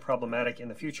vaccine that problematic in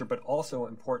the future, but also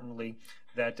importantly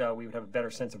that we would have a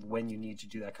better sense of when you need to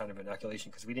do that kind of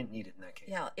inoculation, because we didn't need it in that case.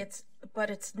 Yeah, but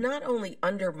it's not only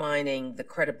undermining the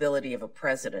credibility of a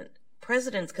president.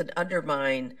 Presidents could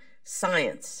undermine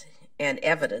science and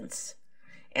evidence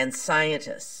and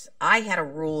scientists. I had a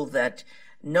rule that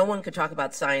no one could talk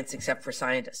about science except for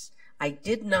scientists. I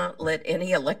did not let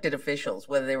any elected officials,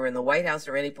 whether they were in the White House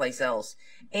or anyplace else,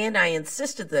 and I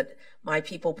insisted that my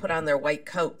people put on their white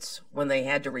coats when they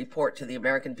had to report to the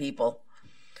American people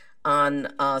on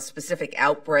specific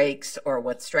outbreaks or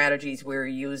what strategies we were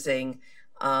using,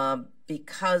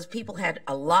 because people had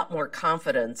a lot more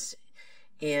confidence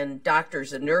in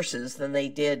doctors and nurses than they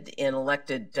did in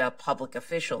elected public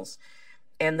officials.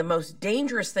 And the most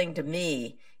dangerous thing to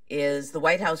me is the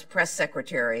White House press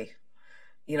secretary,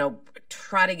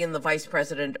 trotting in the vice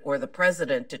president or the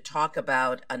president to talk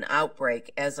about an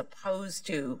outbreak, as opposed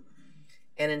to,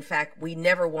 and in fact, we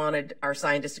never wanted our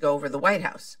scientists to go over the White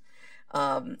House.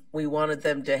 We wanted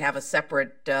them to have a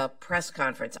separate press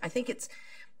conference. I think it's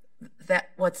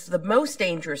that what's the most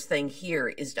dangerous thing here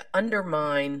is to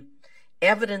undermine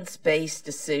evidence-based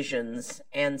decisions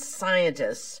and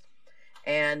scientists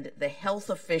and the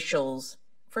health officials.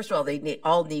 First of all, they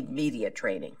all need media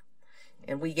training.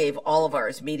 And we gave all of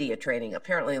ours media training.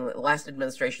 Apparently in the last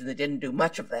administration, they didn't do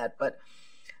much of that, but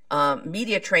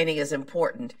media training is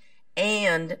important.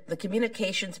 And the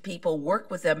communications people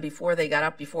worked with them before they got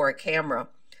up before a camera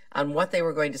on what they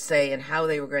were going to say and how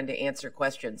they were going to answer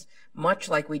questions, much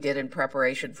like we did in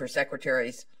preparation for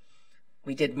secretaries.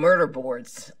 We did murder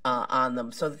boards on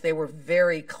them so that they were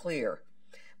very clear.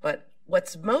 But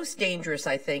what's most dangerous,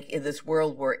 I think, in this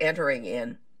world we're entering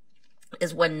in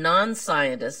is when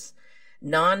non-scientists,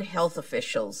 non-health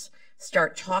officials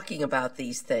start talking about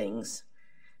these things,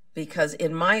 because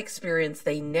in my experience,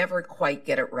 they never quite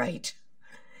get it right.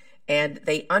 And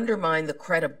they undermine the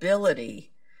credibility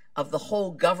of the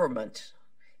whole government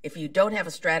if you don't have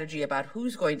a strategy about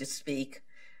who's going to speak,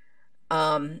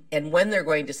 and when they're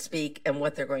going to speak and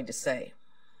what they're going to say.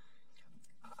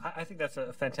 I think that's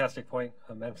a fantastic point,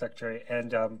 Madam Secretary.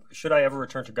 And should I ever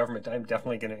return to government, I'm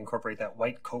definitely going to incorporate that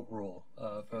white coat rule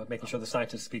of making sure the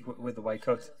scientists speak with the white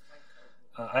coats.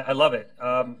 I love it.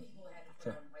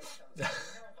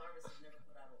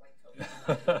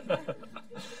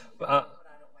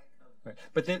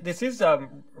 But this is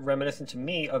reminiscent to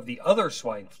me of the other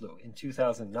swine flu in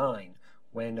 2009,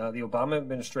 when the Obama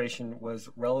administration was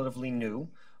relatively new,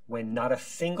 when not a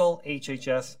single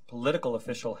HHS political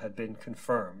official had been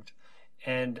confirmed.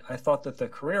 And I thought that the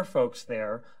career folks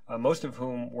there, most of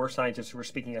whom were scientists who were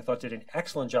speaking, I thought did an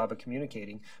excellent job of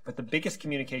communicating. But the biggest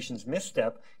communications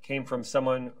misstep came from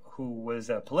someone who was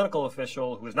a political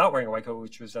official who was not wearing a white coat,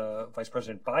 which was Vice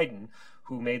President Biden,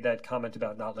 who made that comment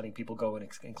about not letting people go in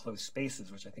enclosed spaces,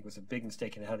 which I think was a big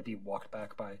mistake and had to be walked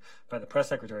back by the press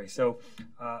secretary. So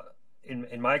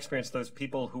in my experience, those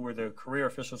people who were the career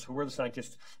officials, who were the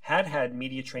scientists, had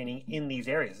media training in these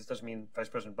areas. This doesn't mean Vice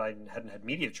President Biden hadn't had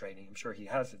media training. I'm sure he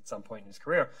has at some point in his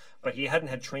career, but he hadn't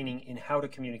had training in how to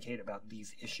communicate about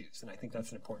these issues. And I think that's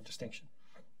an important distinction.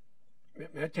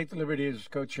 May I take the liberty as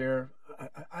co-chair?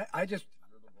 I just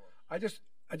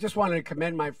wanted to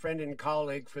commend my friend and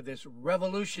colleague for this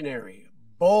revolutionary,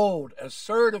 bold,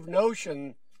 assertive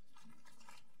notion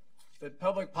that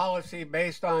public policy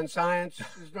based on science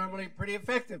is normally pretty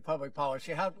effective public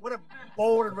policy. What a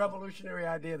bold and revolutionary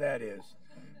idea that is.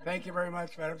 Thank you very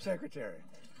much, Madam Secretary.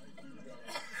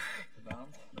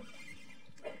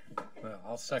 Well,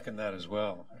 I'll second that as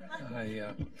well.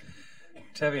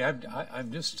 Tevi,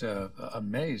 I'm just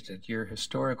amazed at your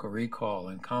historical recall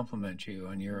and compliment you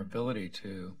on your ability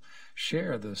to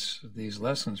share these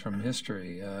lessons from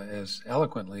history as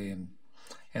eloquently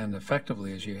and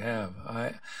effectively as you have.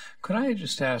 Could I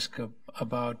just ask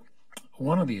about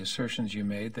one of the assertions you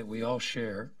made that we all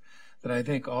share, that I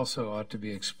think also ought to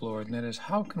be explored, and that is,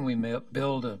 how can we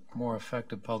build a more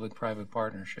effective public-private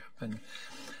partnership? And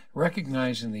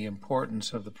recognizing the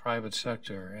importance of the private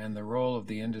sector and the role of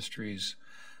the industries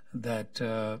that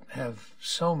have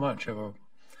so much of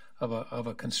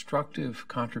a constructive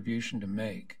contribution to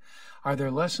make. Are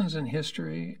there lessons in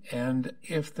history? And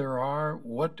if there are,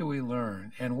 what do we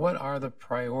learn? And what are the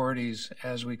priorities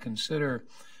as we consider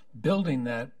building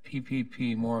that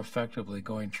PPP more effectively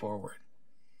going forward?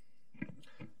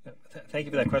 Thank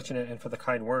you for that question and for the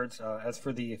kind words. As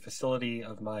for the facility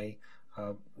of my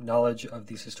knowledge of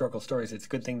these historical stories, it's a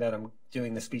good thing that I'm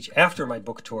doing the speech after my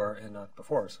book tour and not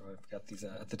before, so I've got these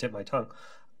at the tip of my tongue.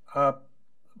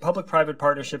 Public-private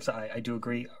partnerships, I do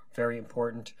agree, are very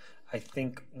important. I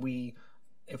think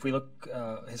if we look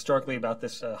historically about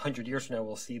this 100 years from now,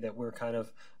 we'll see that we're kind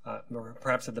of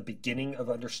perhaps at the beginning of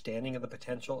understanding of the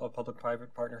potential of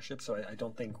public-private partnerships. So I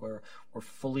don't think we're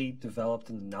fully developed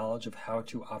in the knowledge of how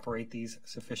to operate these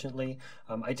sufficiently.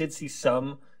 I did see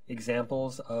some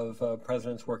examples of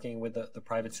presidents working with the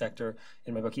private sector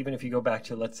in my book. Even if you go back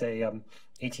to, let's say,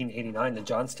 1889, the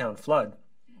Johnstown flood,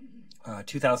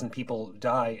 2,000 people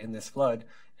die in this flood,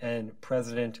 and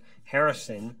President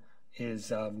Harrison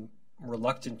is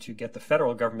reluctant to get the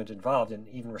federal government involved, and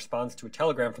even responds to a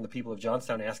telegram from the people of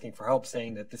Johnstown asking for help,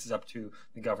 saying that this is up to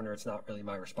the governor, it's not really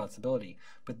my responsibility.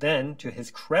 But then, to his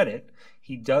credit,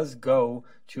 he does go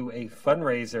to a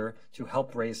fundraiser to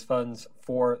help raise funds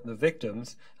for the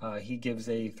victims. He gives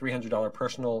a $300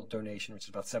 personal donation, which is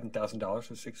about $7,000,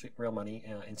 so it's real money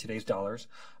in today's dollars.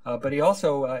 But he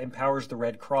also empowers the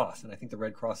Red Cross, and I think the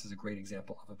Red Cross is a great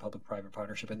example of a public-private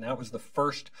partnership. And that was the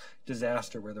first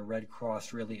disaster where the Red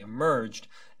Cross really emerged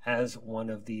as one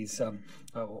of these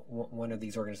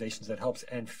organizations that helps.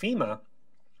 And FEMA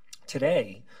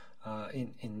today,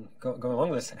 going along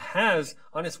with this, has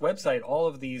on its website all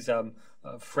of these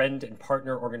friend and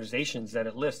partner organizations that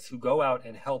it lists who go out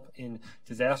and help in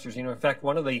disasters. In fact,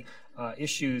 one of the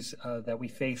issues that we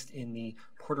faced in the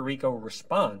Puerto Rico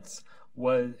response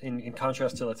was, in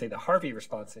contrast to, let's say, the Harvey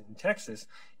response in Texas,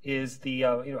 is the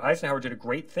Eisenhower did a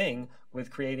great thing with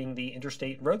creating the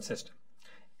interstate road system.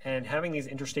 And having these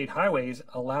interstate highways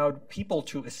allowed people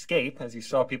to escape, as you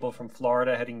saw people from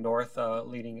Florida heading north,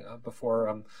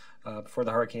 before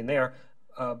the hurricane there.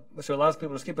 So it allows people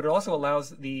to escape, but it also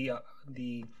allows the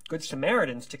Good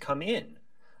Samaritans to come in.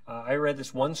 I read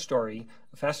this one story,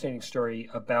 a fascinating story,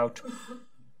 about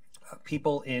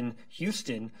people in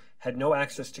Houston had no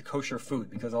access to kosher food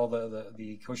because all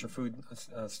the kosher food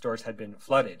stores had been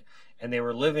flooded, and they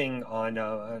were living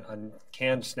on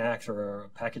canned snacks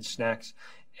or packaged snacks.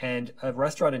 And a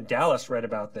restaurant in Dallas read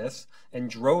about this and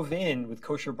drove in with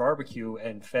kosher barbecue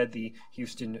and fed the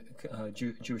Houston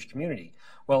Jewish community.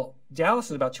 Well, Dallas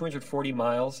is about 240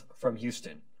 miles from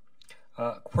Houston.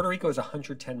 Puerto Rico is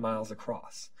 110 miles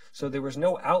across. So there was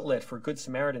no outlet for Good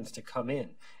Samaritans to come in.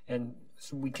 And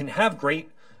so we can have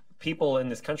great people in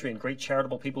this country and great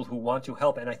charitable people who want to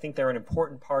help. And I think they're an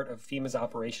important part of FEMA's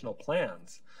operational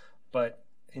plans. But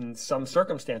in some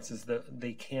circumstances,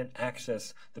 they can't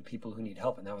access the people who need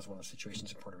help, and that was one of the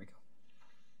situations in Puerto Rico.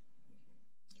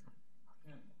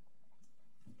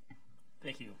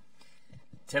 Thank you.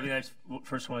 Tevi, I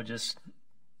first want to just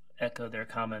echo their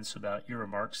comments about your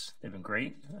remarks. They've been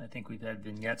great. I think we've had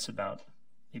vignettes about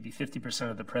maybe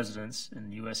 50% of the presidents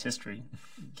in U.S. history.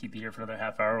 Keep you here for another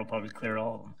half hour, we'll probably clear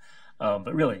all of them.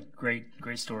 But really, great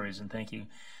stories, and thank you.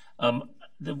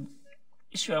 The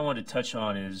issue I want to touch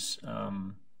on is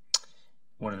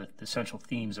one of the central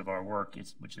themes of our work,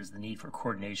 which is the need for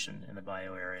coordination in the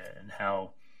bio area, and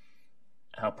how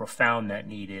profound that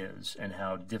need is, and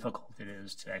how difficult it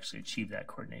is to actually achieve that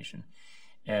coordination.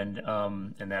 And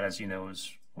that, as you know,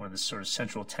 is one of the sort of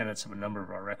central tenets of a number of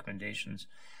our recommendations.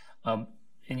 And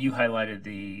you highlighted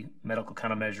the medical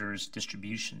countermeasures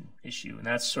distribution issue, and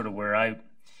that's sort of where it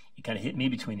kind of hit me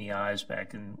between the eyes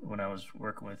back when I was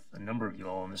working with a number of you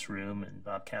all in this room, and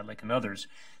Bob Cadlick and others,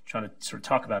 trying to sort of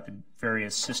talk about the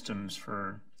various systems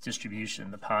for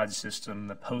distribution, the pod system,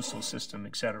 the postal system,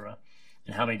 et cetera.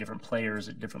 and how many different players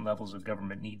at different levels of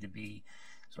government need to be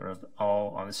sort of all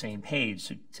on the same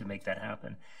page to make that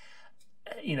happen.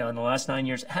 In the last 9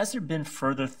 years, has there been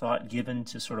further thought given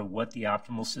to sort of what the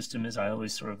optimal system is? I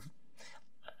was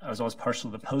always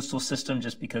partial to the postal system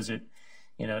just because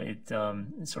it's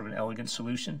sort of an elegant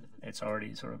solution. It's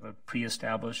already sort of a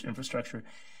pre-established infrastructure.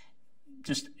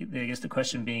 Just, I guess the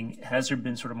question being, has there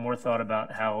been sort of more thought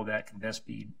about how that can best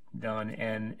be done,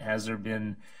 and has there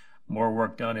been more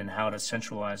work done in how to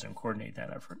centralize and coordinate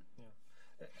that effort?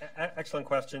 Excellent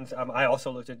questions. I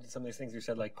also looked at some of these things you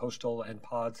said, like postal and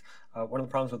pods. One of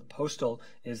the problems with postal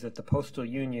is that the postal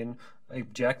union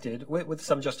objected, with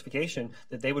some justification,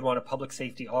 that they would want a public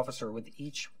safety officer with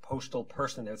each postal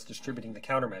person that's distributing the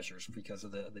countermeasures because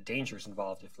of the dangers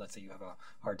involved if, let's say, you have a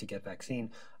hard-to-get vaccine.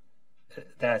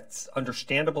 That's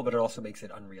understandable, but it also makes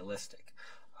it unrealistic.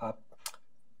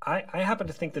 I happen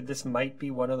to think that this might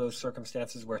be one of those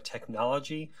circumstances where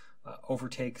technology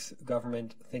overtakes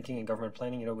government thinking and government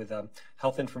planning. With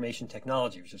health information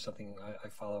technology, which is something I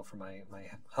follow from my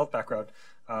health background,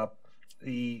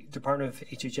 the Department of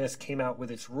HHS came out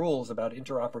with its rules about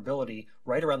interoperability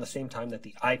right around the same time that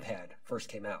the iPad first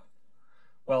came out.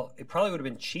 Well, it probably would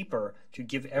have been cheaper to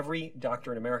give every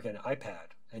doctor in America an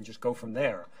iPad and just go from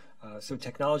there. So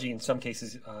technology in some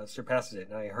cases surpasses it.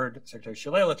 And I heard Secretary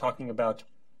Shalala talking about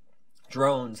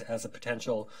drones as a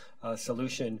potential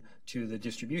solution to the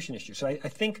distribution issue. So I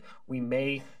think we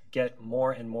may get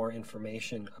more and more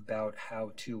information about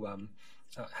how to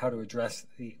address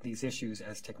these issues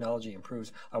as technology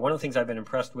improves. One of the things I've been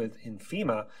impressed with in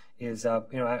FEMA is,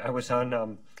 I was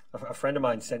on, a friend of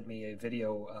mine sent me a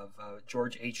video of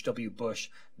George H.W. Bush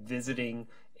visiting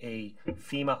a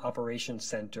FEMA operations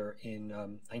center in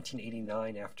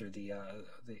 1989 after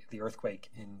the earthquake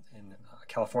in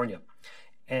California.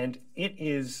 And it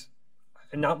is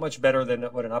not much better than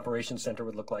what an operations center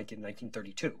would look like in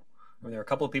 1932. There are a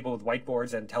couple of people with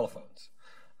whiteboards and telephones.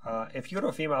 If you go to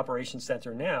a FEMA operations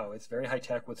center now, it's very high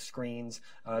tech with screens.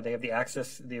 They have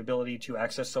the ability to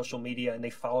access social media, and they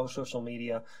follow social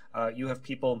media. You have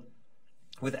people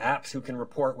with apps who can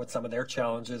report what some of their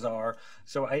challenges are.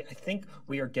 So I think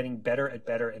we are getting better at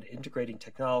integrating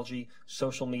technology,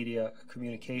 social media,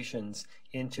 communications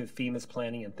into FEMA's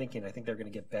planning and thinking. I think they're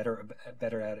going to get better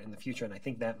at it in the future, and I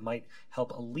think that might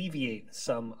help alleviate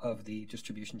some of the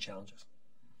distribution challenges.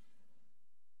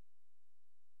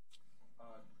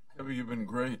 Debbie, you've been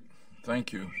great.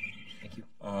 Thank you. Thank you.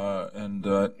 And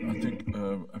I think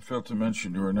I failed to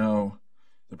mention you are now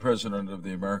the president of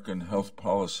the American Health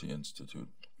Policy Institute,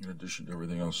 in addition to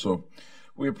everything else. So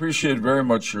we appreciate very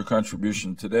much your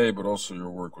contribution today, but also your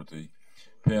work with the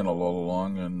panel all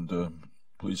along, and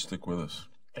please stick with us.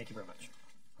 Thank you very much.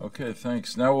 Okay,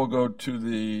 thanks. Now we'll go to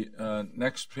the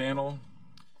next panel,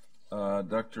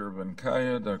 Dr.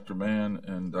 Venkaya, Dr. Mann,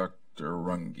 and Dr.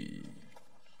 Runge.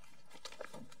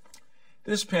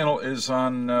 This panel is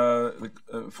on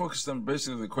focused on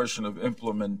basically the question of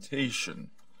implementation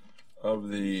of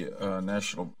the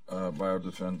National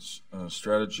Biodefense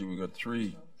Strategy. We got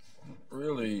three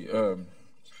really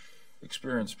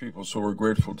experienced people, so we're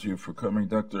grateful to you for coming.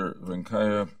 Dr.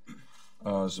 Venkaya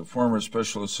is a former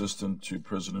special assistant to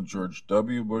President George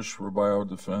W. Bush for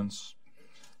biodefense.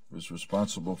 He was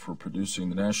responsible for producing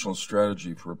the national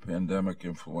strategy for pandemic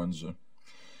influenza.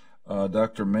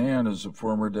 Dr. Mann is a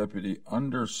former deputy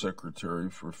undersecretary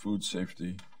for food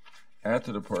safety at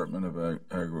the Department of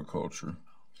Agriculture.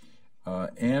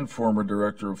 And former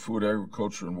Director of Food,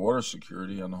 Agriculture, and Water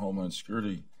Security on the Homeland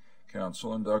Security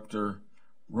Council. And Dr.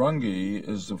 Runge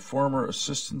is the former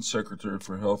Assistant Secretary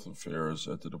for Health Affairs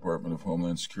at the Department of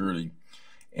Homeland Security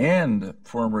and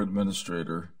former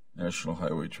Administrator, National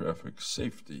Highway Traffic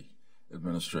Safety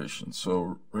Administration.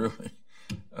 So really,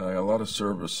 a lot of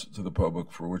service to the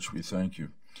public, for which we thank you.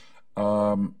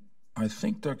 I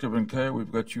think, Dr. Venkaya,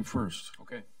 we've got you first.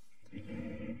 Okay.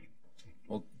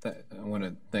 Well, I want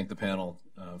to thank the panel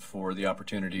for the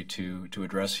opportunity to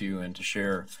address you and to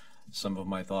share some of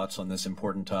my thoughts on this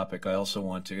important topic. I also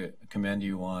want to commend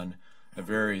you on a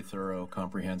very thorough,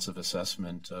 comprehensive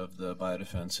assessment of the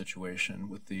biodefense situation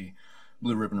with the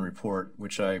Blue Ribbon Report,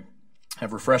 which I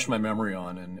have refreshed my memory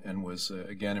on and was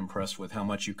again impressed with how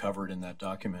much you covered in that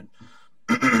document.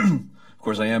 Of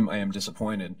course, I am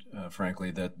disappointed, frankly,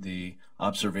 that the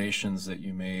observations that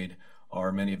you made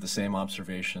are many of the same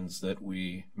observations that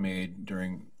we made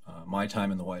during my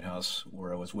time in the White House,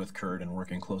 where I was with Kurt and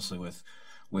working closely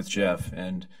with Jeff.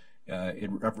 And it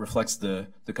reflects the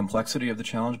complexity of the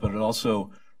challenge, but it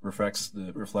also reflects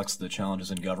the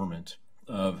challenges in government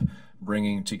of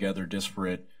bringing together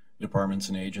disparate departments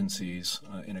and agencies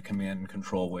in a command and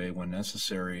control way when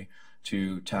necessary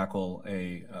to tackle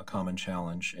a common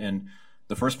challenge. And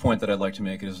the first point that I'd like to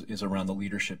make is around the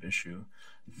leadership issue,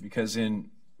 because in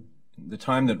the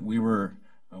time that we were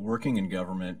working in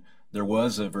government, there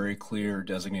was a very clear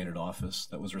designated office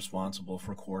that was responsible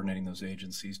for coordinating those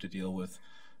agencies to deal with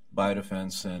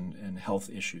biodefense and health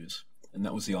issues. And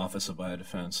that was the Office of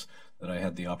Biodefense that I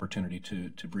had the opportunity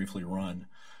to briefly run.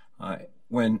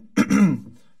 When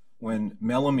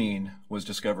melamine was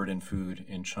discovered in food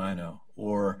in China,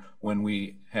 or when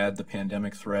we had the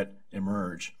pandemic threat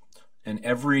emerge, and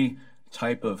every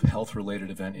type of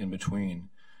health-related event in between,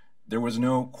 there was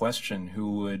no question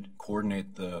who would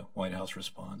coordinate the White House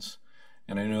response.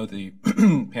 And I know the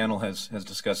panel has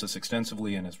discussed this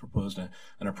extensively and has proposed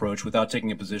an approach without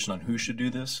taking a position on who should do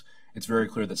this. It's very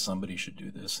clear that somebody should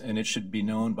do this, and it should be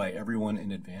known by everyone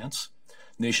in advance.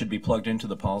 They should be plugged into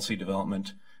the policy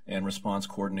development and response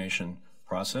coordination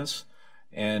process,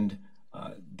 and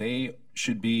they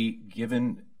should be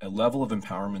given a level of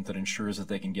empowerment that ensures that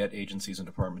they can get agencies and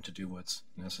department to do what's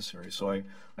necessary. So I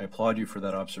applaud you for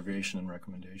that observation and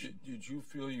recommendation. Did you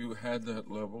feel you had that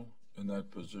level in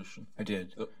that position? I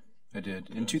did.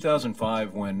 In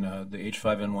 2005, when the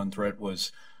H5N1 threat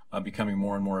was becoming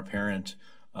more and more apparent,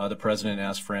 the president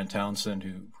asked Fran Townsend,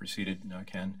 who preceded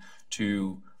Ken,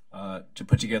 to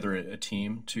put together a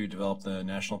team to develop the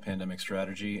national pandemic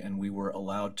strategy, and we were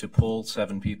allowed to pull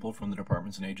 7 people from the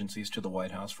departments and agencies to the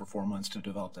White House for 4 months to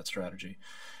develop that strategy.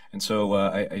 And so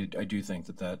I do think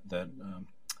that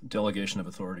delegation of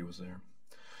authority was there.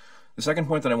 The second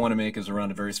point that I want to make is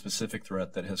around a very specific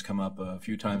threat that has come up a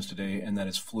few times today, and that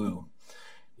is flu.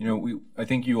 You know, I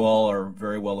think you all are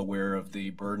very well aware of the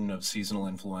burden of seasonal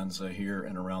influenza here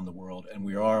and around the world, and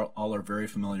we all are very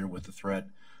familiar with the threat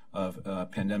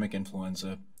of pandemic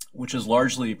influenza, which is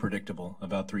largely predictable.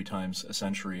 About 3 times a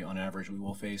century on average we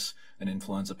will face an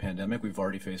influenza pandemic. We've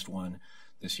already faced one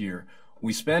this year.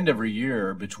 We spend every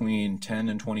year between $10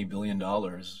 and $20 billion,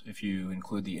 if you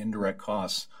include the indirect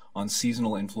costs, on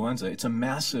seasonal influenza. It's a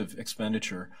massive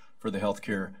expenditure for the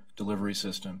healthcare delivery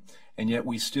system, and yet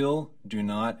we still do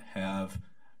not have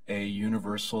a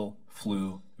universal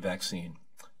flu vaccine,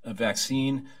 a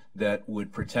vaccine that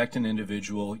would protect an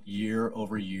individual year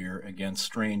over year against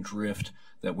strain drift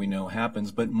that we know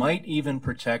happens, but might even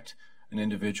protect an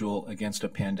individual against a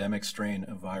pandemic strain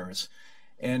of virus.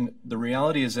 And the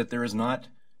reality is that there is not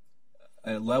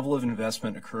a level of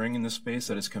investment occurring in this space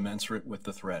that is commensurate with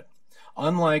the threat.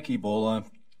 Unlike Ebola,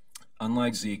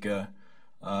 unlike Zika,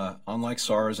 unlike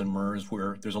SARS and MERS,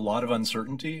 where there's a lot of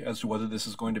uncertainty as to whether this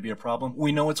is going to be a problem,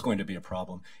 we know it's going to be a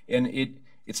problem. And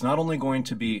it's not only going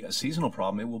to be a seasonal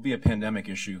problem, it will be a pandemic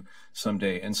issue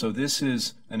someday. And so this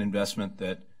is an investment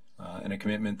that and a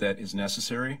commitment that is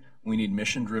necessary. We need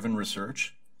mission-driven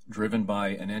research driven by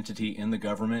an entity in the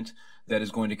government that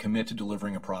is going to commit to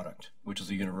delivering a product, which is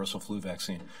a universal flu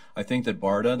vaccine. I think that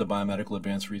BARDA, the Biomedical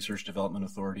Advanced Research Development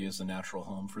Authority, is the natural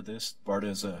home for this. BARDA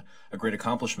is a great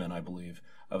accomplishment, I believe,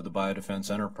 of the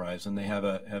biodefense enterprise, and they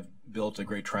have built a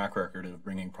great track record of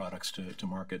bringing products to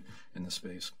market in the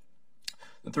space.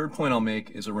 The third point I'll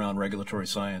make is around regulatory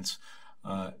science.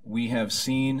 We have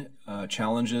seen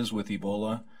challenges with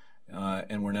Ebola,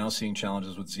 and we're now seeing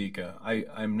challenges with Zika.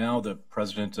 I'm now the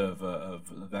president of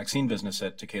the vaccine business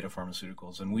at Takeda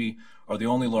Pharmaceuticals, and we are the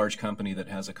only large company that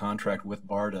has a contract with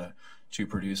BARDA to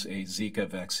produce a Zika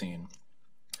vaccine.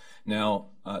 Now,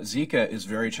 Zika is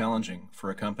very challenging for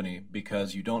a company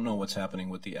because you don't know what's happening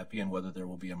with the epi and whether there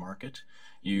will be a market.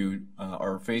 You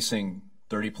are facing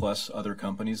 30-plus other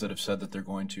companies that have said that they're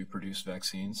going to produce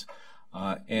vaccines.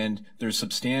 And there's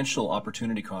substantial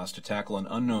opportunity cost to tackle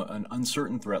an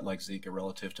uncertain threat like Zika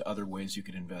relative to other ways you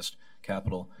could invest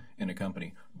capital in a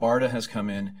company. BARDA has come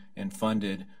in and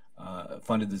funded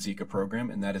the Zika program,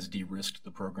 and that has de-risked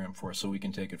the program for us so we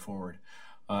can take it forward.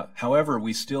 However,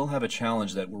 we still have a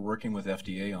challenge that we're working with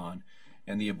FDA on,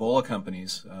 and the Ebola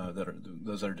companies,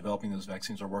 those that are developing those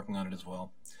vaccines, are working on it as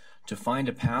well, to find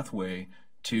a pathway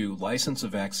to license a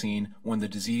vaccine when the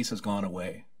disease has gone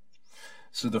away.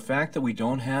 So the fact that we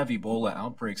don't have Ebola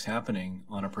outbreaks happening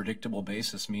on a predictable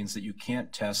basis means that you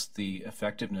can't test the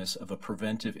effectiveness of a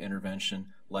preventive intervention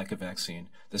like a vaccine.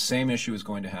 The same issue is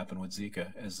going to happen with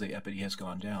Zika as the epidemic has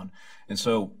gone down. And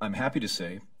so I'm happy to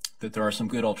say that there are some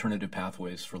good alternative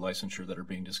pathways for licensure that are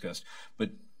being discussed.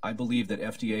 But I believe that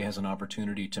FDA has an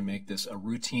opportunity to make this a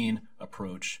routine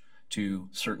approach to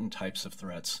certain types of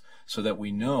threats so that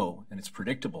we know, and it's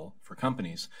predictable for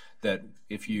companies, that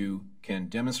if you can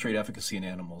demonstrate efficacy in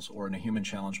animals or in a human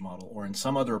challenge model or in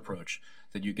some other approach,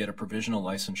 that you get a provisional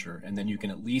licensure, and then you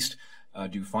can at least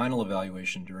do final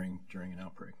evaluation during an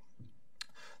outbreak.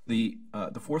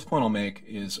 The fourth point I'll make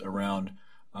is around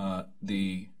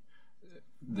the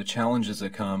challenges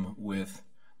that come with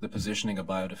the positioning of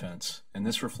biodefense. And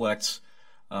this reflects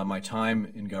my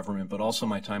time in government, but also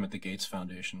my time at the Gates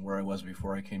Foundation, where I was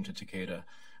before I came to Takeda.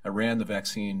 I ran the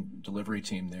vaccine delivery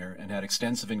team there and had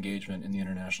extensive engagement in the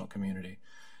international community.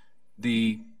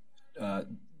 The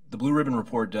Blue Ribbon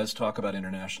Report does talk about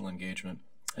international engagement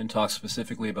and talks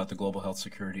specifically about the global health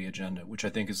security agenda, which I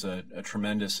think is a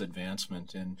tremendous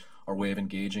advancement in our way of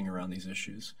engaging around these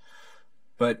issues.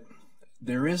 But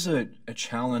there is a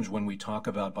challenge when we talk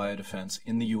about biodefense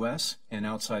in the U.S. and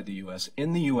outside the U.S.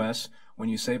 In the U.S., when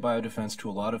you say biodefense to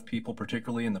a lot of people,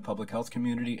 particularly in the public health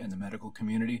community and the medical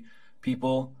community,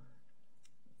 people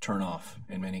turn off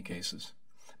in many cases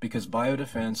because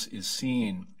biodefense is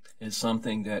seen as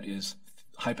something that is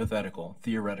hypothetical,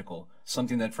 theoretical,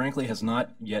 something that frankly has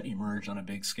not yet emerged on a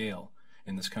big scale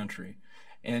in this country.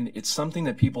 And it's something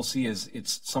that people see as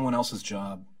it's someone else's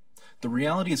job. The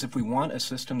reality is if we want a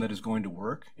system that is going to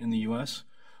work in the U.S.,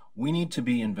 we need to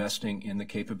be investing in the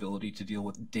capability to deal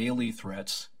with daily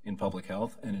threats in public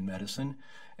health and in medicine.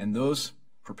 And those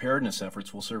preparedness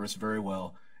efforts will serve us very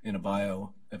well in a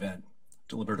bio event,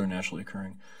 deliberate or naturally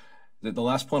occurring. The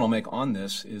last point I'll make on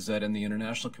this is that in the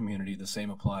international community, the same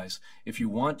applies. If you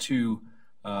want to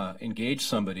engage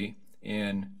somebody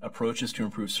in approaches to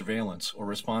improve surveillance or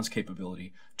response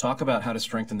capability, talk about how to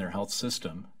strengthen their health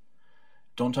system.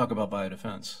 Don't talk about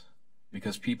biodefense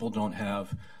because people don't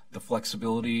have the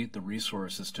flexibility, the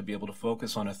resources to be able to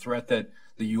focus on a threat that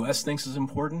the U.S. thinks is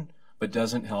important but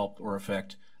doesn't help or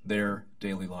affect their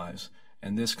daily lives.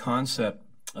 And this concept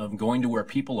of going to where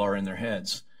people are in their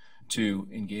heads to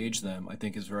engage them, I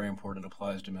think is very important. It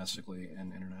applies domestically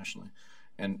and internationally.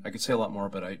 And I could say a lot more,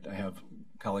 but I have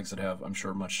colleagues that have, I'm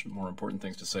sure, much more important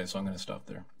things to say, so I'm going to stop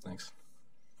there. Thanks.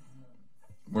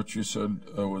 What you said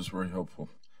was very helpful.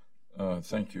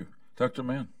 Thank you. Dr.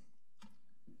 Mann.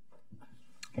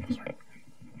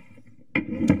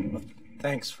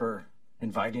 Thanks for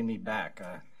inviting me back.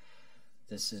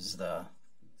 This is the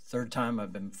third time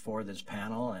I've been before this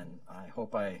panel, and I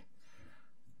hope I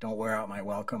don't wear out my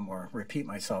welcome or repeat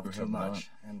myself too much.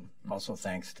 And also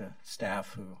thanks to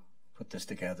staff who put this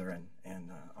together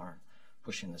and are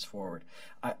pushing this forward.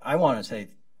 I want to say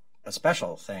a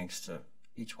special thanks to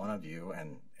each one of you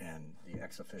and the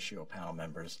ex officio panel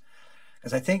members,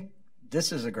 because I think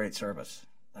this is a great service.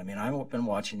 I mean, I've been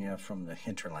watching you from the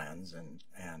hinterlands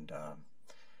and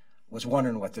was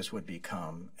wondering what this would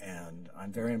become, and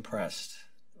I'm very impressed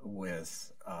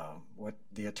with what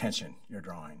the attention you're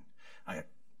drawing. I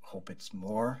hope it's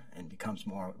more and becomes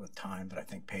more with time, but I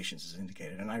think patience is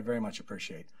indicated, and I very much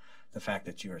appreciate the fact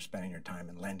that you are spending your time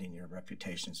and lending your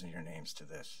reputations and your names to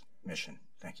this mission.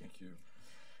 Thank you. Thank you.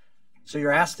 So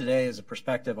you're asked today is a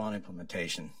perspective on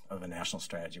implementation of a national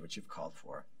strategy, which you've called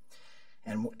for.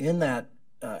 And in that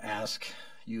ask,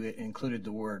 you included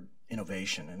the word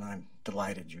innovation, and I'm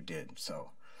delighted you did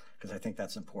so, because I think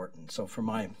that's important. So for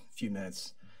my few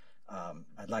minutes,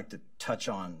 I'd like to touch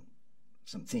on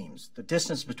some themes. The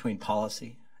distance between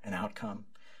policy and outcome,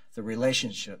 the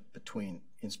relationship between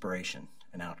inspiration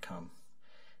and outcome,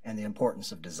 and the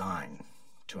importance of design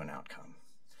to an outcome.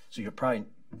 So you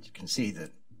can see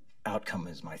that outcome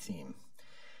is my theme.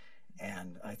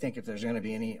 And I think if there's going to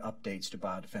be any updates to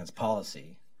biodefense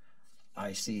policy,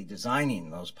 I see designing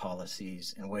those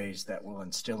policies in ways that will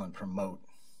instill and promote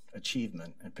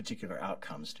achievement and particular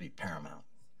outcomes to be paramount.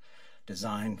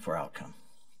 Design for outcome.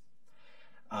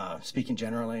 Speaking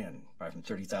generally, and probably from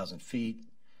 30,000 feet,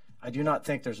 I do not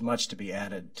think there's much to be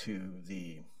added to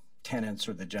the tenets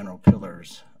or the general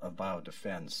pillars of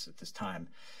biodefense at this time.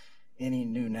 Any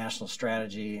new national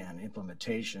strategy and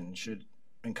implementation should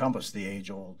encompass the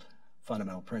age-old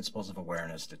fundamental principles of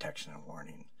awareness, detection, and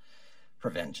warning,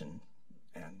 prevention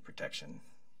and protection,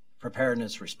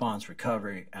 preparedness, response,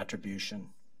 recovery, attribution.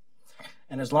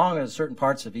 And as long as certain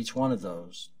parts of each one of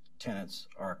those tenets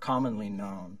are commonly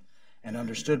known and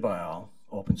understood by all,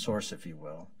 open source if you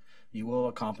will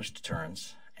accomplish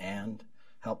deterrence and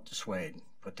help dissuade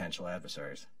potential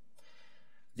adversaries.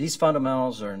 These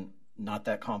fundamentals are not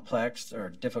that complex or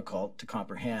difficult to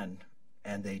comprehend,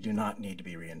 and they do not need to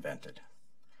be reinvented.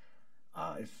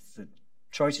 If the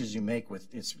choices you make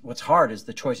what's hard is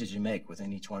the choices you make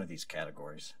within each one of these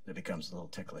categories that becomes a little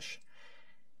ticklish.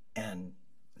 And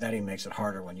that even makes it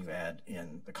harder when you add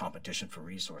in the competition for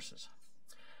resources.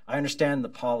 I understand the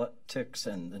politics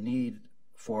and the need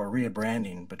for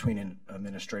rebranding between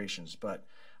administrations, but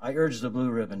I urge the Blue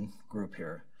Ribbon group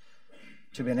here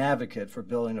to be an advocate for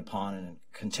building upon and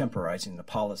contemporizing the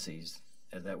policies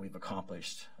that we've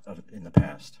accomplished in the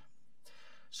past.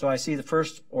 So I see the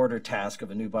first order task of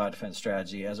a new biodefense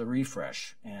strategy as a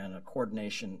refresh and a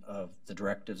coordination of the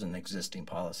directives and existing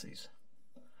policies.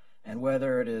 And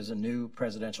whether it is a new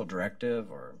presidential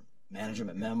directive or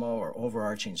management memo or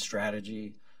overarching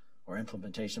strategy or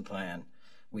implementation plan,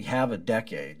 we have a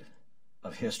decade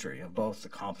of history of both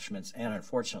accomplishments and,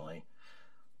 unfortunately,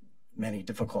 many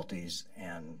difficulties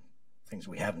and things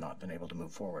we have not been able to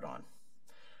move forward on.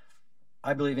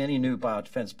 I believe any new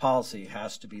biodefense policy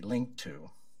has to be linked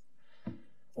to,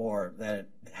 or that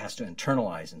it has to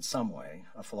internalize in some way,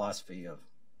 a philosophy of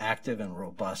active and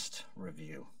robust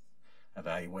review,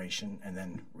 evaluation, and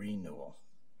then renewal.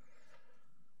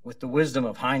 With the wisdom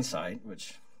of hindsight,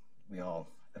 which we all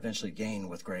eventually gain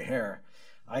with gray hair,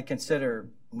 I consider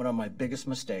one of my biggest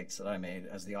mistakes that I made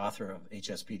as the author of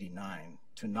HSPD 9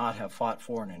 to not have fought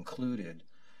for and included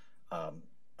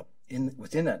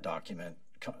within that document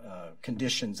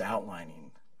conditions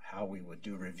outlining how we would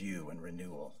do review and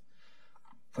renewal,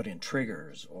 put in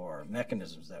triggers or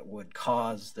mechanisms that would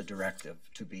cause the directive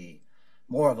to be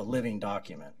more of a living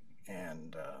document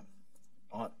and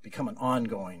become an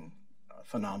ongoing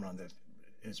phenomenon that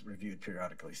is reviewed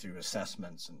periodically through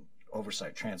assessments and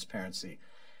oversight, transparency,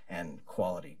 and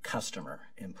quality customer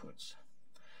inputs.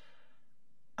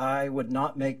 I would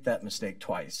not make that mistake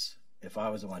twice if I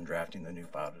was the one drafting the new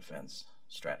biodefense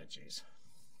strategies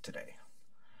today.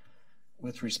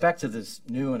 With respect to this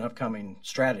new and upcoming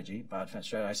strategy, biodefense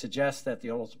strategy, I suggest that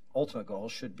the ultimate goal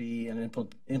should be an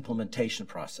implementation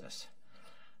process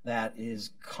that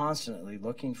is constantly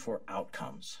looking for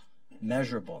outcomes,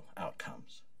 measurable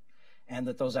outcomes, and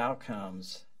that those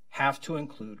outcomes have to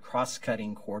include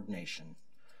cross-cutting coordination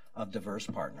of diverse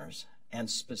partners and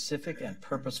specific and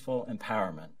purposeful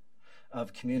empowerment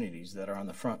of communities that are on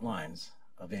the front lines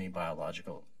of any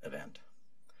biological event.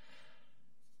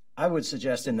 I would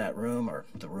suggest in that room or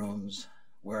the rooms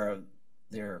where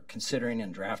they're considering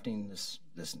and drafting this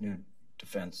new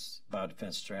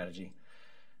biodefense strategy,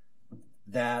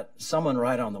 that someone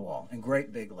write on the wall in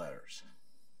great big letters,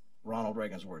 Ronald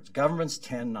Reagan's words, "Governments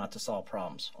tend not to solve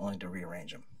problems, only to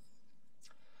rearrange them."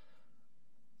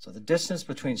 So the distance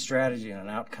between strategy and an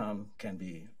outcome can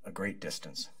be a great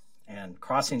distance. And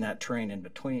crossing that terrain in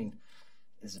between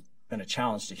has been a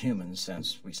challenge to humans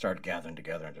since we started gathering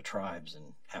together into tribes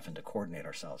and having to coordinate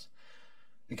ourselves.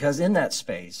 Because in that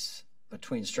space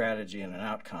between strategy and an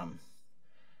outcome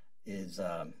is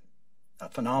a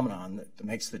phenomenon that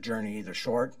makes the journey either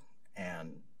short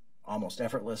and almost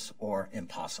effortless or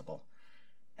impossible.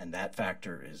 And that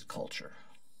factor is culture.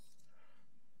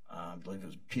 I believe it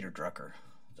was Peter Drucker,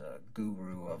 the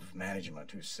guru of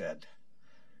management, who said,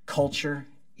 "Culture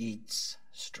eats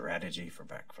strategy for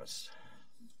breakfast."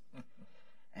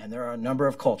 And there are a number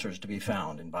of cultures to be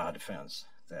found in biodefense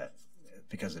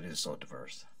because it is so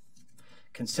diverse.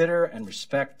 Consider and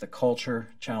respect the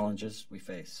culture challenges we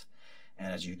face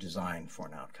and as you design for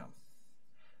an outcome.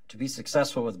 To be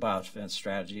successful with biodefense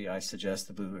strategy, I suggest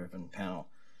the Blue Ribbon panel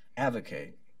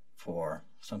advocate for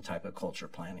some type of culture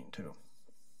planning too.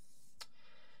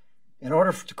 In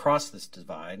order to cross this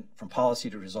divide from policy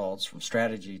to results, from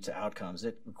strategy to outcomes,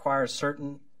 it requires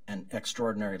certain and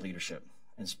extraordinary leadership,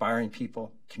 inspiring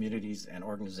people, communities, and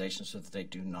organizations so that they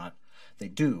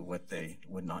do what they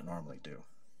would not normally do.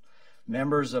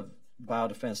 Members of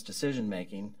biodefense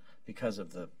decision-making, because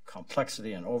of the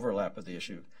complexity and overlap of the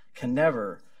issue, can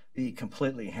never be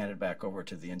completely handed back over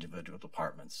to the individual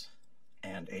departments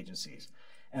and agencies,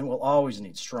 and will always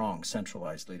need strong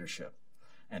centralized leadership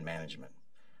and management.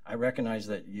 I recognize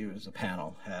that you as a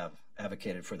panel have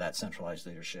advocated for that centralized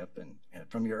leadership and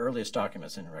from your earliest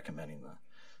documents in recommending the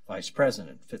Vice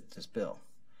President fit this bill.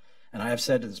 And I have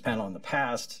said to this panel in the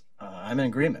past, I'm in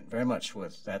agreement very much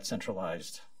with that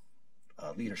centralized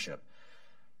leadership.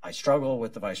 I struggle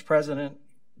with the Vice President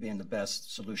being the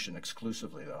best solution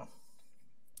exclusively, though.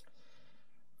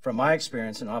 From my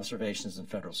experience and observations in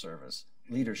federal service,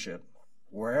 leadership,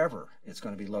 wherever it's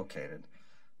going to be located,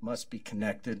 must be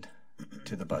connected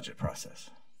to the budget process.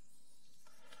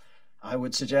 I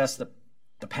would suggest that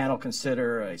the panel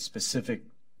consider a specific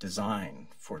design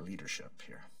for leadership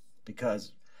here,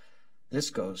 because this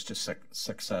goes to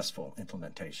successful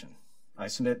implementation. I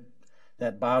submit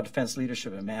that biodefense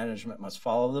leadership and management must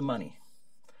follow the money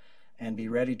and be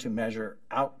ready to measure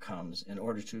outcomes in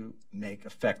order to make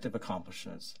effective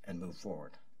accomplishments and move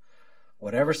forward.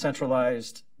 Whatever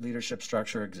centralized leadership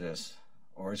structure exists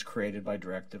or is created by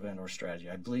directive and or strategy,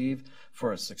 I believe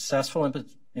for a successful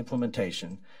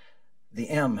implementation, the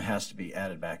M has to be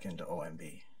added back into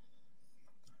OMB.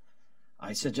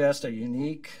 I suggest a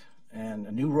unique and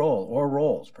a new role, or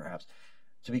roles perhaps,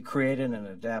 to be created and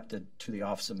adapted to the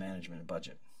Office of Management and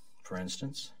Budget. For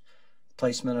instance,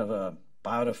 placement of a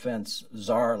biodefense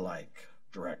czar-like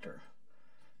director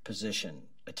position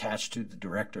attached to the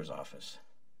director's office,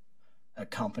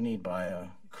 accompanied by a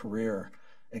career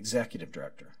executive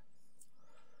director,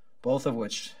 both of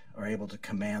which are able to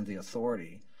command the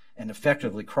authority and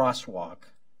effectively crosswalk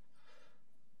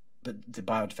the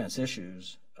biodefense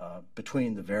issues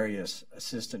between the various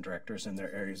assistant directors and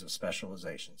their areas of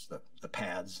specializations, the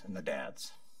PADs and the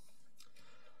DADs.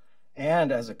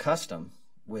 And as a custom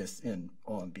within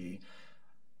OMB,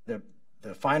 the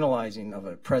finalizing of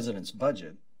a president's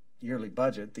budget, yearly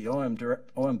budget, the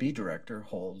OMB director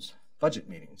holds budget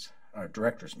meetings, or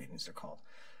directors' meetings they're called.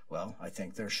 Well, I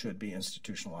think there should be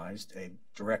institutionalized a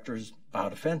director's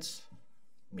biodefense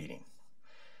meeting,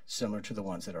 similar to the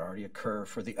ones that already occur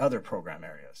for the other program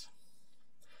areas.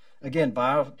 Again,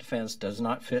 biodefense does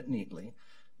not fit neatly,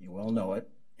 you well know it,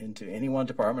 into any one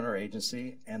department or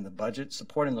agency, and the budget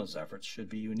supporting those efforts should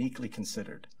be uniquely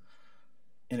considered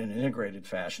in an integrated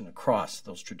fashion across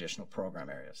those traditional program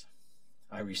areas.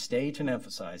 I restate and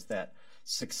emphasize that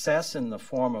success in the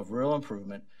form of real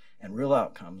improvement and real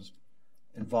outcomes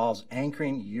involves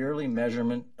anchoring yearly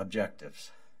measurement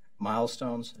objectives,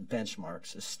 milestones, and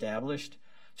benchmarks established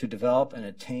to develop and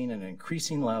attain an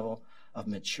increasing level of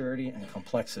maturity and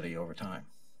complexity over time.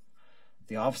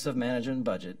 The Office of Management and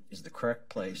Budget is the correct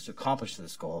place to accomplish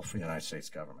this goal for the United States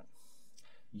government.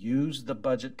 Use the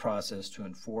budget process to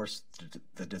enforce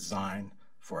the design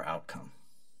for outcome.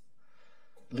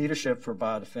 Leadership for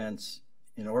biodefense,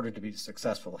 in order to be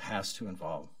successful, has to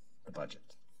involve the budget.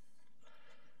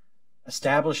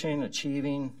 Establishing,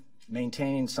 achieving,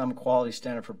 maintaining some quality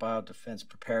standard for biodefense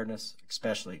preparedness,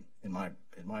 especially in my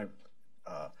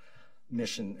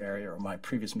mission area or my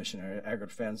previous mission area,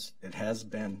 agri-defense, it has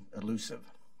been elusive.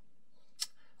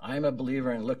 I am a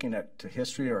believer in looking to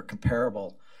history or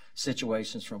comparable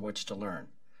situations from which to learn.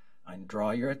 I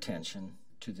draw your attention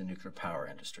to the nuclear power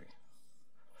industry.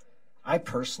 I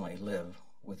personally live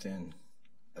within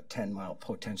a 10-mile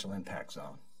potential impact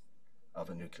zone of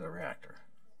a nuclear reactor.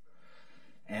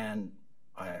 And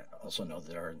I also know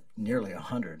there are nearly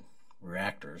 100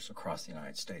 reactors across the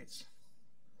United States.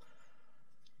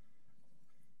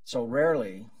 So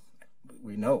rarely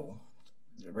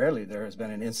there has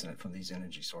been an incident from these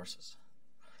energy sources.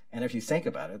 And if you think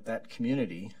about it, that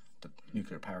community, the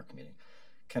nuclear power community,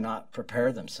 cannot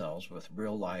prepare themselves with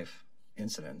real life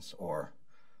incidents or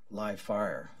live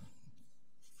fire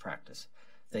practice.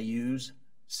 They use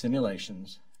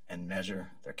simulations and measure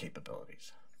their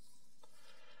capabilities.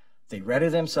 They ready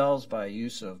themselves by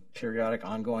use of periodic,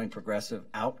 ongoing, progressive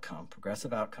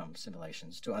outcome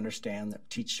simulations to understand,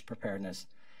 teach preparedness,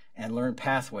 and learn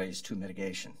pathways to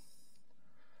mitigation.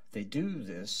 They do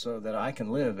this so that I can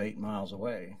live 8 miles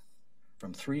away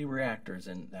from 3 reactors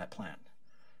in that plant,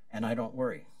 and I don't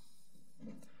worry.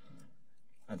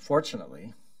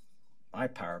 Unfortunately, my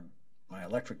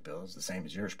electric bill is the same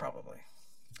as yours probably.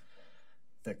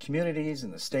 The communities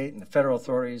and the state and the federal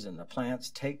authorities and the plants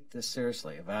take this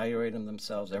seriously, evaluate them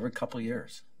themselves every couple of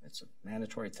years. It's a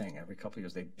mandatory thing. Every couple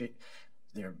of years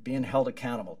they're being held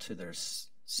accountable to their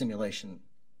simulation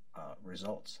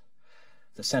results.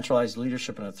 The centralized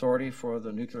leadership and authority for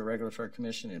the Nuclear Regulatory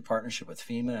Commission, in partnership with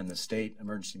FEMA and the state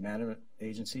emergency management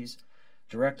agencies,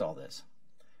 direct all this.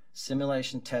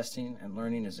 Simulation testing and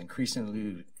learning is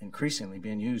increasingly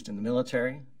being used in the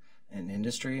military, in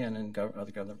industry, and in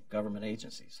other government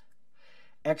agencies.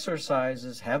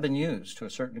 Exercises have been used to a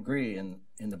certain degree in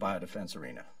the biodefense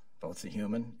arena, both the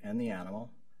human and the animal.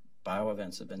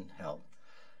 Bio-events have been held,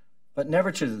 but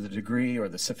never to the degree or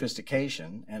the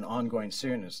sophistication and ongoing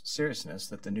seriousness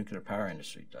that the nuclear power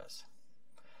industry does.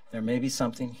 There may be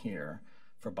something here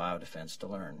for biodefense to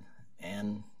learn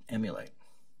and emulate.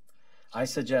 I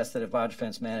suggest that if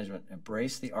biodefense management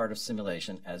embrace the art of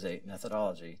simulation as a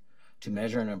methodology to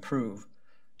measure and improve,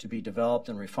 to be developed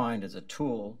and refined as a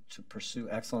tool to pursue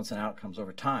excellence and outcomes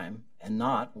over time, and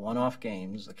not one-off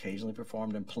games occasionally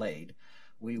performed and played,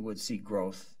 we would see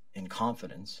growth in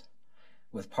confidence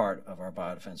with part of our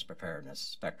biodefense preparedness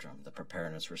spectrum, the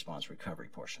preparedness, response, recovery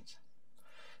portions.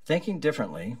 Thinking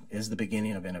differently is the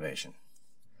beginning of innovation.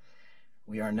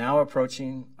 We are now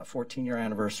approaching a 14-year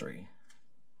anniversary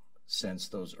since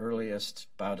those earliest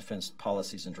biodefense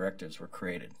policies and directives were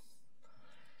created.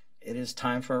 It is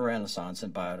time for a renaissance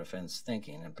in biodefense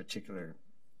thinking, in particular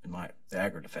in the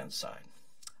agri-defense side.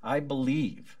 I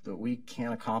believe that we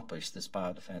can accomplish this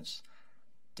biodefense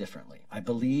differently. I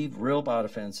believe real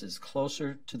biodefense is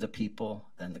closer to the people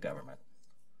than the government.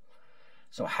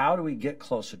 So how do we get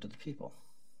closer to the people?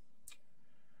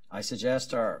 I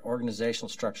suggest our organizational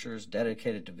structures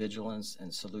dedicated to vigilance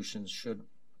and solutions should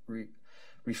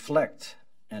reflect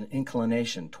and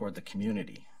inclination toward the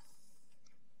community.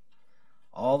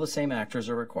 All the same actors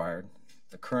are required: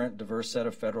 the current diverse set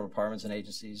of federal departments and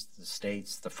agencies, the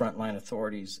states, the frontline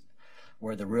authorities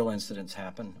where the real incidents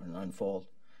happen and unfold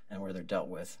and where they're dealt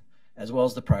with, as well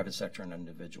as the private sector and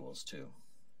individuals too.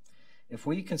 If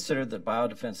we consider the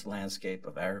biodefense landscape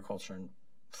of agriculture and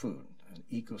food and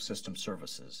ecosystem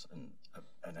services and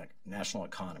a national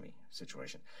economy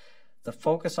situation, the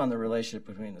focus on the relationship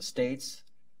between the states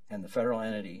and the federal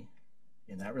entity,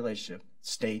 in that relationship,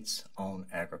 states own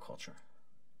agriculture.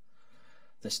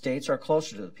 The states are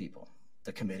closer to the people,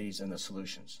 the committees, and the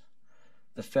solutions.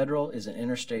 The federal is an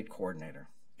interstate coordinator,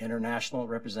 international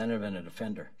representative, and a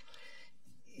defender.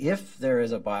 If there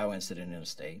is a bioincident in a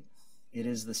state, it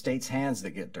is the state's hands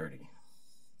that get dirty.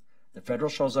 The federal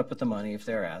shows up with the money if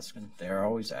they're asked, and they're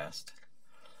always asked.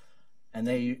 And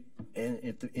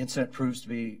if the incident proves to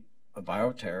be a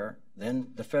bioterror,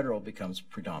 then the federal becomes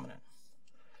predominant.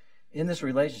 In this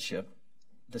relationship,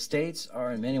 the states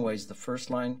are in many ways the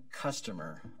first-line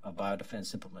customer of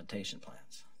biodefense implementation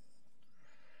plans.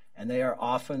 And they are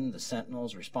often the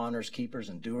sentinels, responders, keepers,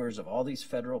 and doers of all these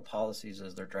federal policies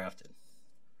as they're drafted.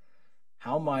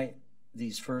 How might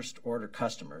these first-order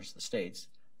customers, the states,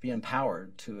 be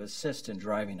empowered to assist in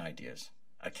driving ideas,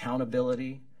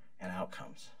 accountability, and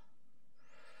outcomes?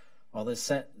 Well,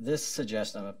 this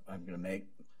suggestion I'm going to make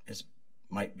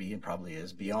might be and probably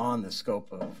is beyond the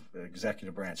scope of the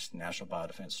executive branch national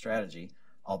biodefense strategy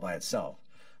all by itself,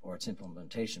 or its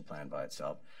implementation plan by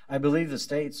itself. I believe the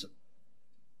states,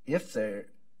 if they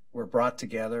were brought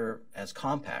together as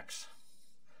compacts,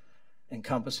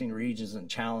 encompassing regions and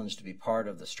challenged to be part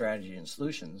of the strategy and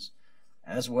solutions,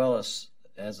 as well as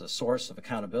a source of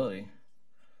accountability,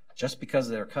 just because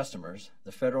they're customers,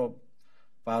 the federal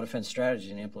biodefense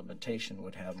strategy and implementation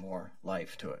would have more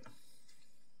life to it.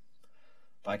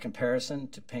 By comparison,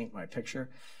 to paint my picture,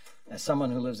 as someone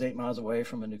who lives 8 miles away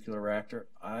from a nuclear reactor,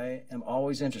 I am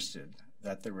always interested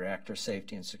that the reactor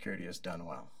safety and security is done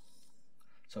well.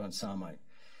 So in sum,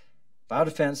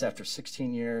 biodefense, after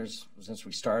 16 years since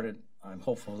we started, I'm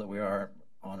hopeful that we are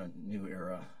on a new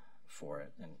era for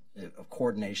it, and of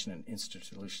coordination and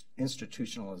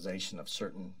institutionalization of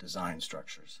certain design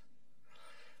structures.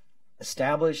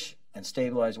 Establish and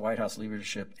stabilize White House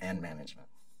leadership and management.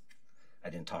 I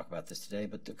didn't talk about this today,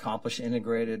 but to accomplish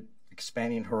integrated,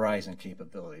 expanding horizon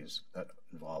capabilities that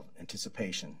involve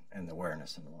anticipation and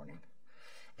awareness and warning.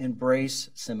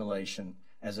 Embrace simulation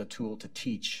as a tool to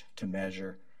teach, to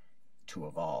measure, to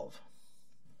evolve.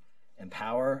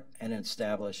 Empower and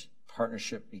establish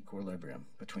partnership equilibrium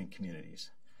between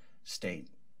communities, state,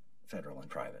 federal,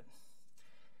 and private.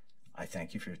 I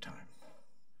thank you for your time.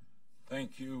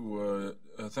 Thank you.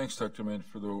 Thanks, Dr. Mann,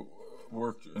 for the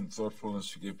work and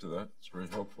thoughtfulness you gave to that. It's very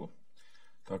helpful.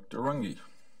 Dr. Runge.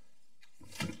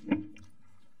 Here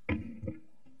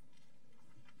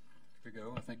we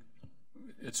go. I think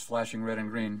it's flashing red and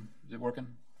green. Is it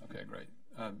working? Okay, great.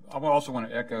 I also want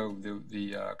to echo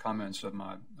the comments of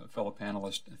my fellow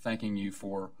panelists, thanking you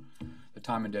for the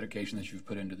time and dedication that you've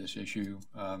put into this issue.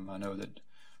 I know that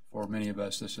for many of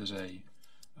us, this is a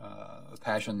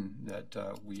passion that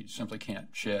we simply can't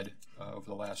shed over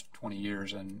the last 20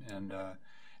 years. And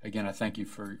again, I thank you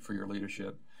for your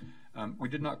leadership. We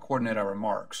did not coordinate our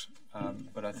remarks,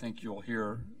 but I think you'll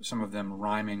hear some of them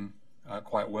rhyming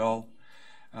quite well.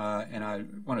 And I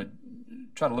want to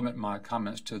try to limit my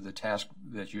comments to the task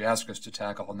that you ask us to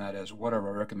tackle, and that is, what are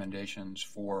our recommendations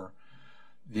for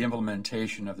the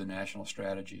implementation of the national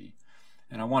strategy?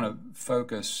 And I want to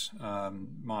focus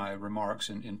my remarks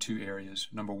in 2 areas.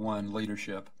 Number 1,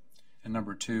 leadership, and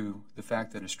number 2, the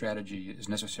fact that a strategy is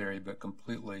necessary but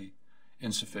completely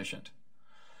insufficient.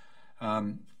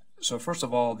 So first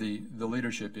of all, the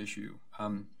leadership issue.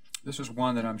 This is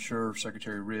one that I'm sure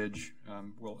Secretary Ridge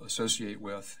will associate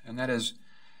with, and that is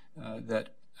that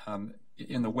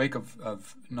in the wake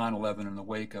of 9/11, in the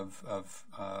wake of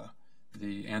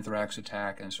the anthrax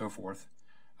attack and so forth,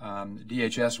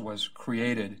 DHS was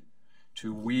created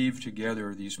to weave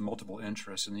together these multiple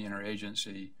interests in the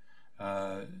interagency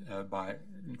by,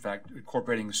 in fact,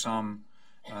 incorporating some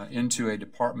into a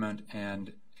department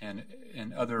and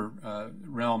in other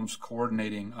realms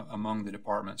coordinating among the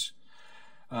departments.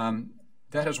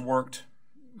 That has worked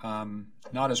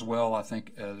not as well, I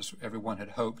think, as everyone had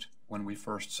hoped when we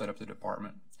first set up the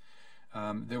department.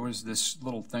 There was this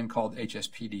little thing called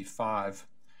HSPD 5,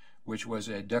 which was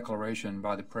a declaration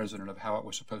by the president of how it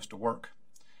was supposed to work.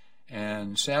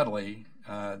 And sadly,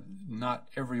 not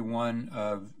every one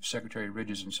of Secretary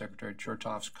Ridge's and Secretary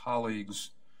Chertoff's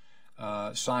colleagues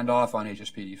signed off on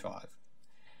HSPD 5.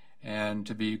 And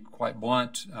to be quite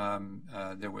blunt,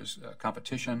 there was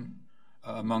competition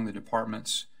among the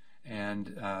departments,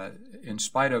 and in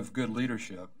spite of good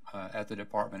leadership at the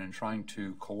department in trying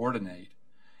to coordinate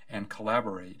and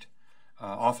collaborate,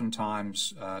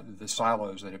 oftentimes the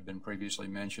silos that have been previously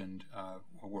mentioned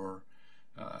were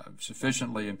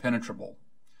sufficiently impenetrable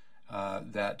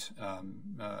that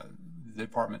the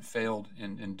department failed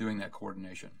in doing that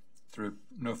coordination through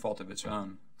no fault of its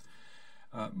own.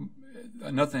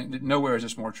 Nowhere is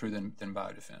this more true than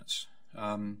biodefense.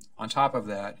 On top of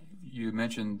that, you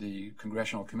mentioned the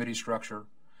congressional committee structure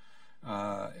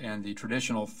and the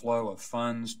traditional flow of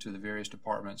funds to the various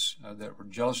departments that were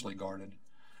jealously guarded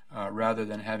rather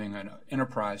than having an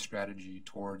enterprise strategy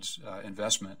towards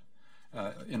investment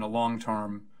in a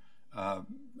long-term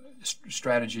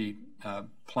strategy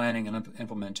planning and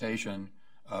implementation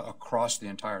across the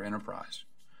entire enterprise.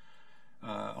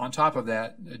 On top of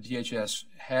that, DHS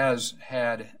has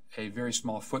had a very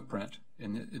small footprint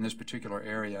in this particular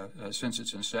area since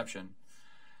its inception,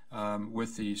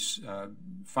 with the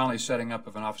finally setting up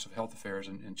of an Office of Health Affairs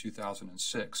in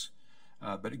 2006.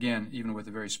 But again, even with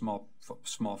a very small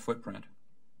footprint.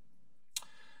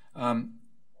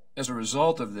 As a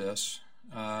result of this,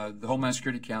 the Homeland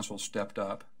Security Council stepped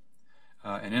up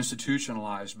and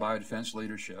institutionalized biodefense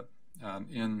leadership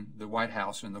in the White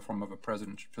House in the form of a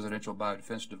presidential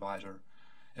biodefense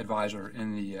advisor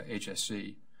in the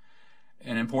HSC,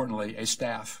 and importantly, a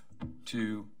staff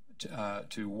to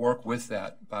work with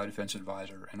that biodefense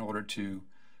advisor in order to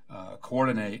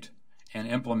coordinate and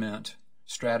implement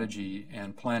strategy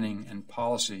and planning and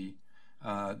policy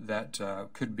that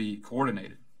could be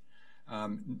coordinated.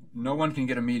 No one can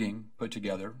get a meeting put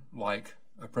together like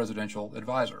a presidential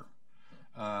advisor.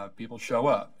 People show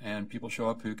up, and people show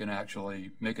up who can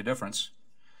actually make a difference.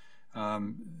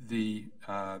 The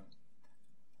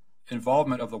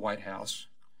involvement of the White House,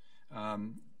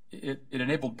 it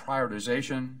enabled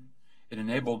prioritization. It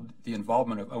enabled the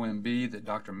involvement of OMB that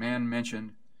Dr. Mann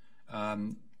mentioned.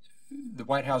 The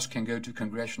White House can go to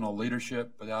congressional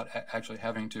leadership without actually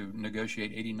having to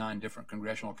negotiate 89 different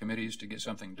congressional committees to get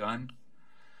something done.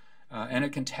 And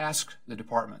it can task the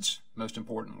departments, most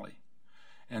importantly.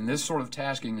 And this sort of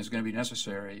tasking is going to be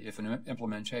necessary if an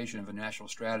implementation of a national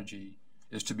strategy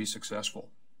is to be successful.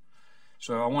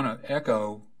 So I want to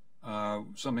echo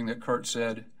something that Kurt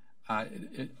said.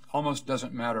 It almost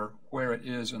doesn't matter where it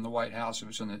is in the White House,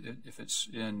 if it's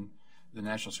in the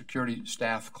national security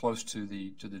staff close to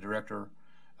the director,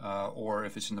 or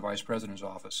if it's in the vice president's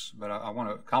office. But I want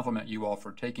to compliment you all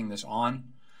for taking this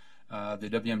on. The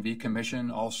WMD Commission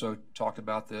also talked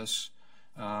about this,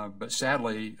 but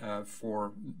sadly,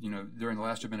 during the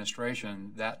last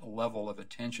administration, that level of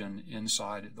attention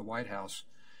inside the White House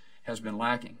has been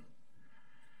lacking.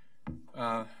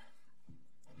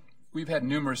 We've had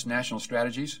numerous national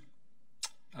strategies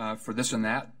for this and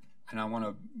that. And I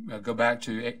want to go back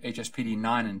to HSPD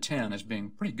 9 and 10 as being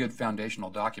pretty good foundational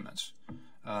documents.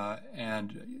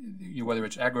 Whether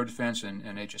it's agro-defense and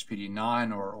HSPD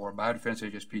 9 or biodefense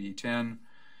HSPD 10,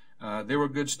 they were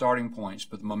good starting points,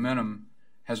 but the momentum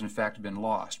has in fact been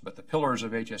lost. But the pillars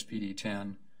of HSPD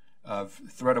 10 of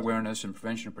threat awareness and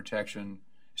prevention and protection,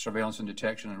 surveillance and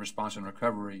detection, and response and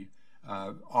recovery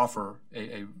offer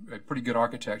a pretty good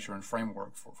architecture and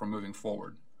framework for moving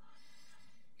forward.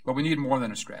 But we need more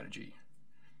than a strategy.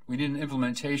 We need an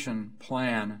implementation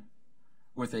plan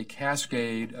with a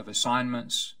cascade of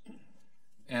assignments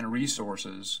and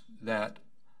resources that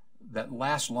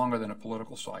last longer than a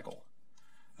political cycle.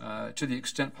 To the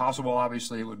extent possible,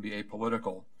 obviously, it would be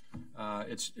apolitical.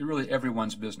 It's really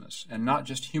everyone's business, and not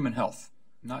just human health,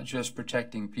 not just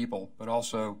protecting people, but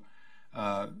also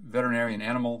veterinary and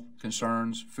animal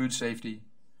concerns, food safety,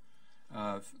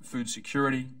 food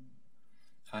security,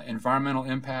 environmental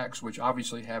impacts, which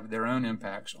obviously have their own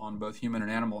impacts on both human and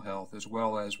animal health, as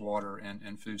well as water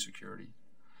and food security.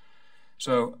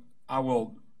 So I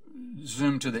will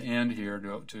zoom to the end here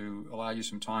to allow you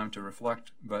some time to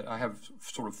reflect, but I have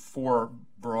sort of four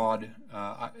broad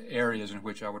areas in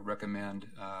which I would recommend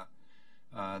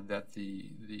that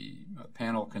the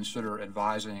panel consider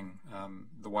advising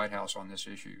the White House on this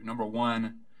issue. Number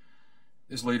one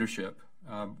is leadership.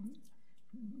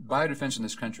 Biodefense in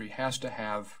this country has to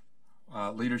have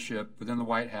leadership within the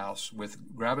White House with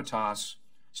gravitas,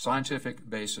 scientific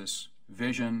basis,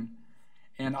 vision,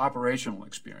 and operational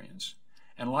experience.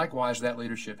 And likewise, that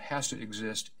leadership has to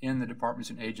exist in the departments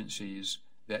and agencies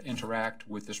that interact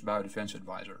with this biodefense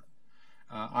advisor.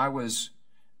 I was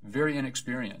very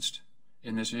inexperienced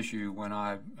in this issue when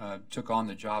I took on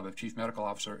the job of Chief Medical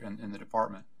Officer in the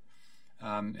department.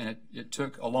 And it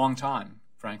took a long time,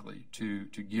 frankly, to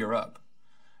gear up.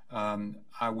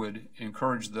 I would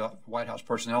encourage the White House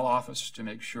Personnel Office to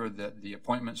make sure that the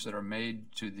appointments that are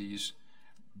made to these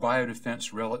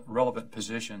biodefense relevant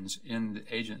positions in the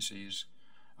agencies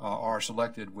are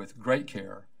selected with great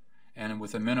care and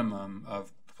with a minimum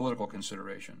of political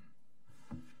consideration.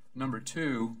 Number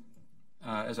two,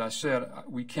 as I said,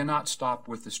 we cannot stop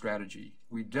with the strategy.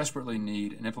 We desperately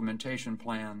need an implementation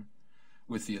plan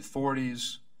with the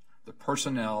authorities, the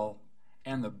personnel,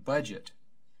 and the budget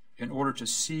in order to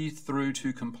see through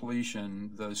to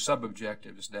completion those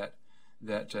sub-objectives that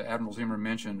Admiral Zimmer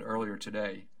mentioned earlier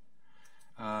today.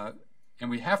 And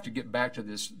we have to get back to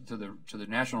this, to the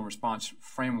national response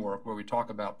framework where we talk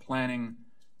about planning,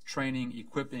 training,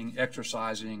 equipping,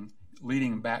 exercising,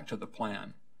 leading back to the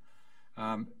plan.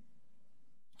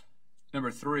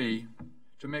 Number three,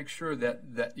 to make sure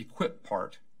that that equip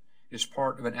part is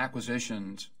part of an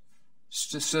acquisitions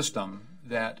system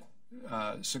that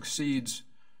succeeds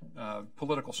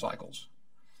political cycles.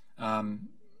 Going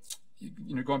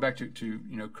back to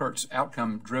Kurt's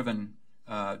outcome-driven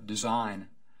design,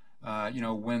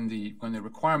 when the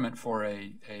requirement for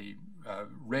a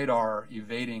radar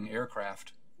evading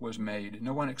aircraft was made,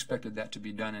 no one expected that to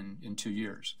be done in 2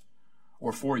 years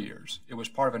or 4 years. It was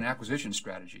part of an acquisition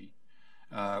strategy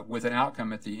with an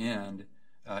outcome at the end,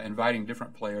 inviting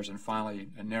different players and finally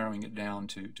narrowing it down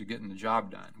to getting the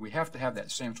job done. We have to have that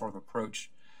same sort of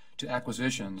approach to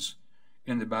acquisitions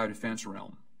in the biodefense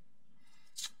realm.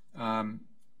 And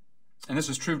this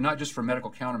is true not just for medical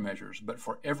countermeasures, but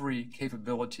for every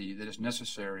capability that is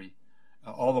necessary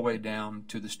all the way down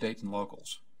to the states and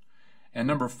locals. And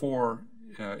number four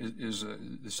is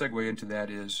the segue into that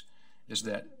is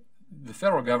that the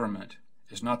federal government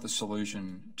is not the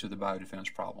solution to the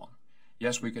biodefense problem.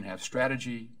 Yes, we can have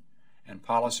strategy and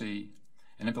policy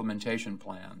and implementation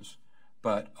plans,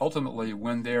 but ultimately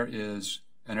when there is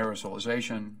an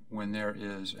aerosolization, when there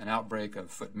is an outbreak of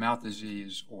foot-and-mouth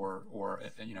disease or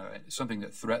something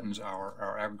that threatens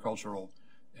our agricultural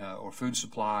or food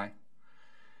supply,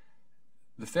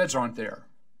 the feds aren't there.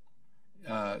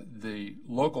 The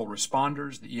local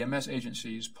responders, the EMS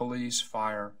agencies, police,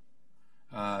 fire,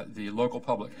 the local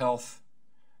public health,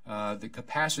 the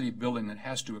capacity building that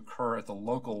has to occur at the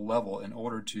local level in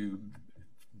order to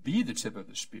be the tip of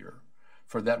the spear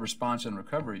for that response and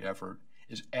recovery effort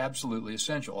is absolutely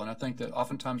essential. And I think that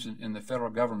oftentimes in the federal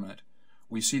government,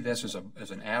 we see this as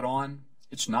an add-on.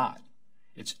 It's not.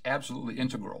 It's absolutely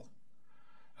integral.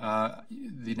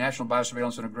 The National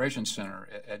Biosurveillance Integration Center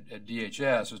at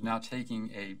DHS is now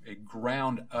taking a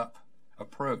ground-up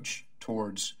approach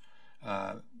towards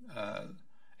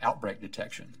outbreak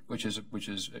detection, which is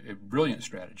a brilliant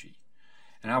strategy.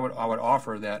 And I would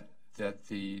offer that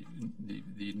the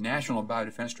national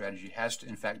biodefense strategy has to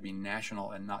in fact be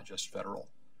national and not just federal.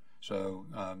 So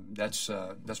that's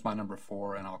my number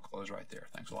four, and I'll close right there.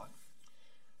 Thanks a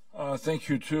lot. Thank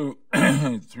you too.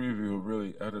 The three of you have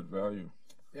really added value.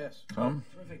 Yes. Tom?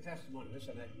 Terrific testimony.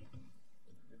 Listen,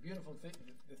 the beautiful thing,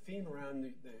 the theme around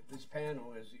this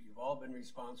panel is that you've all been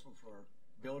responsible for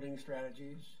building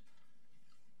strategies,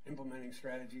 implementing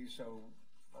strategies, so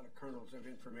a lot of kernels of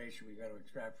information we got to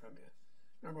extract from you.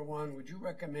 Number one, would you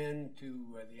recommend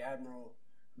to the Admiral,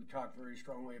 who talked very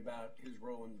strongly about his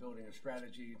role in building a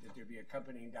strategy, that there be an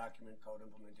accompanying document called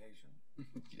implementation?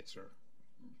 Yes, sir.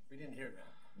 We didn't hear that.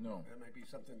 No. That might be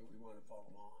something that we want to follow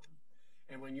on.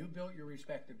 And when you built your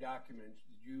respective documents,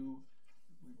 we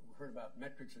heard about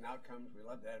metrics and outcomes. We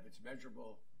love that. If it's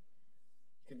measurable,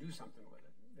 you can do something with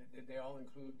it. Did they all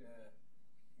include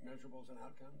measurables and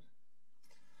outcomes?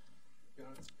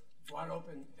 Wide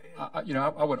open.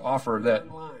 I would offer that.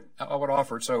 I would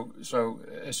offer. So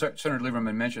as Senator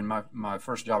Lieberman mentioned, my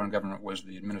first job in government was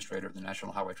the administrator of the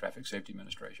National Highway Traffic Safety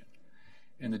Administration.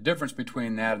 And the difference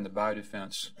between that and the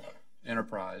biodefense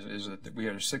enterprise is that we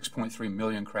had 6.3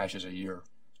 million crashes a year.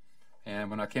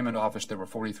 And when I came into office, there were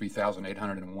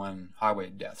 43,801 highway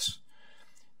deaths.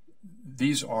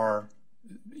 These are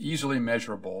easily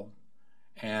measurable,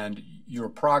 and your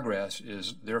progress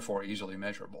is therefore easily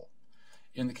measurable.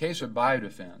 In the case of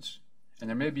biodefense, and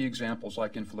there may be examples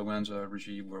like influenza,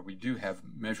 Rajiv, where we do have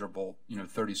measurable,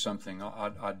 30-something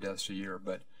odd deaths a year,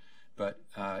 but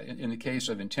in the case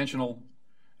of intentional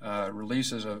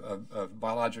releases of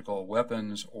biological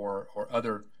weapons or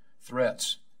other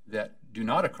threats that do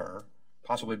not occur,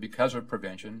 possibly because of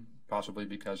prevention, possibly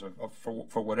because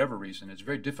for whatever reason, it's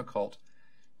very difficult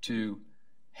to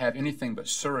have anything but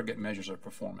surrogate measures of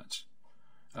performance.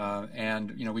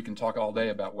 And we can talk all day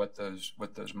about what those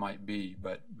might be,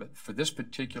 but for this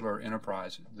particular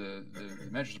enterprise, the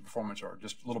measures of performance are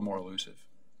just a little more elusive.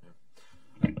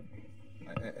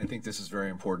 I think this is very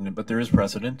important, but there is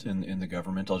precedent in the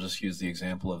government. I'll just use the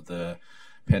example of the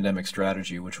pandemic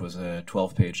strategy, which was a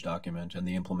 12-page document, and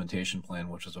the implementation plan,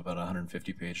 which was about a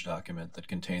 150-page document that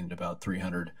contained about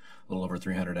a little over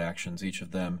 300 actions. Each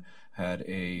of them had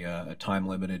a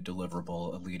time-limited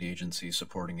deliverable, a lead agency,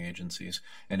 supporting agencies.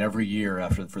 And every year,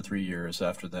 for 3 years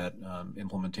after that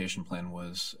implementation plan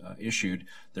was issued,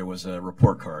 there was a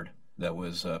report card that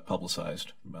was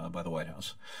publicized by the White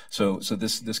House. So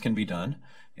this can be done,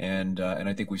 and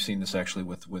I think we've seen this actually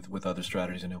with other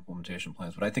strategies and implementation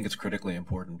plans. But I think it's critically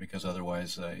important because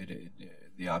otherwise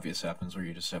the obvious happens where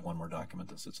you just have one more document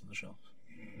that sits on the shelf.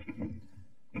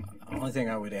 The only thing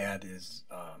I would add is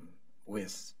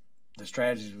with the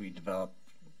strategies we developed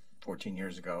 14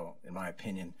 years ago, in my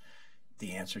opinion,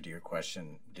 the answer to your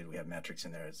question, did we have metrics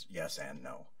in there, is yes and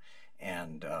no.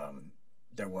 And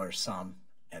there were some,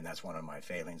 and that's one of my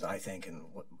failings. I think in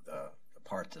the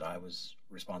part that I was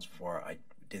responsible for, I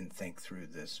didn't think through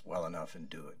this well enough and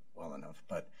do it well enough.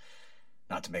 But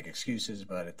not to make excuses,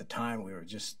 but at the time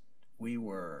we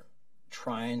were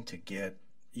trying to get,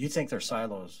 you think there's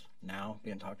silos now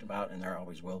being talked about, and there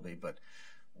always will be, but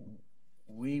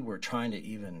we were trying to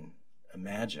even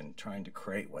imagine trying to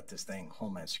create what this thing,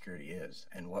 Homeland Security, is,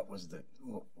 and what was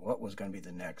going to be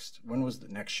the next, when was the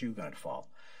next shoe going to fall.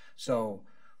 So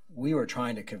we were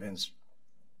trying to convince,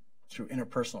 through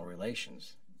interpersonal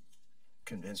relations,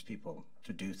 convince people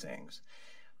to do things.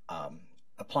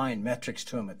 Applying metrics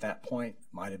to them at that point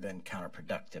might have been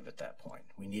counterproductive at that point.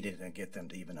 We needed to get them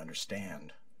to even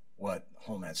understand what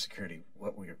Homeland Security,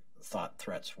 what we thought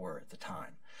threats were at the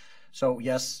time. So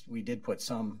yes, we did put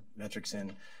some metrics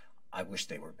in. I wish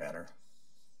they were better,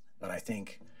 but I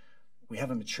think we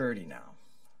have a maturity now.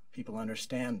 People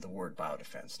understand the word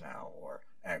biodefense now, or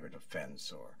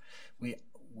agri-defense, or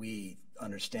we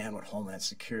understand what Homeland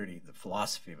Security, the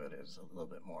philosophy of it is a little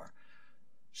bit more.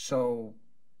 So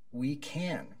we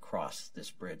can cross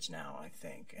this bridge now, I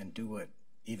think, and do it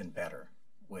even better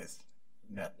with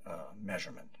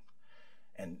measurement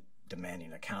and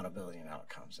demanding accountability and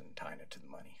outcomes and tying it to the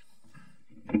money.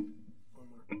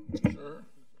 Sure,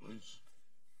 please.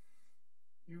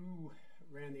 You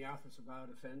ran the Office of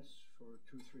Biodefense for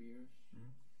 2-3 years.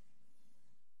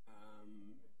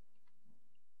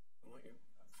 I want you,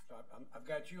 I've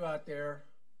got you out there,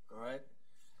 all right,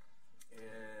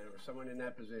 and someone in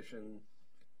that position.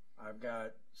 I've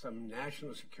got some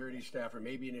national security staff, or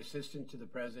maybe an assistant to the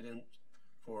president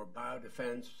for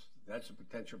biodefense. That's a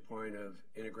potential point of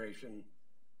integration.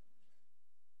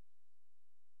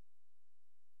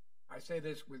 I say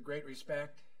this with great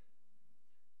respect.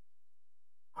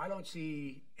 I don't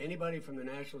see anybody from the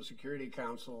National Security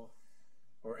Council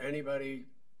or anybody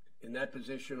in that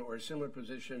position or a similar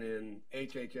position in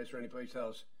HHS or anyplace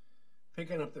else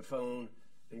picking up the phone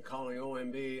and calling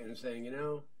OMB and saying, you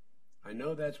know, I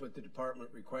know that's what the department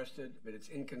requested, but it's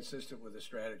inconsistent with the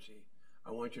strategy.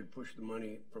 I want you to push the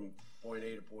money from point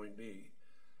A to point B.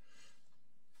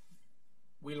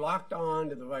 We locked on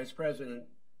to the vice president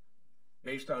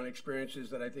based on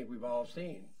experiences that I think we've all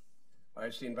seen.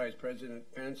 I've seen Vice President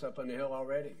Pence up on the Hill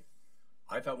already.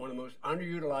 I thought one of the most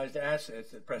underutilized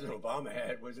assets that President Obama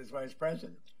had was his vice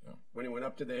president. Yeah. When he went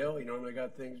up to the Hill, he normally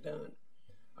got things done.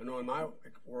 I know in my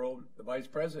world, the Vice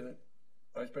President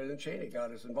Cheney,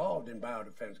 got us involved in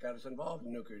biodefense, got us involved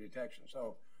in nuclear detection.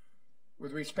 So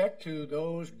with respect to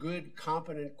those good,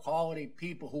 competent, quality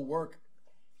people who work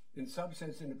in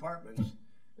subsystem departments,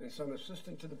 and some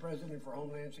assistant to the president for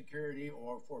Homeland Security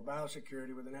or for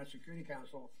biosecurity with the National Security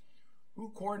Council, who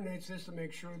coordinates this to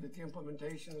make sure that the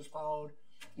implementation is followed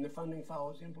and the funding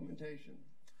follows the implementation?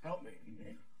 Help me.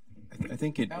 I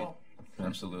think it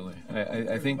absolutely.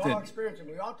 I think we all that experience it.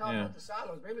 We all talk about the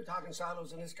silos. We've been talking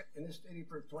silos in this city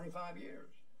for 25 years.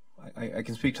 I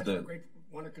can speak to That's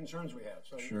one of the concerns we have.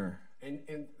 So, sure.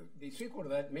 And the sequel to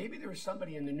that, maybe there is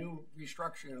somebody in the new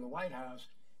restructuring in the White House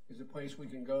is a place we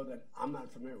can go that I'm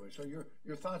not familiar with. So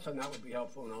your thoughts on that would be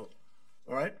helpful. And all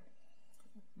right?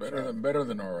 Better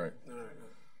than all right.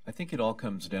 I think it all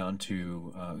comes down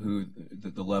to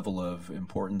the level of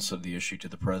importance of the issue to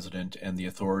the president and the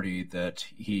authority that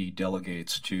he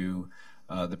delegates to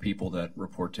the people that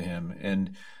report to him.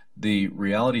 And the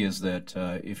reality is that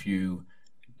if you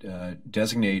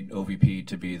designate OVP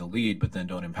to be the lead, but then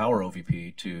don't empower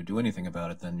OVP to do anything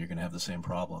about it, then you're going to have the same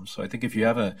problem. So I think if you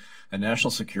have a national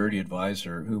security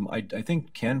advisor, whom I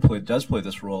think does play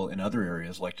this role in other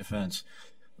areas like defense,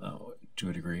 to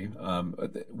a degree,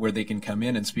 where they can come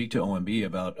in and speak to OMB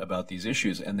about these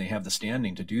issues, and they have the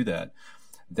standing to do that.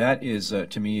 That is,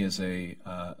 to me, is a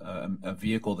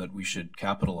vehicle that we should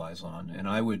capitalize on. And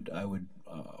I would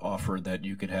offered that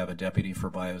you could have a deputy for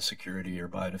biosecurity or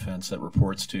biodefense that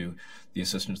reports to the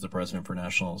Assistant to the President for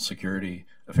National Security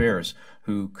Affairs,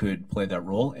 who could play that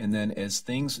role. And then as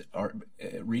things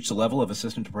reach the level of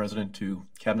Assistant to President to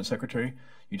Cabinet Secretary,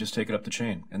 you just take it up the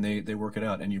chain, and they work it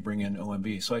out, and you bring in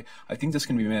OMB. So I think this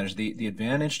can be managed. The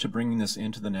advantage to bringing this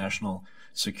into the national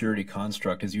security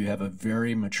construct is you have a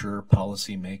very mature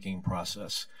policy-making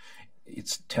process.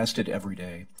 It's tested every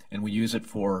day, and we use it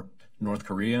for North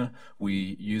Korea.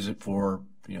 We use it for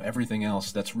everything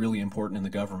else that's really important in the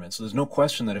government. So there's no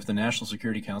question that if the National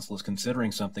Security Council is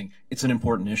considering something, it's an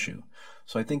important issue.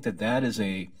 So I think that is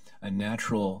a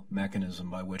natural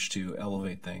mechanism by which to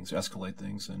elevate things, escalate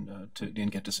things,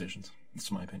 and get decisions.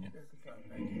 That's my opinion.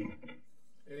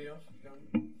 Anything else,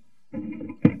 John?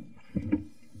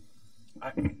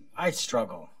 I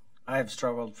struggle. I have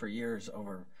struggled for years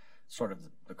over sort of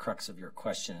the crux of your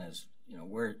question is,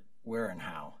 where and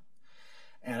how.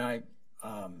 And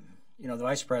the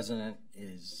Vice President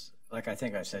is, like I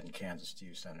think I said in Kansas to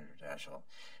you, Senator Daschle,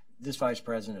 this Vice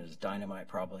President is dynamite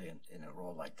probably in a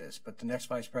role like this, but the next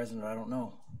Vice President, I don't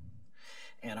know.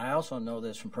 And I also know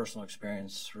this from personal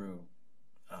experience through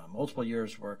multiple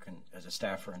years working as a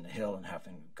staffer in the Hill and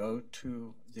having to go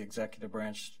to the executive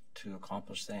branch to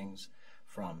accomplish things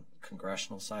from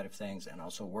congressional side of things, and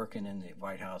also working in the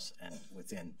White House and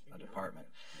within a department,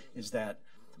 is that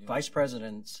Vice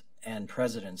Presidents and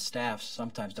President's staffs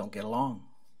sometimes don't get along.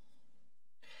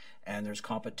 And there's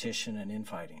competition and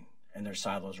infighting, and there's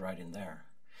silos right in there.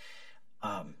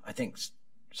 I think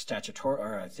statutory,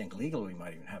 or I think legally, we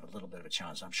might even have a little bit of a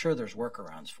challenge. I'm sure there's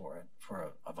workarounds for it,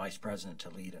 for a Vice President to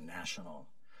lead a national,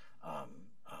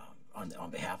 on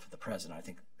behalf of the President. I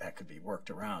think that could be worked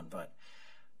around, but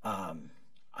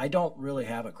I don't really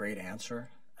have a great answer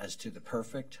as to the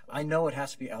perfect. I know it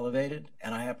has to be elevated,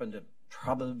 and I happen to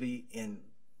probably be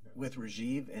with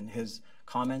Rajiv in his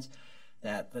comments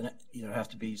that there have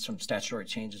to be some statutory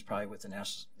changes probably with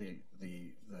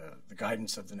the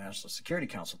guidance of the National Security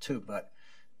Council too, but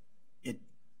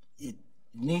it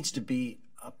needs to be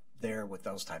up there with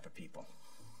those type of people.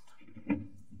 I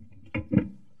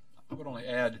would only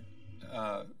add,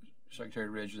 Secretary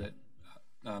Ridge, that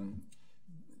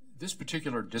this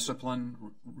particular discipline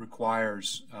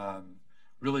requires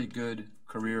really good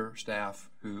career staff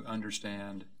who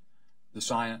understand the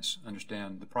science,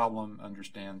 understand the problem,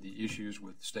 understand the issues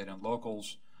with state and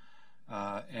locals,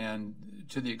 and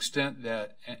to the extent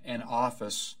that an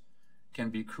office can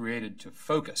be created to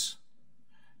focus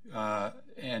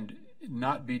and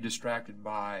not be distracted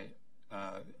by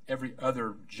every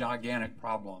other gigantic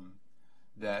problem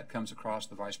that comes across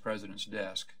the Vice President's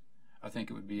desk, I think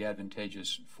it would be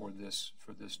advantageous for this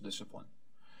discipline.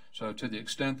 So to the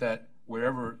extent that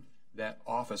wherever that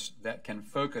office that can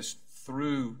focus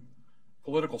through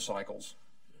political cycles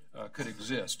could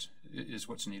exist is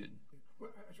what's needed. Well,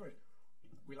 that's right.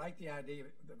 We like the idea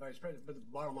of the Vice President, but the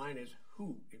bottom line is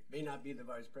who. It may not be the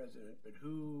Vice President, but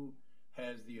who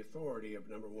has the authority of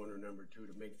number one or number two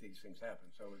to make these things happen.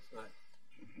 So it's not,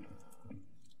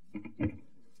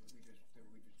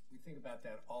 we think about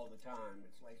that all the time.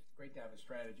 It's like great to have a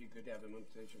strategy, good to have an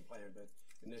implementation plan, but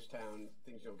in this town,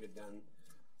 things don't get done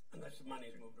unless the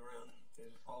money's moved around,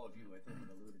 as all of you, I think, have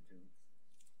alluded to.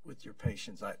 With your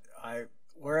patience, I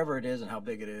wherever it is and how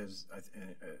big it is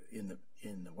in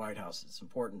the White House, it's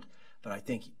important. But I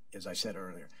think, as I said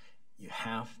earlier, you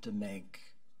have to make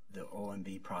the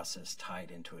OMB process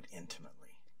tied into it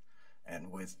intimately,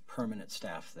 and with permanent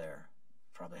staff there.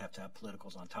 Probably have to have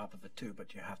politicals on top of it too,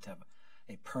 but you have to have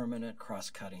a permanent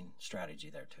cross-cutting strategy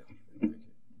there too.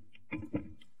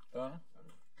 Yeah,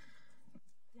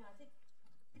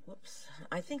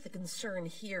 I think the concern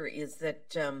here is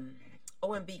that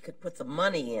OMB could put the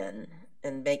money in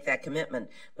and make that commitment,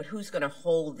 but who's going to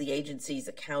hold the agencies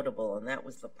accountable? And that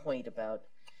was the point about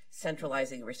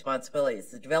centralizing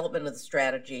responsibilities, the development of the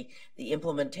strategy, the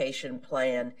implementation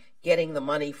plan, getting the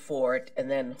money for it, and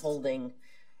then holding.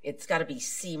 It's got to be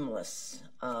seamless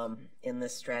in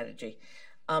this strategy.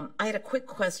 I had a quick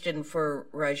question for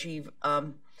Rajiv.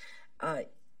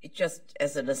 Just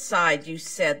as an aside, you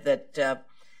said that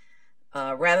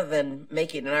rather than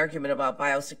making an argument about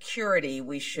biosecurity,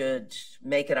 we should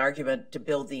make an argument to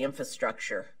build the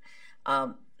infrastructure.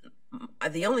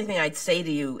 The only thing I'd say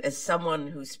to you, as someone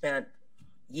who spent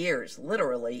years,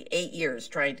 literally 8 years,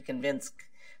 trying to convince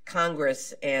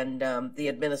Congress and the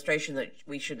administration that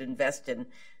we should invest in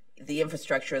the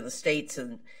infrastructure of the states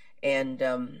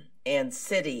and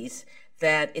cities,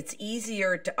 that it's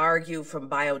easier to argue from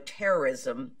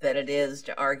bioterrorism than it is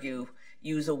to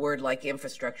use a word like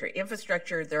infrastructure.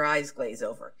 Infrastructure, their eyes glaze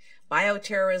over.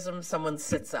 Bioterrorism, someone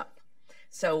sits up.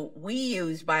 So we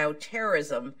use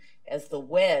bioterrorism as the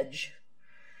wedge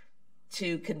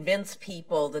to convince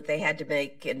people that they had to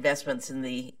make investments in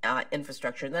the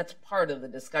infrastructure, and that's part of the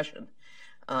discussion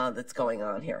that's going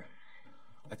on here.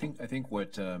 I think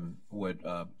what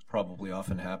probably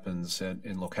often happens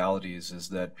in localities is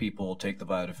that people take the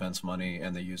biodefense money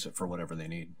and they use it for whatever they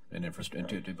need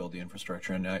to build the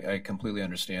infrastructure. And I completely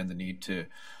understand the need to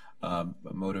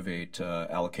motivate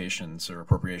allocations or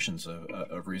appropriations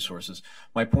of resources.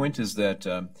 My point is that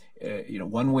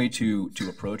one way to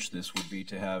approach this would be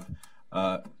to have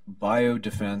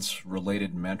biodefense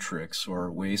related metrics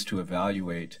or ways to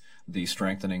evaluate the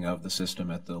strengthening of the system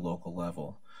at the local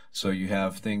level. So you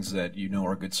have things that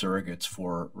are good surrogates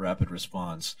for rapid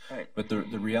response. Right. But the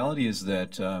reality is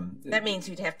that that means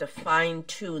you'd have to fine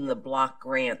tune the block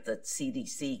grant that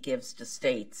CDC gives to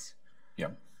states. Yeah.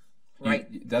 Right.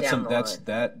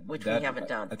 Which we haven't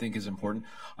done. I think is important.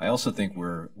 I also think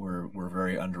we're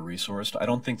very under-resourced. I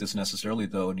don't think this necessarily,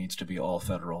 though, needs to be all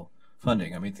federal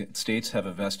funding. I mean, states have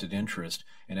a vested interest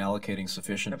in allocating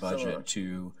sufficient budget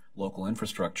to local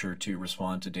infrastructure to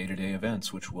respond to day-to-day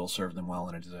events, which will serve them well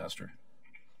in a disaster.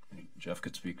 Jeff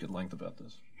could speak at length about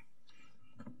this.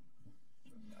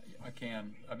 I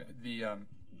can.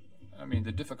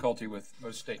 The difficulty with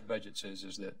most state budgets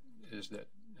is that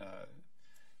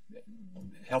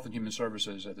Health and Human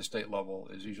Services at the state level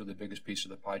is usually the biggest piece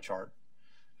of the pie chart.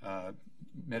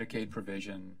 Medicaid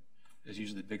provision is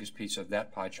usually the biggest piece of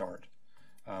that pie chart.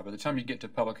 By the time you get to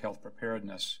public health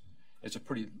preparedness, it's a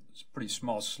pretty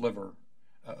small sliver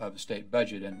of the state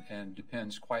budget, and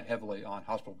depends quite heavily on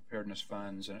hospital preparedness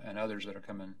funds and others that are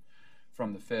coming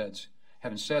from the feds.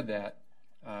 Having said that,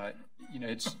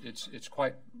 it's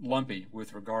quite lumpy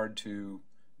with regard to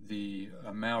the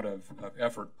amount of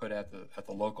effort put at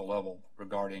the local level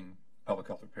regarding public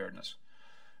health preparedness.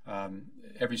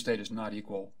 Every state is not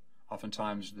equal.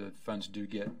 Oftentimes, the funds do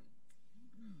get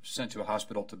sent to a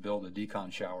hospital to build a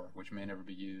decon shower, which may never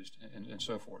be used, and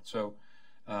so forth. So,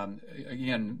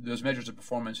 again, those measures of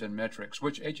performance and metrics,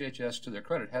 which HHS, to their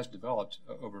credit, has developed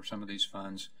over some of these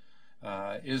funds,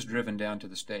 is driven down to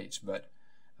the states. But,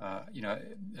 I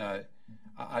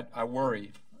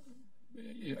worry.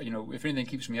 If anything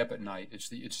keeps me up at night, it's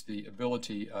the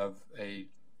ability of a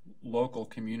local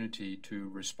community to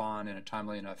respond in a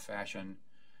timely enough fashion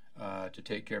to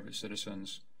take care of its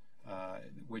citizens,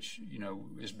 which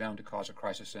is bound to cause a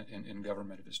crisis in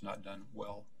government if it's not done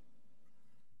well.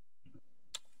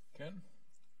 Ken?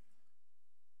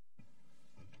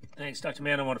 Thanks, Dr.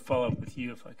 Mann. I want to follow up with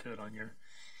you, if I could,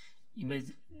 you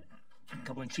made a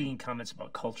couple intriguing comments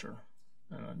about culture.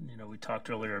 We talked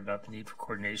earlier about the need for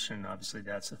coordination. Obviously,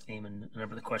 that's a theme in a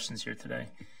number of the questions here today.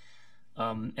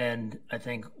 And I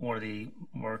think one of the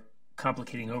more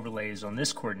complicating overlays on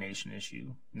this coordination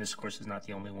issue, and this, of course, is not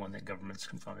the only one that government's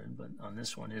confronted, but on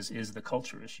this one is the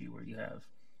culture issue, where you have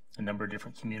a number of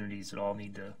different communities that all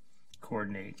need to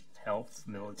coordinate: health,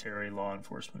 military, law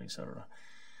enforcement, et cetera.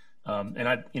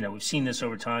 And we've seen this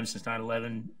over time since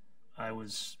 9/11. I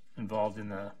was involved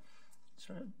in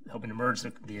helping to merge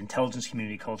the intelligence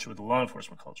community culture with the law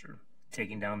enforcement culture,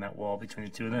 taking down that wall between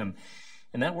the two of them.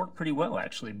 And that worked pretty well,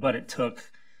 actually, but it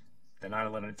took the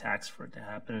 9/11 attacks for it to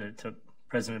happen, and it took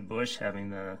President Bush having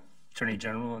the Attorney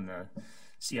General and the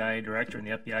CIA director and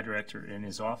the FBI director in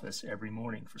his office every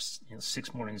morning for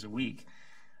 6 mornings a week,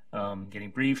 getting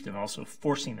briefed and also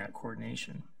forcing that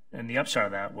coordination. And the upside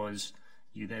of that was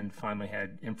you then finally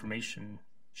had information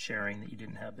sharing that you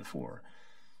didn't have before.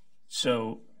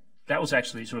 So that was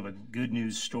actually sort of a good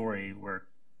news story where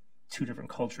two different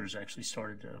cultures actually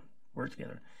started to work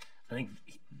together. I think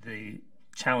the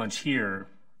challenge here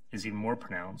is even more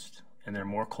pronounced, and there are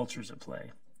more cultures at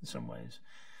play in some ways.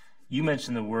 You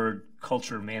mentioned the word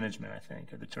culture management, I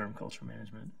think, or the term culture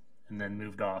management, and then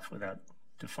moved off without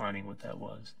defining what that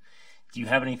was. Do you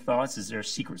have any thoughts? Is there a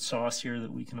secret sauce here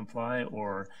that we can apply,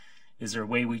 or is there a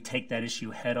way we take that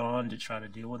issue head on to try to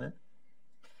deal with it?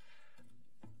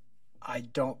 I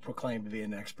don't proclaim to be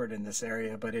an expert in this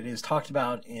area, but it is talked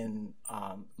about in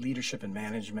leadership and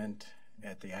management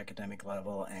at the academic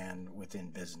level and within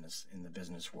business, in the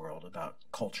business world, about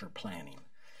culture planning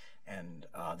and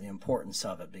the importance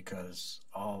of it, because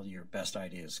all your best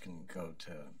ideas can go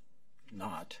to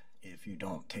naught if you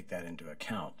don't take that into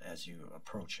account as you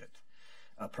approach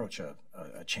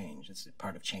a change. It's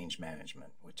part of change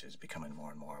management, which is becoming more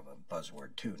and more of a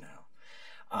buzzword too now.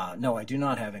 No, I do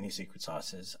not have any secret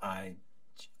sauces.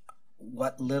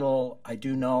 What little I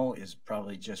do know is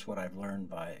probably just what I've learned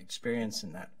by experience,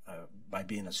 and that by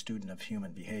being a student of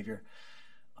human behavior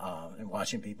and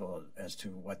watching people as to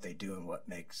what they do and what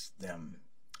makes them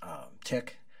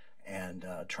tick, and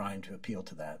trying to appeal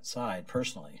to that side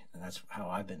personally. And that's how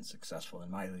I've been successful in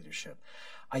my leadership.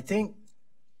 I think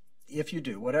if you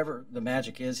do, whatever the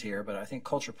magic is here, but I think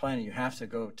culture planning, you have to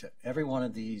go to every one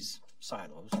of these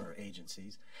silos or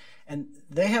agencies, and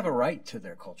they have a right to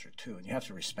their culture too, and you have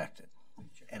to respect it.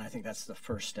 And I think that's the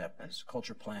first step, is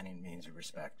culture planning means you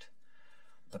respect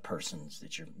the persons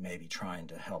that you're maybe trying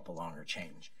to help along or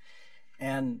change.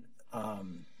 And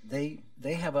they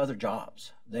have other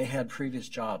jobs. They had previous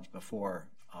jobs before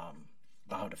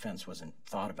biodefense wasn't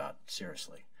thought about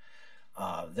seriously.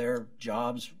 Their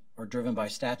jobs are driven by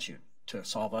statute to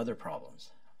solve other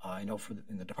problems. I know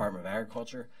in the Department of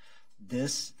Agriculture,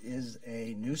 this is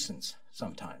a nuisance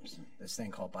sometimes, this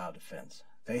thing called biodefense.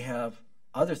 They have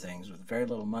other things with very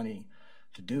little money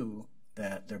to do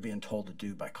that they're being told to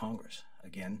do by Congress.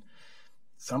 Again,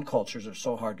 some cultures are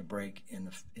so hard to break in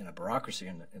a bureaucracy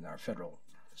in our federal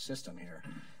system here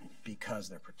because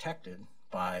they're protected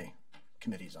by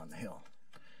committees on the Hill,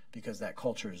 because that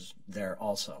culture is there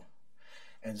also.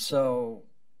 And so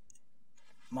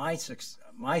my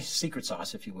secret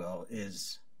sauce, if you will,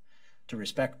 is to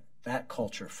respect that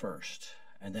culture first,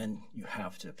 and then you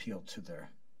have to appeal to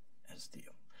their, as the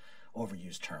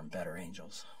overused term, better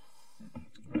angels.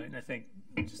 Right, and I think,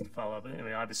 just to follow up, I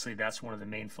mean, obviously that's one of the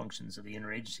main functions of the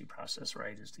interagency process,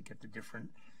 right, is to get the different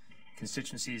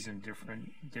constituencies and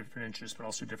different interests, but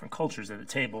also different cultures at the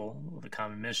table with a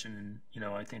common mission. And, you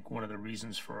know, I think one of the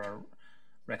reasons for our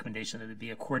recommendation that it be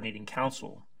a coordinating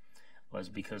council was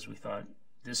because we thought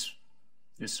this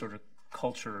sort of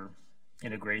culture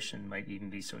integration might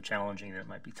even be so challenging that it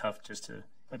might be tough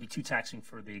might be too taxing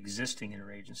for the existing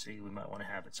interagency. We might want to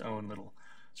have its own little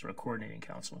sort of coordinating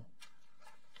council.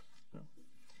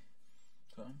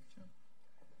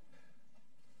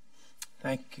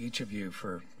 Thank each of you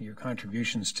for your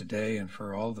contributions today and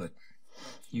for all that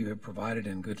you have provided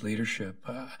in good leadership.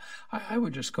 I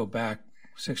would just go back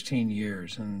 16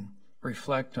 years and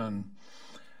reflect on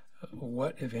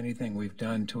what, if anything, we've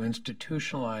done to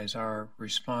institutionalize our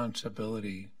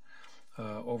responsibility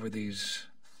over this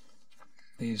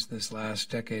last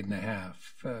decade and a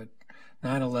half.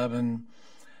 9/11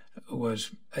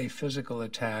 was a physical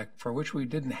attack for which we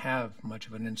didn't have much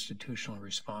of an institutional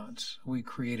response. We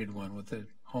created one with the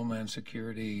Homeland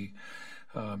Security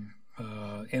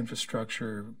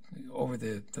infrastructure over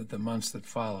the months that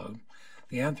followed.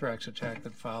 The anthrax attack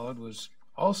that followed was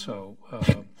also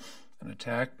an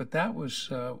attack, but that was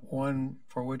one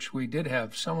for which we did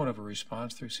have somewhat of a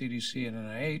response through CDC and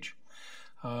NIH,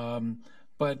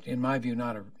 but in my view,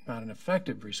 not an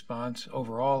effective response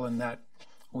overall, in that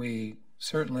we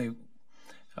certainly,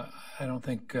 I don't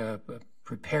think,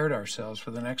 prepared ourselves for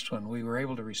the next one. We were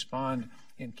able to respond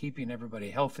in keeping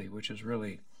everybody healthy, which is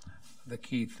really the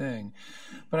key thing.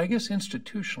 But I guess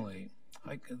institutionally,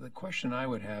 the question I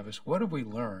would have is, what have we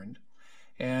learned?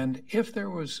 And if there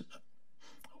was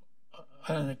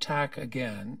an attack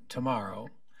again tomorrow,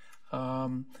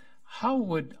 how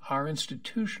would our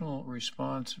institutional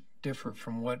response differ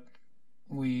from what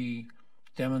we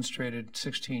demonstrated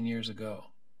 16 years ago?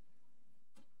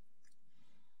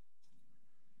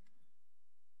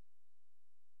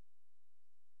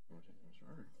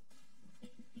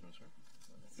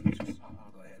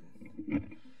 I'll go ahead.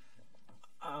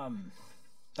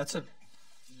 That's a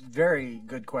very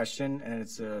good question, and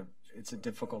it's a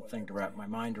difficult thing to wrap my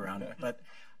mind around. But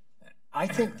I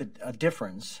think that a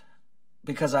difference,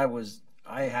 because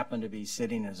I happened to be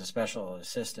sitting as a special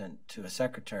assistant to a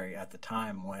secretary at the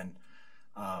time when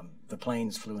the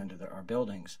planes flew into our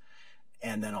buildings,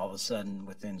 and then all of a sudden,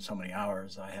 within so many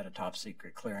hours, I had a top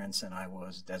secret clearance, and I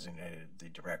was designated the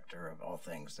director of all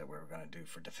things that we were going to do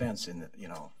for defense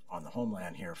on the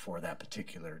homeland here for that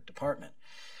particular department.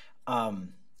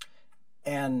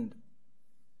 And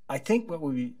I think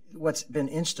what's been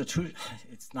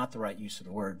it's not the right use of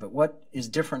the word, but what is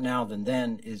different now than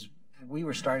then is we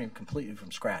were starting completely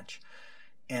from scratch,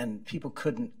 and people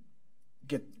couldn't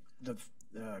get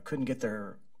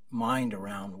their mind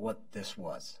around what this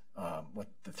was, what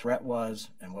the threat was,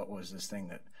 and what was this thing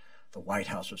that the White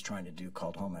House was trying to do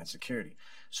called Homeland Security.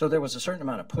 So there was a certain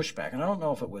amount of pushback, and I don't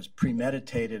know if it was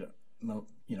premeditated,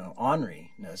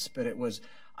 orneriness, but it was,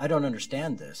 I don't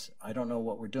understand this. I don't know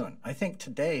what we're doing. I think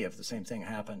today, if the same thing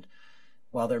happened,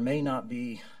 while there may not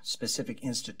be specific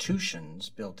institutions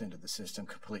built into the system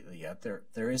completely yet,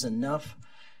 there is enough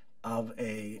of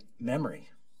a memory,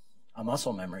 a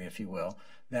muscle memory, if you will,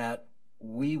 that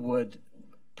we would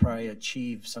probably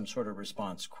achieve some sort of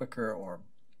response quicker, or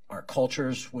our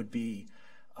cultures would be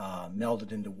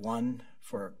melded into one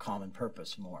for a common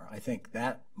purpose more. I think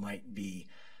that might be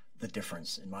the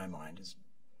difference in my mind. Is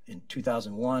in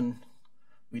 2001,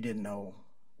 we didn't know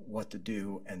what to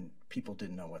do, and people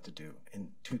didn't know what to do.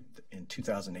 In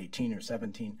 2018 or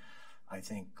 17, I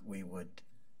think we would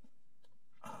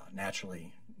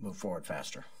naturally move forward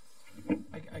faster.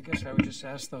 I guess I would just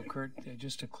ask, though, Kurt,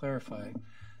 just to clarify,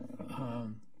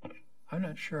 I'm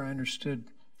not sure I understood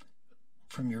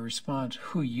from your response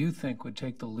who you think would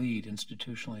take the lead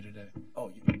institutionally today.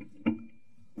 Oh,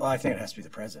 well, I think it has to be the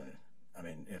president. I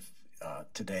mean, if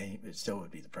today, it still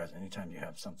would be the president. Anytime you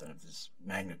have something of this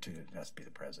magnitude, it has to be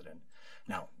the president.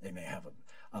 Now, they may have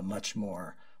a much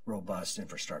more robust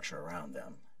infrastructure around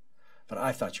them. But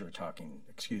I thought you were talking,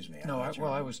 excuse me. No,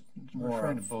 I was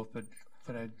referring to both, but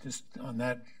I just, on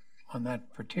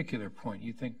that particular point,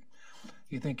 you think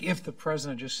if the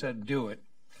president just said do it,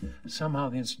 somehow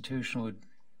the institution would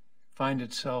find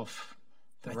itself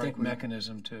the right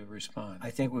mechanism to respond? I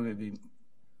think we would be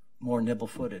more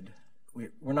nimble-footed.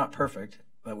 We're not perfect,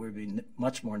 but we'd be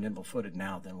much more nimble-footed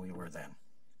now than we were then.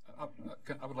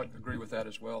 I would like to agree with that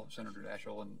as well, Senator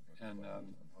Daschle, and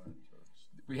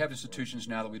we have institutions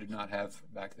now that we did not have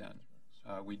back then.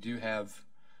 We do have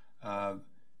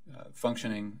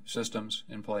functioning systems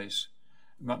in place.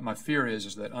 My fear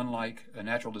is that unlike a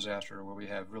natural disaster where we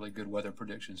have really good weather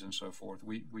predictions and so forth,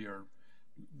 we are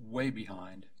way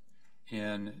behind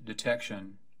in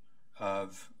detection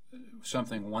of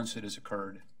something once it has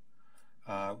occurred.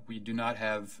 We do not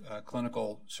have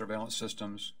clinical surveillance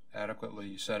systems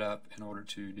adequately set up in order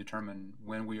to determine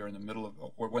when we are in the middle of,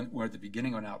 or when we're at the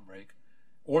beginning of an outbreak,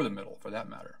 or the middle for that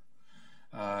matter.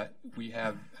 We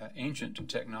have ancient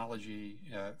technology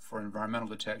for environmental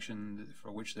detection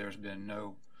for which there's been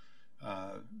no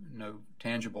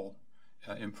tangible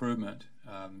improvement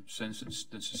since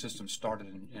the system started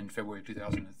in February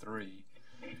 2003.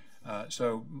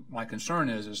 So my concern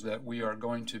is that we are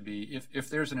going to be, if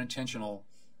there's an intentional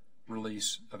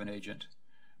release of an agent,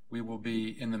 we will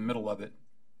be in the middle of it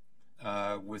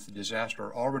with the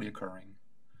disaster already occurring.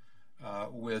 I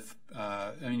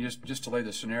mean, just to lay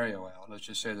the scenario out, let's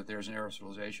just say that there's an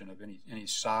aerosolization of any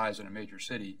size in a major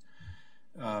city.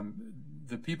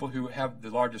 The people who have the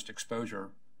largest exposure,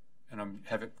 and I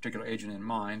have a particular agent in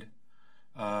mind,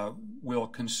 will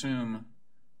consume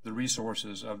the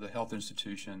resources of the health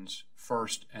institutions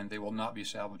first, and they will not be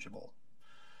salvageable.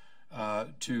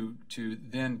 To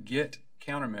then get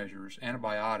countermeasures,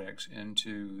 antibiotics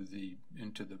into the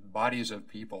bodies of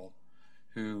people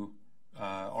who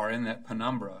are in that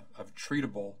penumbra of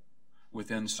treatable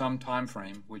within some time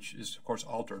frame, which is of course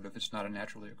altered if it's not a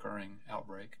naturally occurring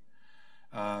outbreak,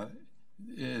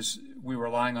 is we're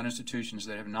relying on institutions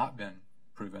that have not been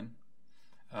proven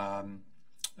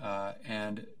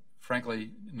and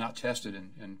frankly not tested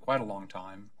in quite a long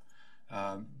time,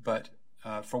 but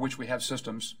for which we have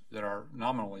systems that are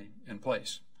nominally in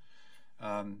place.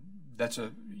 That's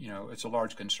it's a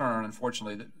large concern.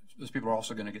 Unfortunately, those people are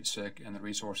also going to get sick, and the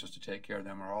resources to take care of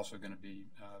them are also going to be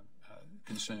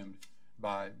consumed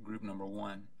by group number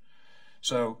one.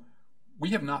 So we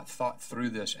have not thought through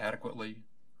this adequately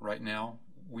right now.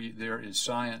 There is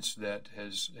science that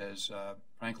has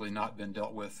frankly not been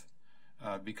dealt with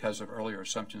because of earlier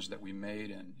assumptions that we made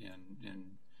in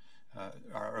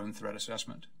our own threat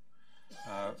assessment.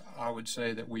 I would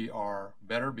say that we are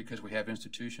better because we have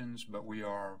institutions, but we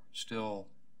are still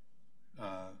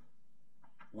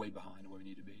way behind where we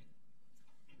need to be.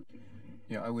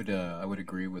 Yeah, I would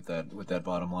agree with that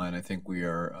bottom line. I think we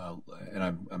are, and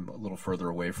I'm a little further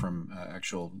away from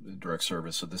actual direct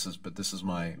service. So this is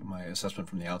my assessment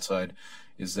from the outside,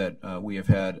 is that we have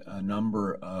had a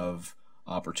number of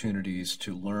opportunities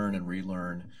to learn and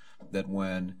relearn that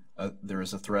when there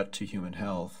is a threat to human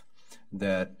health,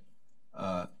 that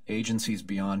agencies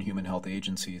beyond human health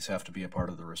agencies have to be a part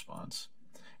of the response.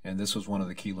 And this was one of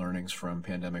the key learnings from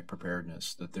pandemic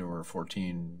preparedness, that there were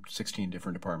 16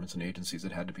 different departments and agencies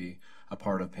that had to be a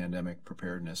part of pandemic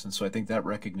preparedness. And so I think that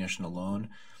recognition alone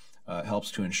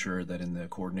helps to ensure that in the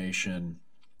coordination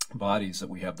bodies that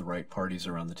we have the right parties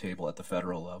around the table at the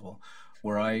federal level.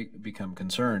 Where I become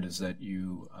concerned is that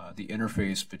the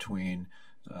interface between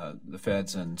the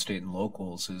feds and state and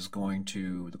locals is going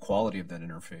to, the quality of that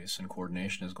interface and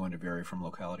coordination is going to vary from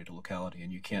locality to locality,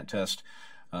 and you can't test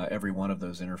every one of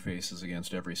those interfaces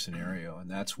against every scenario.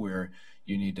 And that's where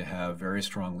you need to have very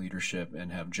strong leadership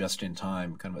and have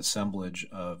just-in-time kind of assemblage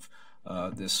of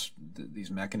these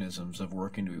mechanisms of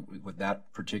working with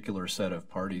that particular set of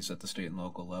parties at the state and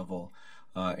local level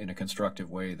in a constructive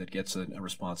way that gets a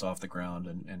response off the ground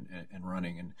and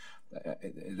running. And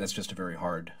that's just a very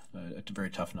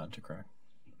tough nut to crack.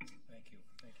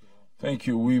 Thank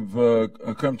you. We've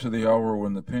come to the hour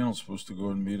when the panel's supposed to go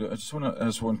and meet. I just want to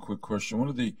ask one quick question. One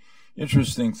of the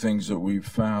interesting things that we've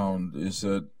found is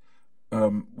that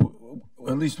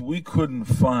at least we couldn't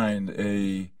find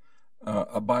a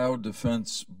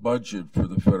biodefense budget for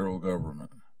the federal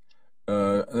government.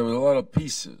 There was a lot of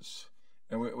pieces,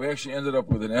 and we actually ended up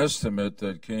with an estimate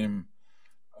that came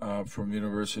from the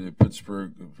University of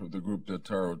Pittsburgh, from the group that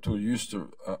Tara O'Toole used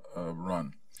to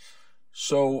run.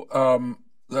 So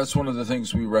that's one of the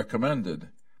things we recommended.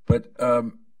 But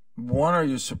one, are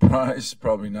you surprised?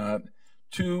 Probably not.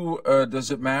 Two, does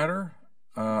it matter?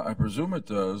 I presume it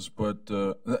does, but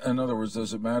in other words,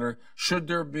 does it matter? Should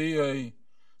there be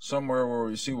somewhere where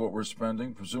we see what we're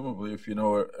spending? Presumably, if you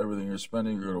know everything you're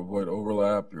spending, you're going to avoid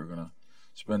overlap, you're going to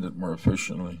spend it more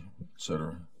efficiently, et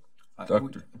cetera.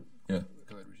 Doctor? Yeah.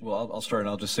 Well, I'll start, and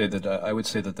I'll just say that I would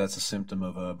say that that's a symptom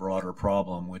of a broader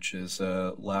problem, which is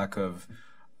a lack of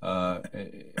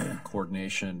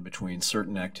coordination between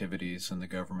certain activities in the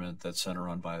government that center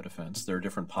on biodefense. There are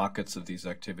different pockets of these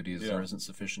activities. Yeah. There isn't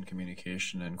sufficient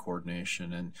communication and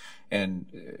coordination, and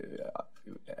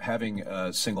having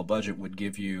a single budget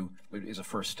is a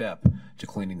first step to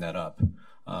cleaning that up.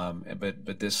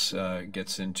 But this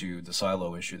gets into the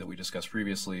silo issue that we discussed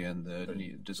previously, and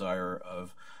the desire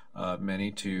of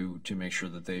many to make sure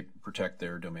that they protect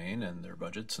their domain and their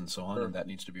budgets and so on, and that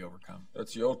needs to be overcome.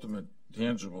 That's the ultimate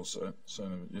tangible sign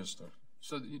of it. Yes, Doug.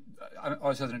 So I'm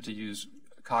always hesitant to use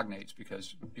cognates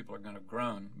because people are going to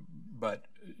groan, but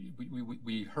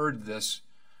we heard this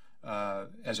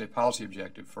as a policy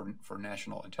objective for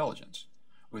national intelligence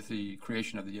with the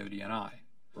creation of the ODNI.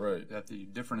 Right. That the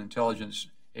different intelligence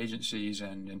agencies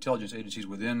and intelligence agencies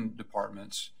within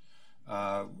departments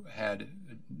had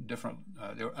different,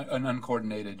 an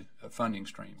uncoordinated funding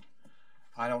stream.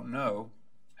 I don't know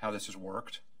how this has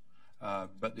worked,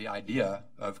 but the idea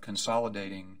of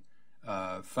consolidating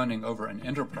funding over an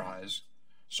enterprise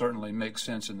certainly makes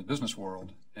sense in the business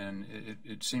world, and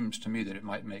it seems to me that it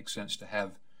might make sense to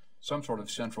have some sort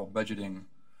of central budgeting,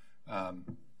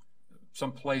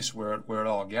 some place where it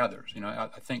all gathers. You know,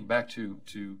 I think back to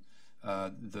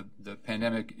the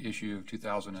pandemic issue of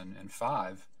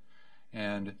 2005.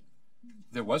 And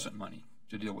there wasn't money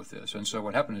to deal with this, and so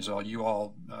what happened is you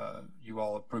all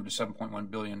approved a $7.1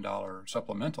 billion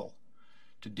supplemental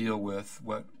to deal with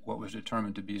what was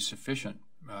determined to be sufficient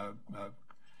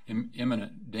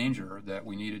imminent danger that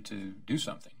we needed to do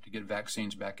something to get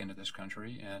vaccines back into this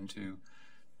country and to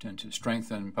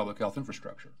strengthen public health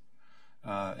infrastructure,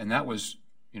 and that was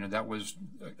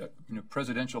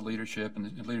presidential leadership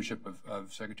and the leadership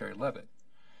of Secretary Leavitt.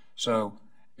 So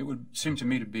it would seem to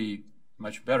me to be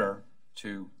much better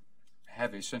to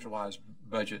have a centralized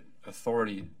budget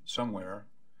authority somewhere.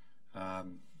 I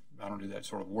don't do that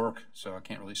sort of work, so I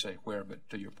can't really say where, but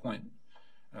to your point,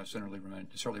 Senator Lieberman,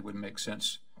 it certainly would make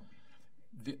sense.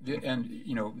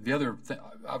 The other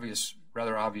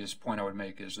rather obvious point I would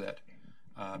make is that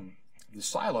the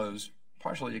silos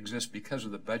partially exist because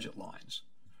of the budget lines.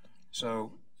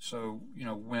 So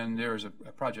when there is a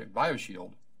Project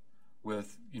BioShield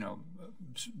with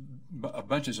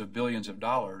bunches of billions of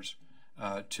dollars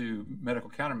to medical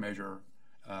countermeasure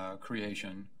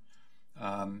creation,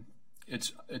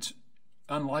 it's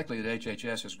unlikely that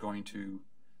HHS is going to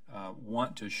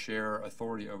want to share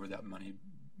authority over that money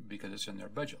because it's in their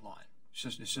budget line.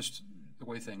 It's just the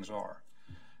way things are.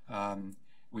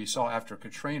 We saw after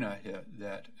Katrina hit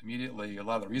that immediately a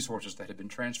lot of the resources that had been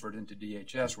transferred into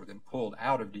DHS were then pulled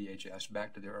out of DHS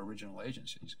back to their original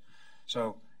agencies.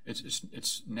 So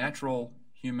it's natural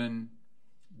human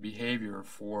behavior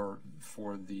for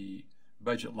the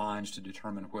budget lines to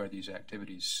determine where these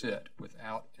activities sit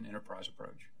without an enterprise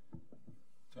approach.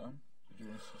 Tom, did you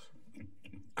want to?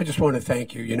 I just want to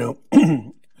thank you. You know,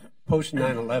 post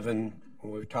 9/11,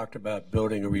 when we talked about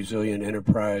building a resilient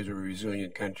enterprise or a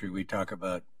resilient country, we talk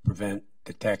about prevent,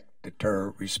 detect,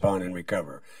 deter, respond, and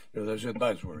recover. You know, those are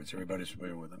buzzwords. Everybody's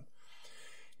familiar with them.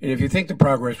 And if you think the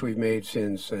progress we've made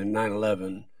since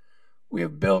 9/11, we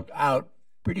have built out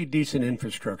pretty decent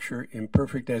infrastructure,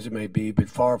 imperfect as it may be, but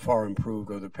far, far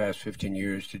improved over the past 15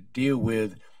 years to deal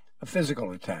with a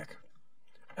physical attack,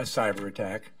 a cyber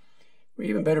attack. We're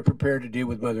even better prepared to deal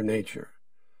with Mother Nature.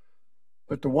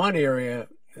 But the one area,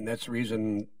 and that's the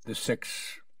reason the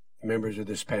 6 members of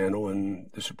this panel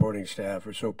and the supporting staff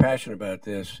are so passionate about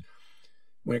this,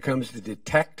 when it comes to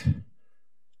detect,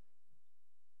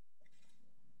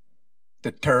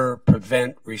 deter,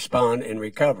 prevent, respond, and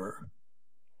recover,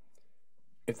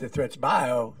 if the threat's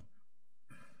bio,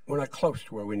 we're not close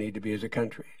to where we need to be as a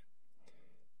country.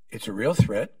 It's a real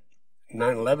threat.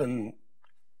 9/11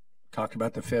 talked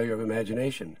about the failure of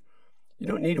imagination. You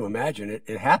don't need to imagine it.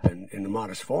 It happened in a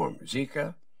modest form.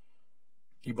 Zika,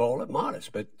 Ebola,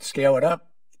 modest, but scale it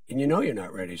up, and you know you're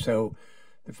not ready. So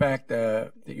the fact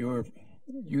that you were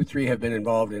You three have been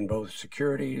involved in both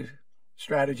security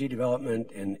strategy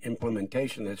development and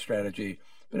implementation of that strategy.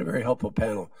 Been a very helpful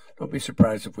panel. Don't be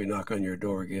surprised if we knock on your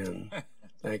door again.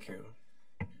 Thank you.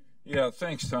 Yeah,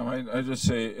 thanks, Tom. I just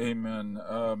say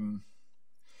amen.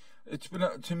 It's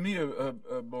been, to me,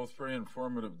 a both very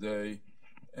informative day,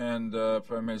 and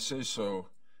if I may say so,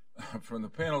 from the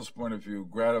panel's point of view,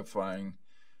 gratifying,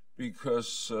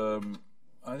 because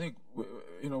I think,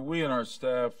 we and our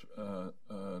staff,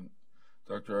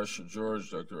 Dr. Asha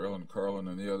George, Dr. Ellen Carlin,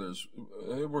 and the others,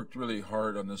 they worked really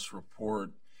hard on this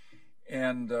report,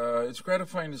 and it's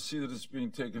gratifying to see that it's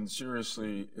being taken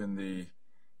seriously in the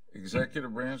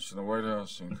executive branch, in the White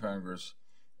House, and Congress,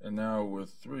 and now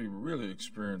with three really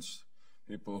experienced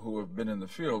people who have been in the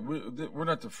field. We're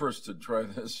not the first to try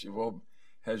this. You've all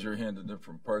had your hand in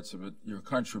different parts of it. Your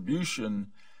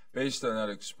contribution based on that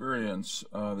experience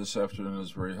this afternoon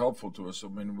is very helpful to us. I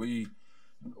mean, we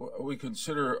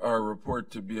consider our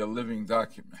report to be a living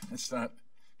document.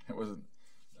 It wasn't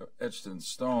etched in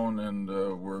stone, and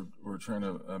we're trying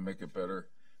to make it better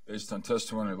based on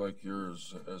testimony like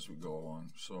yours as we go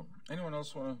along. So, anyone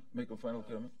else want to make a final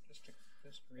comment? Just to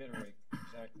reiterate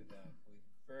exactly that,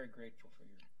 we're very grateful for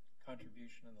your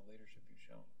contribution and the leadership you've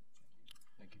shown.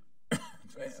 Thank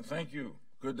you. Thank you.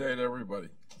 Good day to everybody.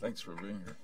 Thanks for being here.